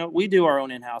guys is, we do our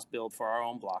own in-house build for our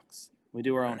own blocks. We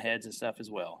do our own heads and stuff as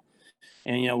well.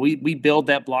 And, we build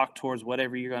that block towards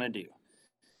whatever you're going to do.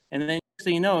 And then, so,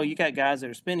 you got guys that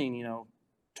are spending,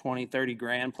 20, 30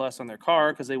 grand plus on their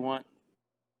car because they want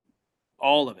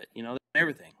all of it,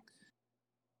 everything.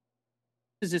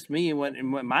 It's just me and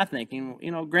what my thinking,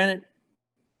 granted,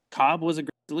 Cobb was a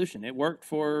great solution. It worked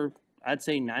for, I'd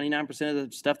say, 99% of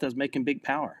the stuff that was making big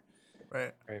power.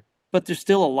 Right. But there's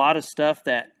still a lot of stuff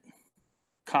that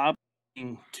Cobb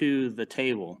brings to the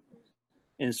table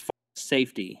as far as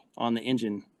safety on the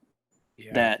engine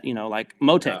that, like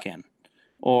Motec can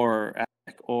or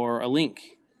a Link.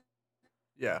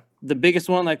 Yeah. The biggest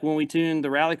one, like when we tuned the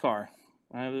rally car,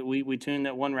 we tuned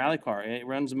that one rally car. It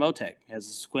runs a Motec, has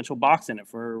a sequential box in it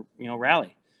for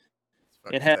rally.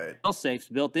 It has fail safes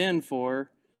built in for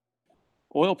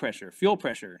oil pressure, fuel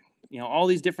pressure, all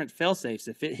these different fail safes.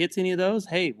 If it hits any of those,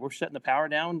 hey, we're shutting the power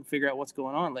down, figure out what's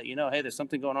going on, let you know, hey, there's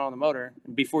something going on the motor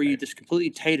before you just completely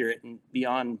tater it and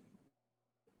beyond,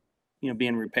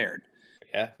 being repaired.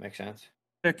 Yeah, makes sense.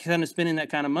 They're kind of spending that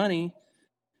kind of money,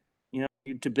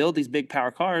 to build these big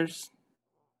power cars.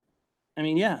 I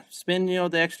mean, spend, the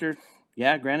extra,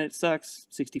 granted it sucks,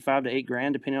 65 to 8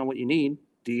 grand, depending on what you need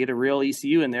to get a real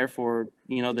ECU in there for,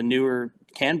 the newer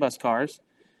CAN bus cars.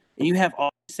 And you have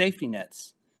all these safety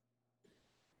nets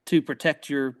to protect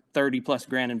your 30 plus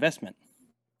grand investment.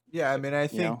 Yeah. I mean, I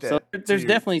think that so there's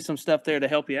definitely some stuff there to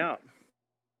help you out.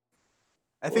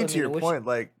 I think to your point,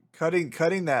 like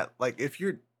cutting that, like if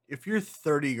you're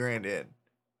 30 grand in,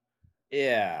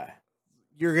 Yeah.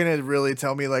 you're gonna really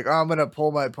tell me like, oh, I'm gonna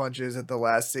pull my punches at the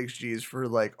last 6Gs for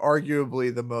like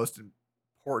arguably the most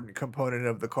important component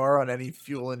of the car on any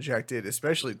fuel injected,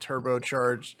 especially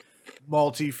turbocharged,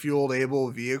 multi-fueled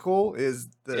able vehicle is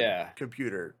the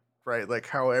computer, right? Like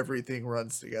how everything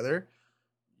runs together.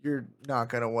 You're not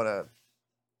gonna want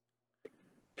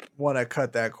to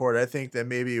cut that cord. I think that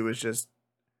maybe we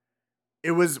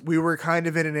were kind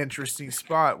of in an interesting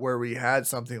spot where we had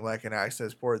something like an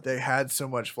access port. They had so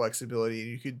much flexibility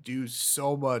and you could do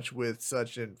so much with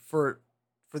such for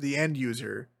the end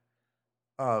user,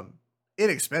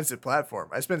 inexpensive platform.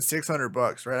 I spent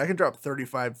 $600, right? I can drop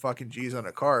 35 fucking G's on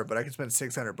a car, but I can spend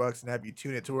 $600 and have you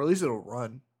tune it to where at least it'll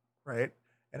run, right?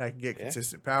 And I can get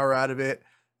consistent power out of it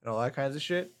and all that kinds of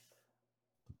shit.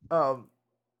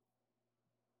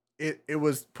 It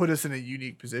was put us in a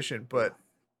unique position, but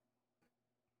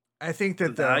I think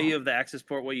that the value of the access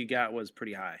port, what you got, was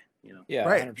pretty high. Yeah,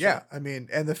 right. 100%. Yeah, I mean,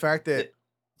 and the fact that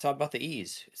it's all about the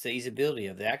ease. It's the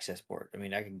easeability of the access port. I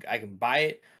mean, I can buy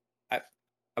it. I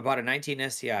bought a 19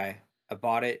 STI. I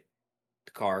bought it,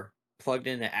 the car, plugged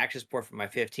in the access port for my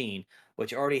 15,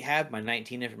 which already had my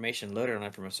 19 information loaded on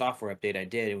it from a software update I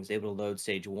did. It was able to load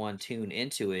stage 1 tune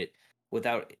into it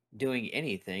without doing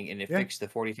anything, and it fixed the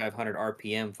 4,500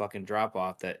 RPM fucking drop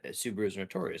off that Subaru is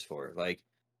notorious for. Like,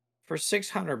 for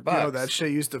 $600, that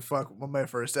shit used to fuck with my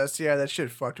first STI. That shit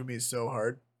fucked with me so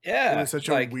hard. Yeah, it was such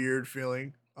a weird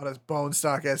feeling on a bone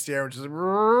stock STI, which is but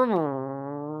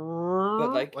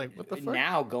like what the fuck?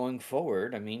 Now going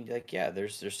forward, I mean, like, yeah,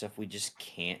 there's stuff we just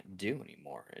can't do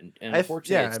anymore, and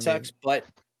unfortunately it sucks. But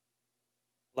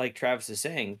like Travis is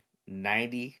saying,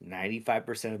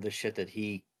 95% of the shit that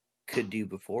he could do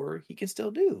before, he can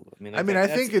still do. I mean, I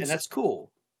think that's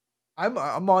cool.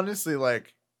 I'm honestly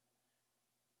like,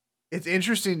 it's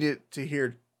interesting to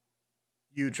hear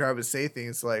you, Travis, say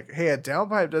things like, hey, a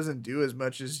downpipe doesn't do as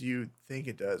much as you think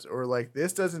it does, or like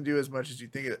this doesn't do as much as you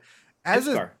think it does.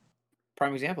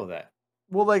 Prime example of that.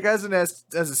 Well, like as a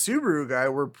Subaru guy,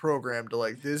 we're programmed to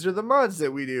like, these are the mods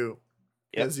that we do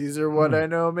because these are what I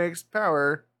know makes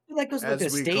power. That goes like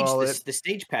the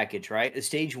stage package, right? The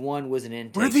stage 1 was an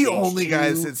intake. We're the only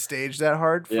guys that staged that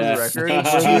hard, for the record. Stage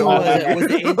 2 was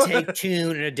the intake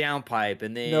tune and a downpipe,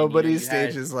 and then nobody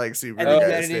stages like Subaru. And then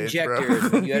you had an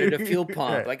injector, you had a fuel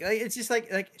pump. Like it's just like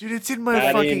dude, it's in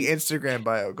my fucking Instagram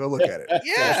bio. Go look at it.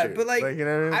 Yeah, but like you know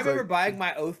what I mean? I remember buying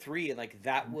my 03 and like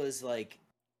that was like,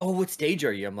 oh, what stage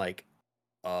are you? I'm like,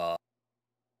 I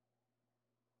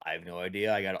have no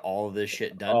idea. I got all of this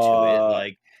shit done to it.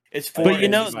 Like, it's but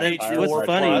what's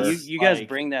funny, you guys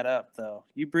bring that up though.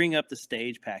 You bring up the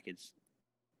stage package.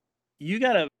 You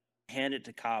gotta hand it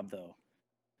to Cobb though.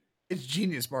 It's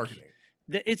genius marketing.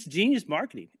 It's genius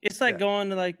marketing. It's like going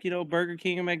to Burger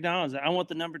King or McDonald's. I want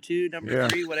the number 2, number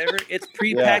 3, whatever. It's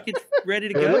prepackaged, ready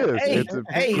to go. It's a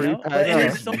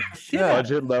prepackaged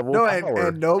budget level. No,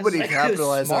 and nobody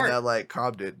capitalized on that like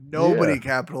Cobb did. Nobody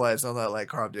capitalized on that like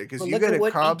Cobb did, because you get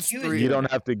a Cobb's 3. You don't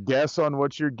have to guess on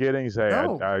what you're getting. Say,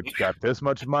 I got this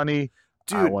much money.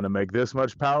 Dude, I want to make this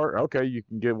much power. Okay, you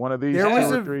can get one of these. 2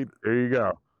 or 3. There you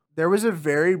go. There was a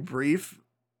very brief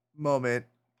moment.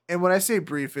 And when I say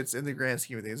brief, it's in the grand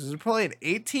scheme of things. There's probably an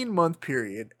 18-month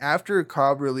period after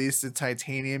Cobb released the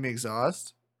titanium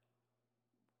exhaust,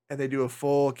 and they do a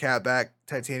full catback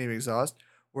titanium exhaust,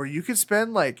 where you could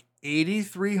spend like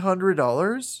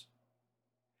 $8,300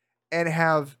 and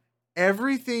have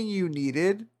everything you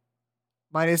needed,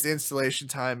 minus installation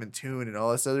time and tune and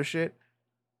all this other shit,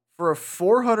 for a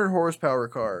 400 horsepower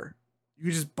car. You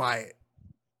could just buy it.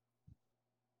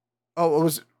 Oh, it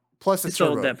was plus the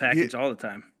turbo. Sold that package all the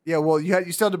time. Yeah, well,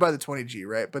 you still had to buy the 20G,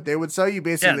 right? But they would sell you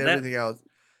basically everything else,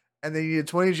 and then you need a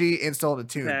 20G installed and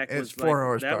tuned, and it's 400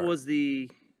 horsepower. That was the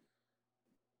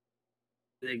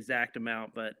exact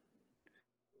amount, but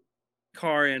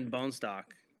car in bone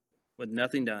stock with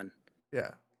nothing done. Yeah,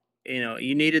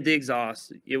 you needed the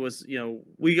exhaust. It was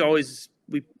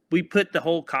we put the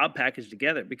whole Cobb package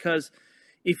together, because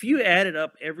if you added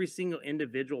up every single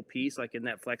individual piece, like in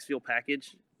that flex fuel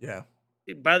package,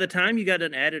 by the time you got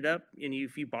it added up, and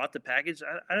if you bought the package,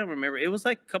 I don't remember. It was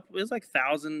like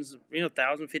thousands,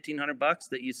 $1,500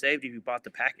 that you saved if you bought the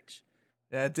package.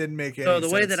 Yeah, it didn't make any sense. So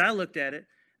the way that I looked at it,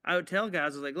 I would tell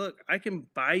guys, I was like, look, I can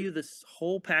buy you this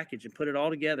whole package and put it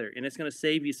all together, and it's going to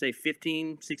save you, say,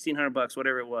 $1,600,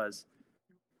 whatever it was.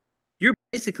 You're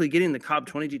basically getting the Cobb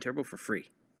 20G Turbo for free.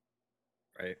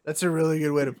 Right. That's a really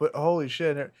good way to put. Holy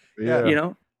shit!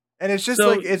 Yeah. And it's just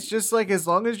like as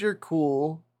long as you're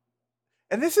cool.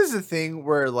 And this is a thing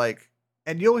where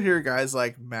and you'll hear guys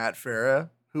like Matt Farah,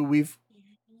 who we've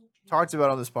talked about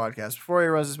on this podcast before he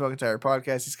runs the Smoking Tire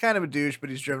podcast. He's kind of a douche, but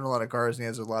he's driven a lot of cars and he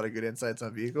has a lot of good insights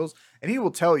on vehicles. And he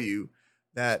will tell you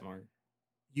that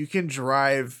you can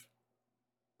drive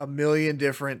a million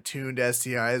different tuned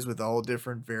STIs with all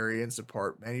different variants of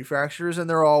part manufacturers, and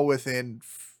they're all within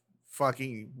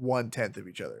fucking 1/10 of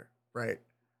each other, right?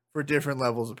 For different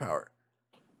levels of power.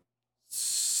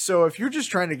 So if you're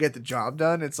just trying to get the job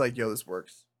done, it's like, yo, this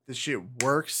works. This shit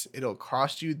works. It'll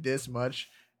cost you this much.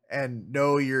 And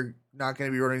no, you're not going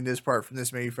to be ordering this part from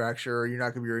this manufacturer. Or you're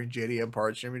not going to be ordering JDM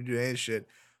parts. You're not going to do any shit.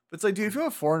 But it's like, dude, if you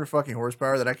have 400 fucking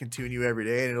horsepower that I can tune you every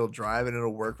day and it'll drive and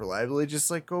it'll work reliably, just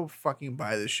like go fucking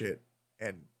buy this shit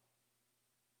and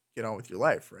get on with your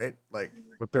life, right? Like,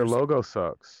 but their logo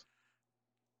sucks.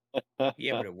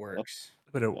 Yeah, but it works.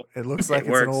 But it looks like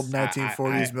it's an old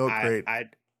 1940s milk crate.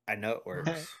 I know it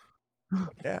works.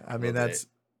 Yeah, I mean that's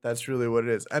really what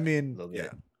it is. I mean, yeah,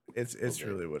 it's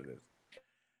really what it is.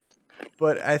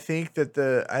 But I think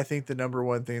the number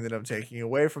one thing that I'm taking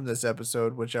away from this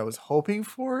episode, which I was hoping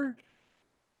for,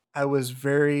 I was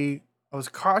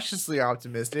cautiously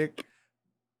optimistic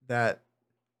that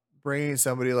bringing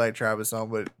somebody like Travis on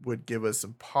would give us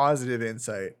some positive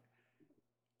insight,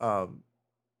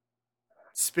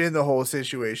 spin the whole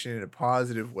situation in a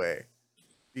positive way,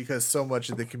 because so much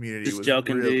of the community just was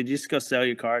joking, dude. Just go sell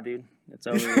your car, dude. It's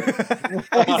over.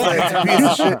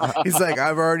 He's like,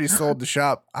 I've already sold the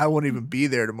shop. I won't even be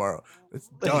there tomorrow. It's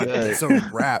done. It's a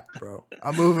wrap, bro.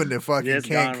 I'm moving to fucking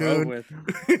Cancun.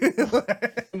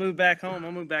 I'll move back home.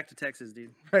 I'll move back to Texas,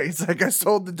 dude. Right. He's like, I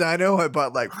sold the dyno. I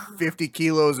bought like 50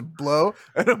 kilos of blow,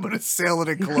 and I'm gonna sail it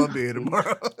in Colombia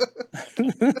tomorrow.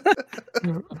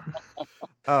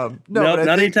 No, not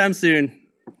anytime soon.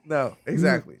 No,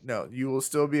 exactly. No, you will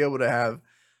still be able to have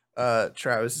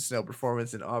Travis Snow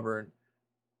Performance in Auburn.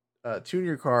 Tune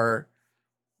your car,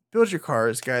 build your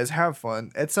cars, guys. Have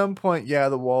fun. At some point, yeah,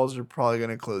 the walls are probably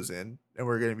going to close in, and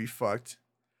we're going to be fucked.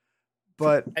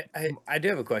 But I do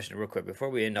have a question real quick before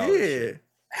we end all this shit.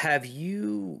 Have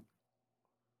you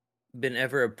been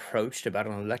ever approached about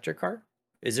an electric car?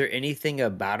 Is there anything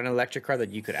about an electric car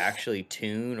that you could actually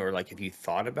tune, or like, have you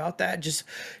thought about that? Just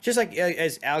like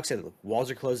as Alex said, look,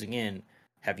 walls are closing in.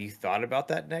 Have you thought about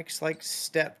that next like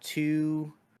step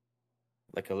to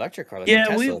like electric car? Like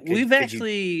yeah, we've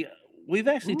actually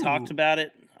talked about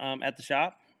it at the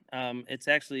shop. It's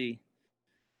actually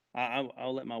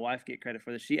I'll let my wife get credit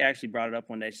for this. She actually brought it up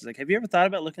one day. She's like, "Have you ever thought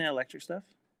about looking at electric stuff?"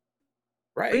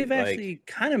 Right. We've actually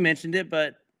kind of mentioned it,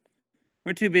 but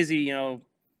we're too busy,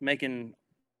 making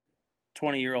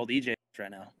 20-year-old EJs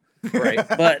right now. Right.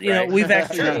 But we've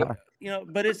actually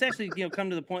but it's actually come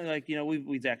to the point like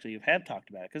we've actually have talked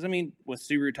about it, because I mean with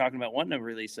Subaru talking about wanting to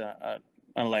release an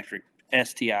electric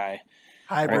STI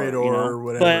hybrid or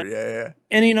whatever. Yeah.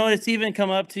 And it's even come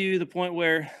up to the point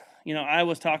where I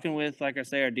was talking with, like I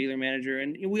say, our dealer manager,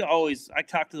 and I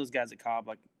talk to those guys at Cobb,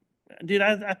 like, dude,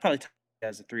 I probably talk to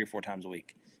guys 3 or 4 times a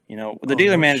week. The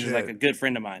dealer manager is like a good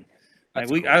friend of mine. Like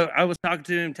cool. I was talking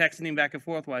to him, texting him back and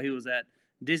forth while he was at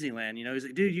Disneyland. He's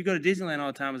like, dude, you go to Disneyland all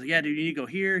the time. I was like, yeah, dude, you need to go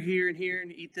here, here, and here,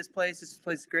 and eat this place. This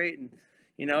place is great, and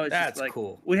it's that's just like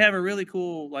cool. We have a really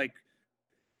cool, like,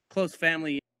 close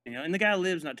family. And the guy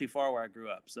lives not too far where I grew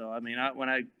up. So I mean,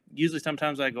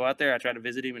 sometimes I go out there, I try to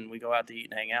visit him, and we go out to eat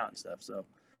and hang out and stuff. So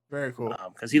very cool.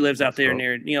 Because he lives out there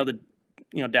near the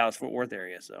Dallas Fort Worth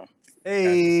area. So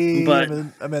hey, but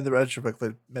I'm in the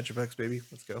Metroplex, baby.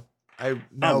 Let's go. I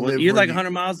now live. You're like 100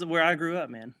 miles of where I grew up,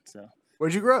 man. So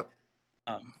where'd you grow up?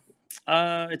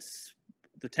 It's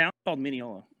the town called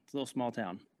Mineola. It's a little small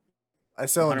town. I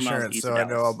sell insurance, so I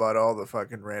know about all the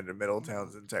fucking random middle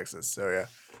towns in Texas. So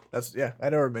yeah, I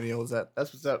know where Mineola's at.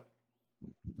 That's what's up.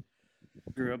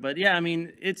 Grew up, but yeah, I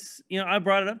mean, it's I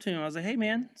brought it up to him. I was like, hey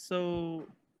man, so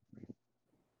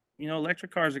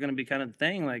electric cars are going to be kind of the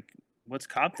thing. Like, what's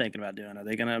Cobb thinking about doing? Are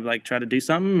they going to like try to do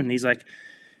something? And he's like,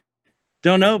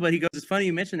 don't know, but he goes, it's funny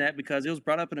you mentioned that, because it was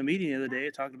brought up in a meeting the other day.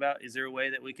 It talked about, is there a way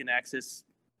that we can access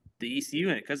the ECU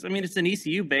in it? Because I mean, it's an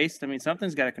ECU based. I mean,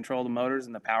 something's got to control the motors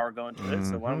and the power going to it.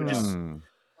 So why don't we just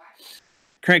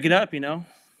crank it up?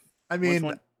 I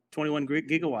mean, 21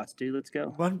 gigawatts, dude. Let's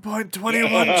go.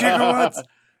 1.21 gigawatts.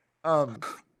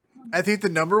 I think the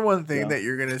number one thing that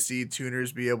you're gonna see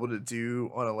tuners be able to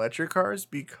do on electric cars,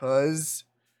 because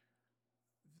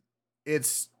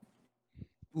it's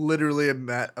literally a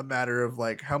matter of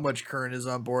like how much current is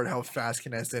on board, how fast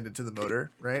can I send it to the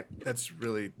motor, right? That's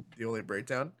really the only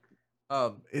breakdown.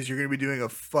 Is you're gonna be doing a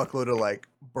fuckload of like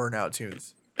burnout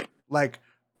tunes. Like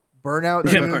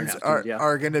burnout tunes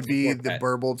are gonna be the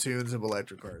burble tunes of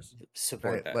electric cars.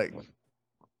 Support that.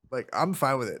 Like I'm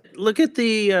fine with it. Look at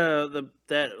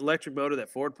that electric motor that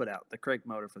Ford put out, the crank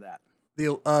motor for that.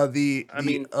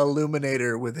 The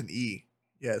Illuminator with an E.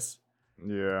 Yes.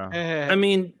 Yeah. I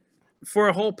mean, for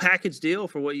a whole package deal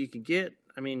for what you can get,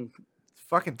 I mean, it's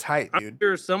fucking tight, dude. I'm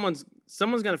sure someone's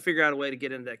gonna figure out a way to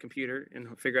get into that computer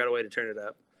and figure out a way to turn it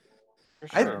up.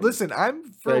 Sure. Listen, I'm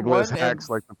for one hacks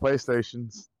like the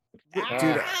PlayStations.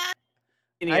 Dude,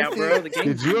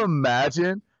 could you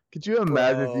imagine? Could you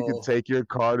imagine if you could take your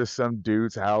car to some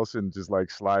dude's house and just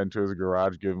like slide into his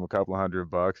garage, give him a couple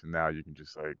 $100, and now you can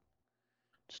just like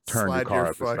turn your car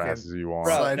up as fast as you want.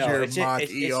 Slide your Mach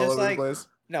E all over the place.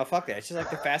 No, fuck that. It's just like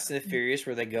the Fast and the Furious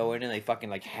where they go in and they fucking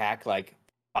like hack like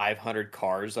 500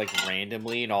 cars like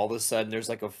randomly, and all of a sudden there's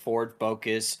like a Ford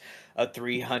Focus, a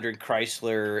 300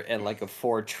 Chrysler, and like a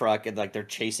Ford truck, and like they're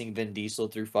chasing Vin Diesel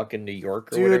through fucking New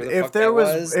York or whatever the fuck that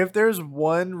was. If there's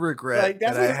one regret like,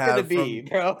 that's that I have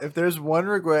if there's one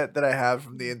regret that I have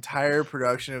from the entire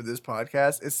production of this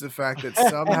podcast, it's the fact that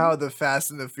somehow the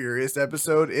Fast and the Furious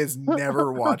episode is never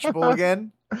watchable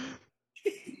again.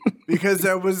 Because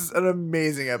that was an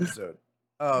amazing episode.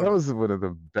 That was one of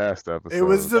the best episodes. It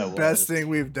was the best thing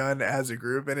we've done as a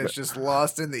group, and it's just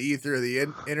lost in the ether of the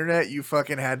internet. You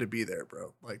fucking had to be there,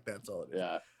 bro. Like, that's all it is.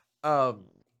 Yeah.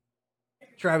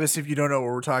 Travis, if you don't know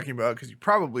what we're talking about, because you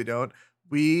probably don't,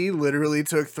 we literally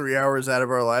took 3 hours out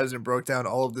of our lives and broke down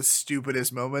all of the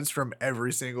stupidest moments from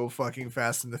every single fucking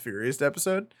Fast and the Furious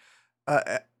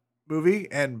movie,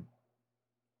 and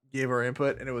gave our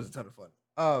input, and it was a ton of fun.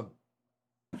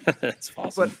 That's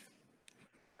awesome. But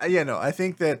I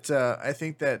think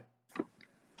that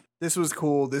this was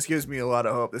cool. This gives me a lot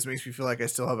of hope. This makes me feel like I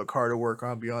still have a car to work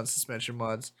on beyond suspension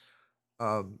mods.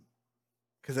 Because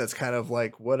that's kind of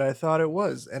like what I thought it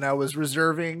was. And I was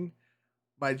reserving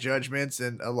my judgments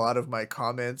and a lot of my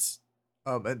comments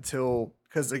until,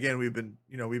 because again, we've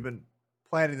been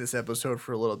planning this episode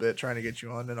for a little bit, trying to get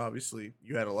you on, and obviously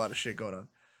you had a lot of shit going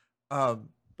on.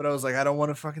 But I was like, I don't want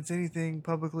to fucking say anything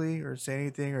publicly or say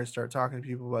anything or start talking to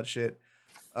people about shit.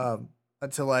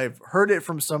 Until I've heard it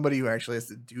from somebody who actually has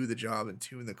to do the job and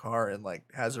tune the car and like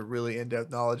has a really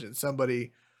in-depth knowledge, and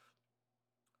somebody,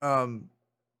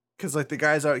 because like the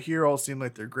guys out here all seem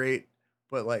like they're great,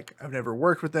 but like I've never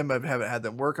worked with them. I haven't had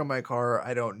them work on my car.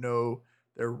 I don't know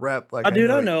their rep. Like, I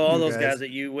know all those guys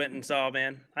that you went and saw,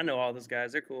 man. I know all those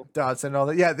guys. They're cool. Dots and all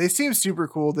that. Yeah, they seem super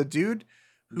cool. The dude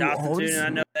who owns, I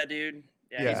know that dude.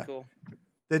 Yeah, he's cool.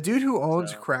 The dude who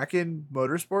owns Kraken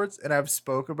Motorsports, and I've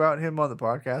spoke about him on the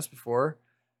podcast before,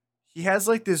 he has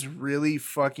like this really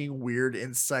fucking weird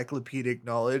encyclopedic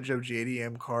knowledge of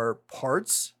JDM car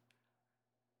parts.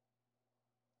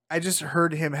 I just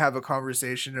heard him have a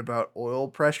conversation about oil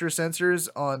pressure sensors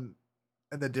and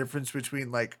the difference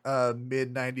between like a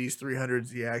mid-90s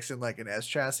 300ZX and like an S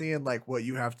chassis, and like what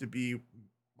you have to be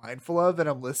mindful of. And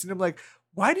I'm listening, I'm like,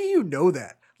 why do you know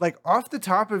that? Like, off the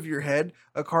top of your head,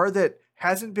 a car that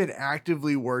hasn't been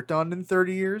actively worked on in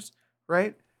 30 years,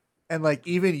 right? And like,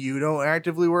 even you don't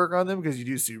actively work on them because you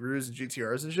do Subarus and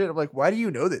GTRs and shit. I'm like, why do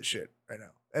you know that shit right now?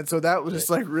 And so that was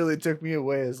just like really took me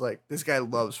away, as like, this guy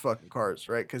loves fucking cars,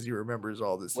 right? Because he remembers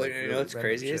all this. Well, like, you know really what's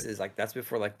crazy shit. is like that's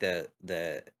before like the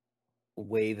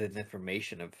wave of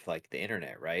information of like the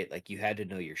internet, right? Like you had to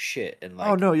know your shit, and like,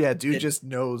 oh no, yeah, dude just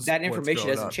knows that information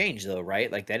doesn't change though,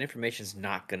 right? Like that information is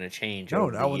not going to change. No,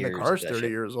 not when the car's 30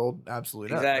 years old.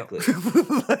 Absolutely not. Exactly.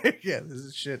 No. Like, yeah, this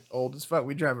is shit old as fuck.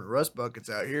 We driving rust buckets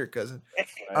out here, cousin.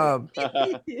 But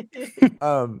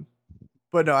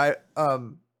no, I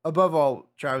above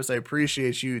all, Travis, I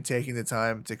appreciate you taking the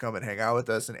time to come and hang out with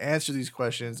us and answer these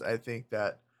questions. I think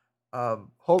that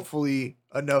hopefully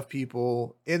enough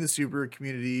people in the Subaru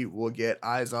community will get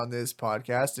eyes on this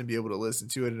podcast and be able to listen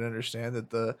to it and understand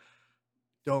that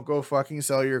don't go fucking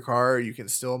sell your car. You can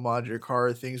still mod your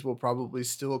car. Things will probably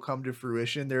still come to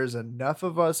fruition. There's enough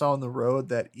of us on the road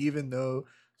that even though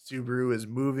Subaru is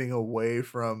moving away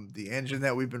from the engine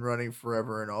that we've been running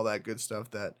forever and all that good stuff,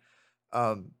 that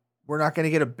we're not going to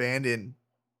get abandoned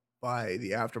by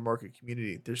the aftermarket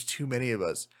community. There's too many of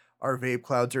us. Our vape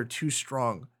clouds are too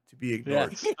strong to be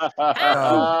ignored.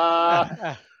 Our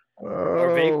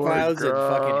vape clouds and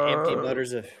fucking empty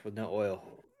motors with no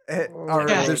oil.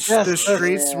 The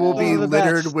streets will be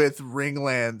littered with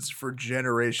ringlands for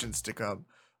generations to come.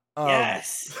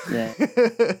 Yes.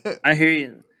 I hear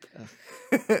you.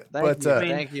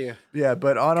 Thank you. Yeah,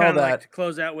 but on all that, like to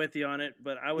close out with you on it.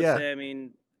 But I would say, I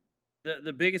mean,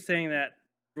 the biggest thing that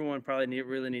everyone probably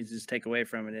really needs to just take away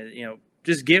from it is,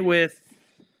 just get with.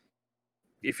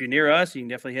 If you're near us, you can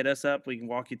definitely hit us up. We can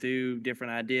walk you through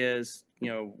different ideas,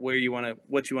 what you want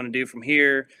to do from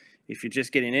here. If you're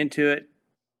just getting into it,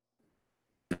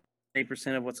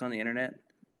 8% of what's on the internet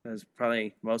is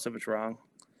probably most of it's wrong.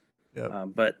 Yeah.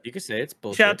 But you could say it's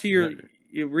bullshit. Shout out to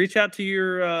you reach out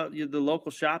to the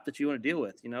local shop that you want to deal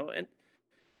with, and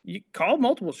you call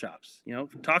multiple shops,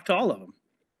 talk to all of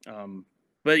them.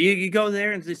 But you go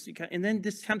there and then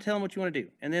just kind of tell them what you want to do,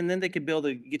 and then they could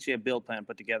get you a build plan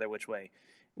put together which way,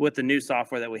 with the new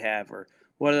software that we have, or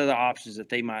what are the options that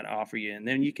they might offer you, and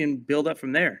then you can build up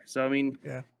from there. So I mean,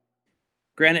 yeah.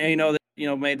 Granted,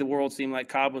 made the world seem like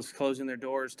Cobb was closing their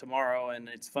doors tomorrow, and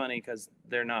it's funny because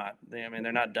they're not.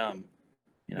 They're not dumb.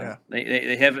 Yeah.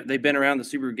 They've been around the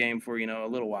Subaru game for a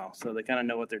little while, so they kind of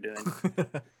know what they're doing.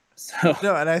 So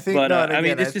no, and I think, but no, and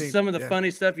again, it's just some of the funny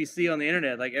stuff you see on the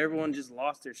internet. Like everyone just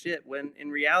lost their shit when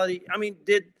in reality,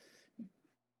 did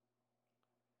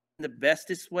the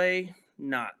bestest way,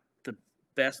 not the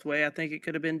best way I think it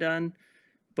could have been done,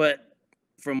 but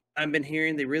from what I've been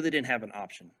hearing, they really didn't have an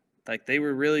option. Like they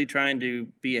were really trying to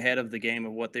be ahead of the game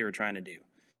of what they were trying to do.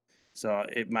 So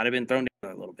it might have been thrown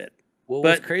together a little bit. Well,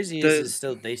 what's crazy is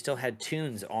they still had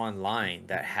tunes online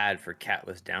that had for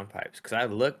catless downpipes. Because I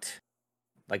looked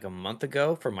like a month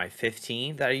ago for my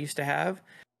 15 that I used to have,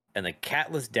 and the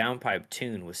catless downpipe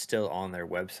tune was still on their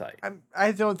website.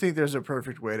 I don't think there's a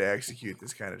perfect way to execute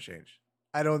this kind of change.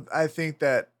 I think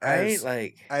that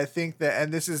I think that,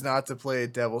 and this is not to play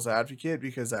devil's advocate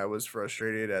because I was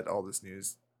frustrated at all this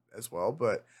news as well,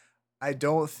 but I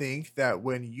don't think that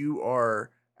when you are,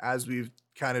 as we've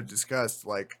kind of discussed,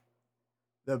 like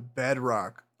the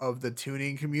bedrock of the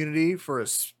tuning community for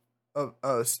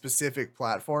a specific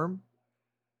platform,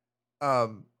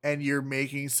 and you're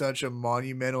making such a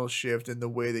monumental shift in the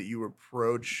way that you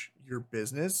approach your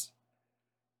business,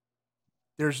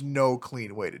 there's no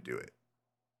clean way to do it.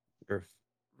 Sure.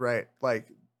 Right? Like,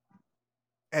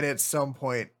 and at some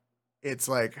point, it's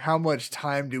like, how much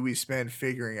time do we spend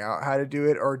figuring out how to do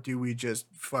it, or do we just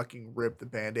fucking rip the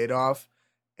Band-Aid off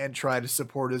and try to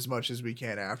support as much as we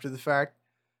can after the fact,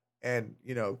 and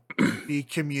be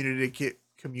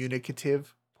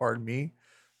communicative, pardon me,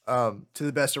 to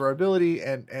the best of our ability,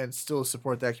 and still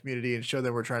support that community and show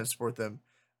them we're trying to support them.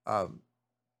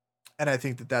 And I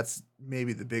think that that's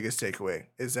maybe the biggest takeaway,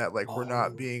 is that like we're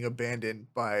not being abandoned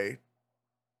by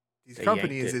these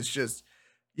companies. It's just,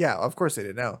 yeah, of course they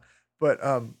did now, but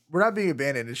we're not being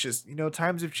abandoned. It's just,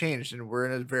 times have changed, and we're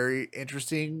in a very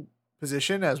interesting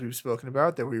position, as we've spoken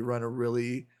about, that we run a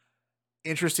really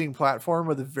interesting platform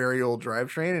with a very old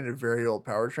drivetrain and a very old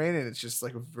powertrain, and it's just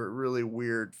like a really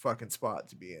weird fucking spot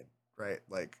to be in, right?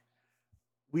 Like,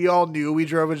 we all knew we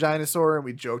drove a dinosaur and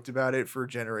we joked about it for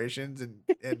generations, and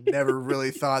never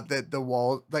really thought that the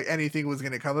wall, like anything was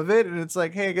going to come of it. And it's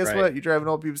like, hey, guess what? You drive an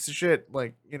old piece of shit.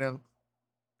 Like, it's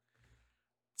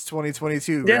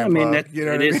 2022. Yeah, Grandpa. I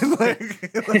mean, like,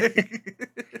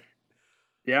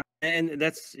 yeah. And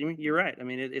you're right. I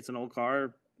mean, it's an old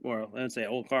car. Well, I don't say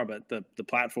old car, but the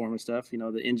platform and stuff,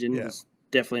 the engine is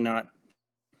definitely not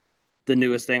the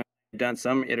newest thing. I've done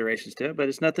some iterations to it, but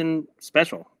it's nothing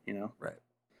special, Right.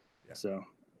 Yeah. So,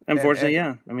 unfortunately,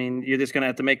 I mean, you're just going to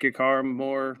have to make your car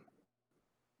more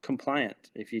compliant,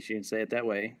 if you should say it that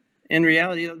way. In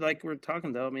reality, like we're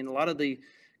talking, though, I mean, a lot of the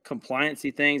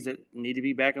compliancy things that need to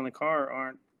be back on the car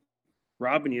aren't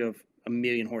robbing you of 1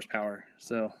 million horsepower.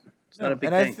 So, it's not a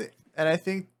big thing. And I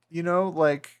think,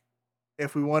 like,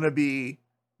 if we want to be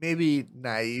maybe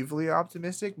naively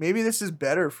optimistic, maybe this is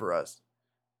better for us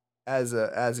as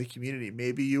a community.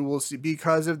 Maybe you will see,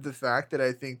 because of the fact that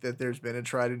I think that there's been a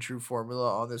tried and true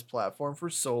formula on this platform for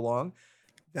so long,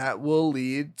 that will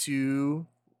lead to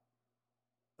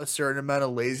a certain amount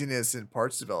of laziness in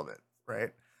parts development,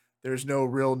 right? There's no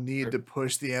real need to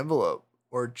push the envelope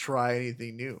or try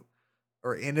anything new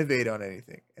or innovate on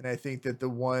anything. And I think that the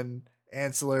one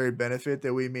ancillary benefit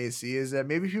that we may see is that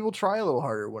maybe people try a little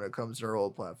harder when it comes to our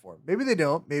old platform. Maybe they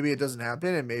don't. Maybe it doesn't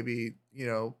happen, and maybe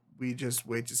we just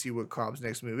wait to see what Cobb's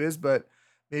next move is. But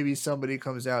maybe somebody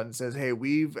comes out and says, "Hey,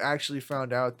 we've actually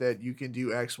found out that you can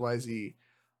do X, Y, Z,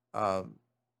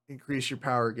 increase your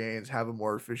power gains, have a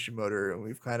more efficient motor, and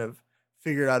we've kind of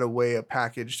figured out a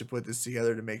package to put this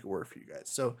together to make it work for you guys."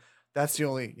 So that's the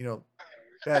only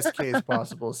best case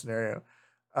possible scenario.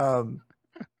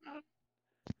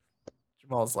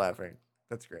 Jamal's laughing.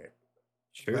 That's great.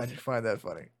 Sure. Glad you find that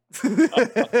funny.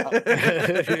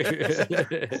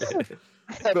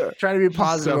 Trying to be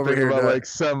positive over here. About like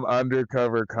some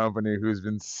undercover company who's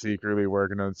been secretly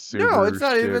working on Subaru. No, it's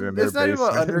not shit even. in their It's not even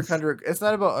about basements. It's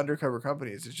not about undercover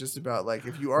companies. It's just about like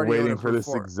if you already Waiting for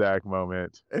this exact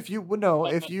moment. if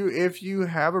you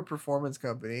have a performance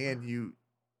company and you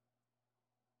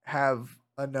have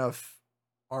enough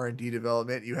R&D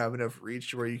development, you have enough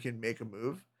reach to where you can make a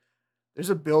move. There's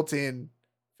a built-in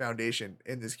foundation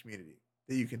in this community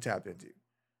that you can tap into,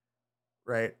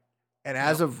 right? And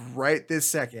as of right this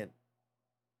second,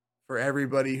 for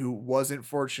everybody who wasn't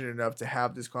fortunate enough to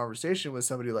have this conversation with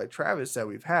somebody like Travis that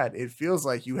we've had, it feels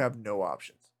like you have no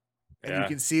options. And you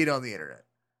can see it on the internet.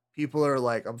 People are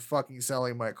like, I'm fucking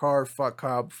selling my car. Fuck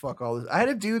Cobb. Fuck all this. I had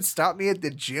a dude stop me at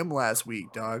the gym last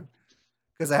week, dog,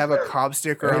 because I have a Cobb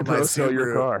sticker on my Subaru. Sell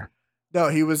your car. No,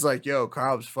 he was like, yo,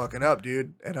 Cobb's fucking up,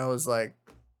 dude. And I was like,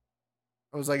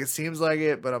 it seems like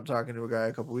it, but I'm talking to a guy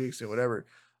a couple weeks and whatever.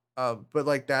 But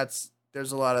like there's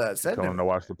a lot of that said. Tell him to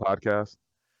watch the podcast.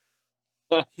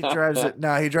 He drives it.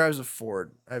 Nah, he drives a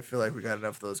Ford. I feel like we got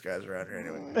enough of those guys around here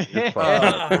anyway. You're fucking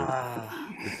up, dude.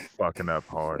 You're fucking up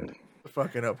hard.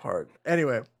 Fucking up hard.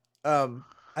 Anyway, I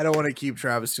don't want to keep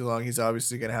Travis too long. He's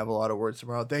obviously gonna have a lot of work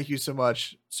tomorrow. Thank you so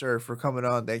much, sir, for coming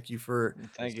on. Thank you for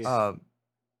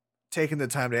taking the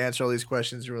time to answer all these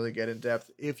questions and really get in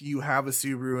depth. If you have a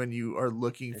Subaru and you are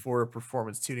looking for a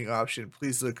performance tuning option,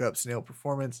 please look up Snail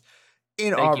Performance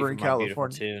in Auburn,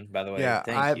 California. Tune, by the way.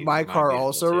 Yeah, my car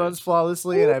also runs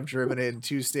flawlessly, and I've driven it in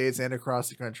 2 states and across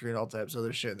the country and all types of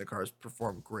other shit, and the cars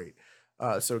perform great.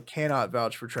 So cannot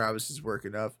vouch for Travis's work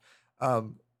enough.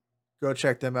 Go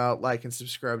check them out. Like and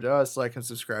subscribe to us. Like and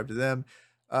subscribe to them.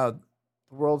 The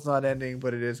world's not ending,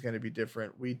 but it is going to be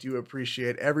different. We do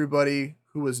appreciate everybody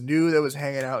who was new that was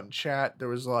hanging out in chat. There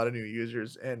was a lot of new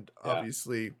users, and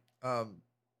obviously,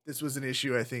 this was an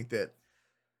issue I think that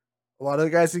a lot of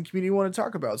the guys in the community want to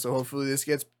talk about. So hopefully this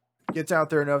gets out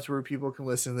there enough to where people can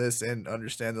listen to this and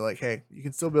understand that, like, hey, you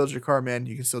can still build your car, man.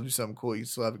 You can still do something cool. You can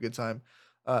still have a good time.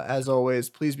 As always,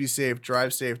 please be safe,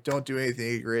 drive safe, don't do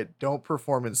anything ignorant, don't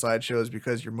perform in sideshows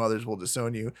because your mothers will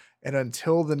disown you. And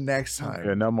until the next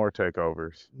time, no more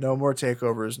takeovers. No more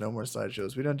takeovers, no more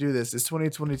sideshows. We don't do this. It's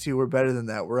 2022. We're better than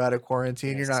that. We're out of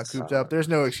quarantine. You're not cooped up. There's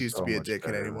no excuse to be a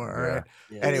dickhead anymore. All right.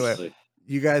 Anyway,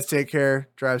 you guys take care,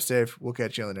 drive safe. We'll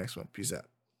catch you on the next one. Peace out.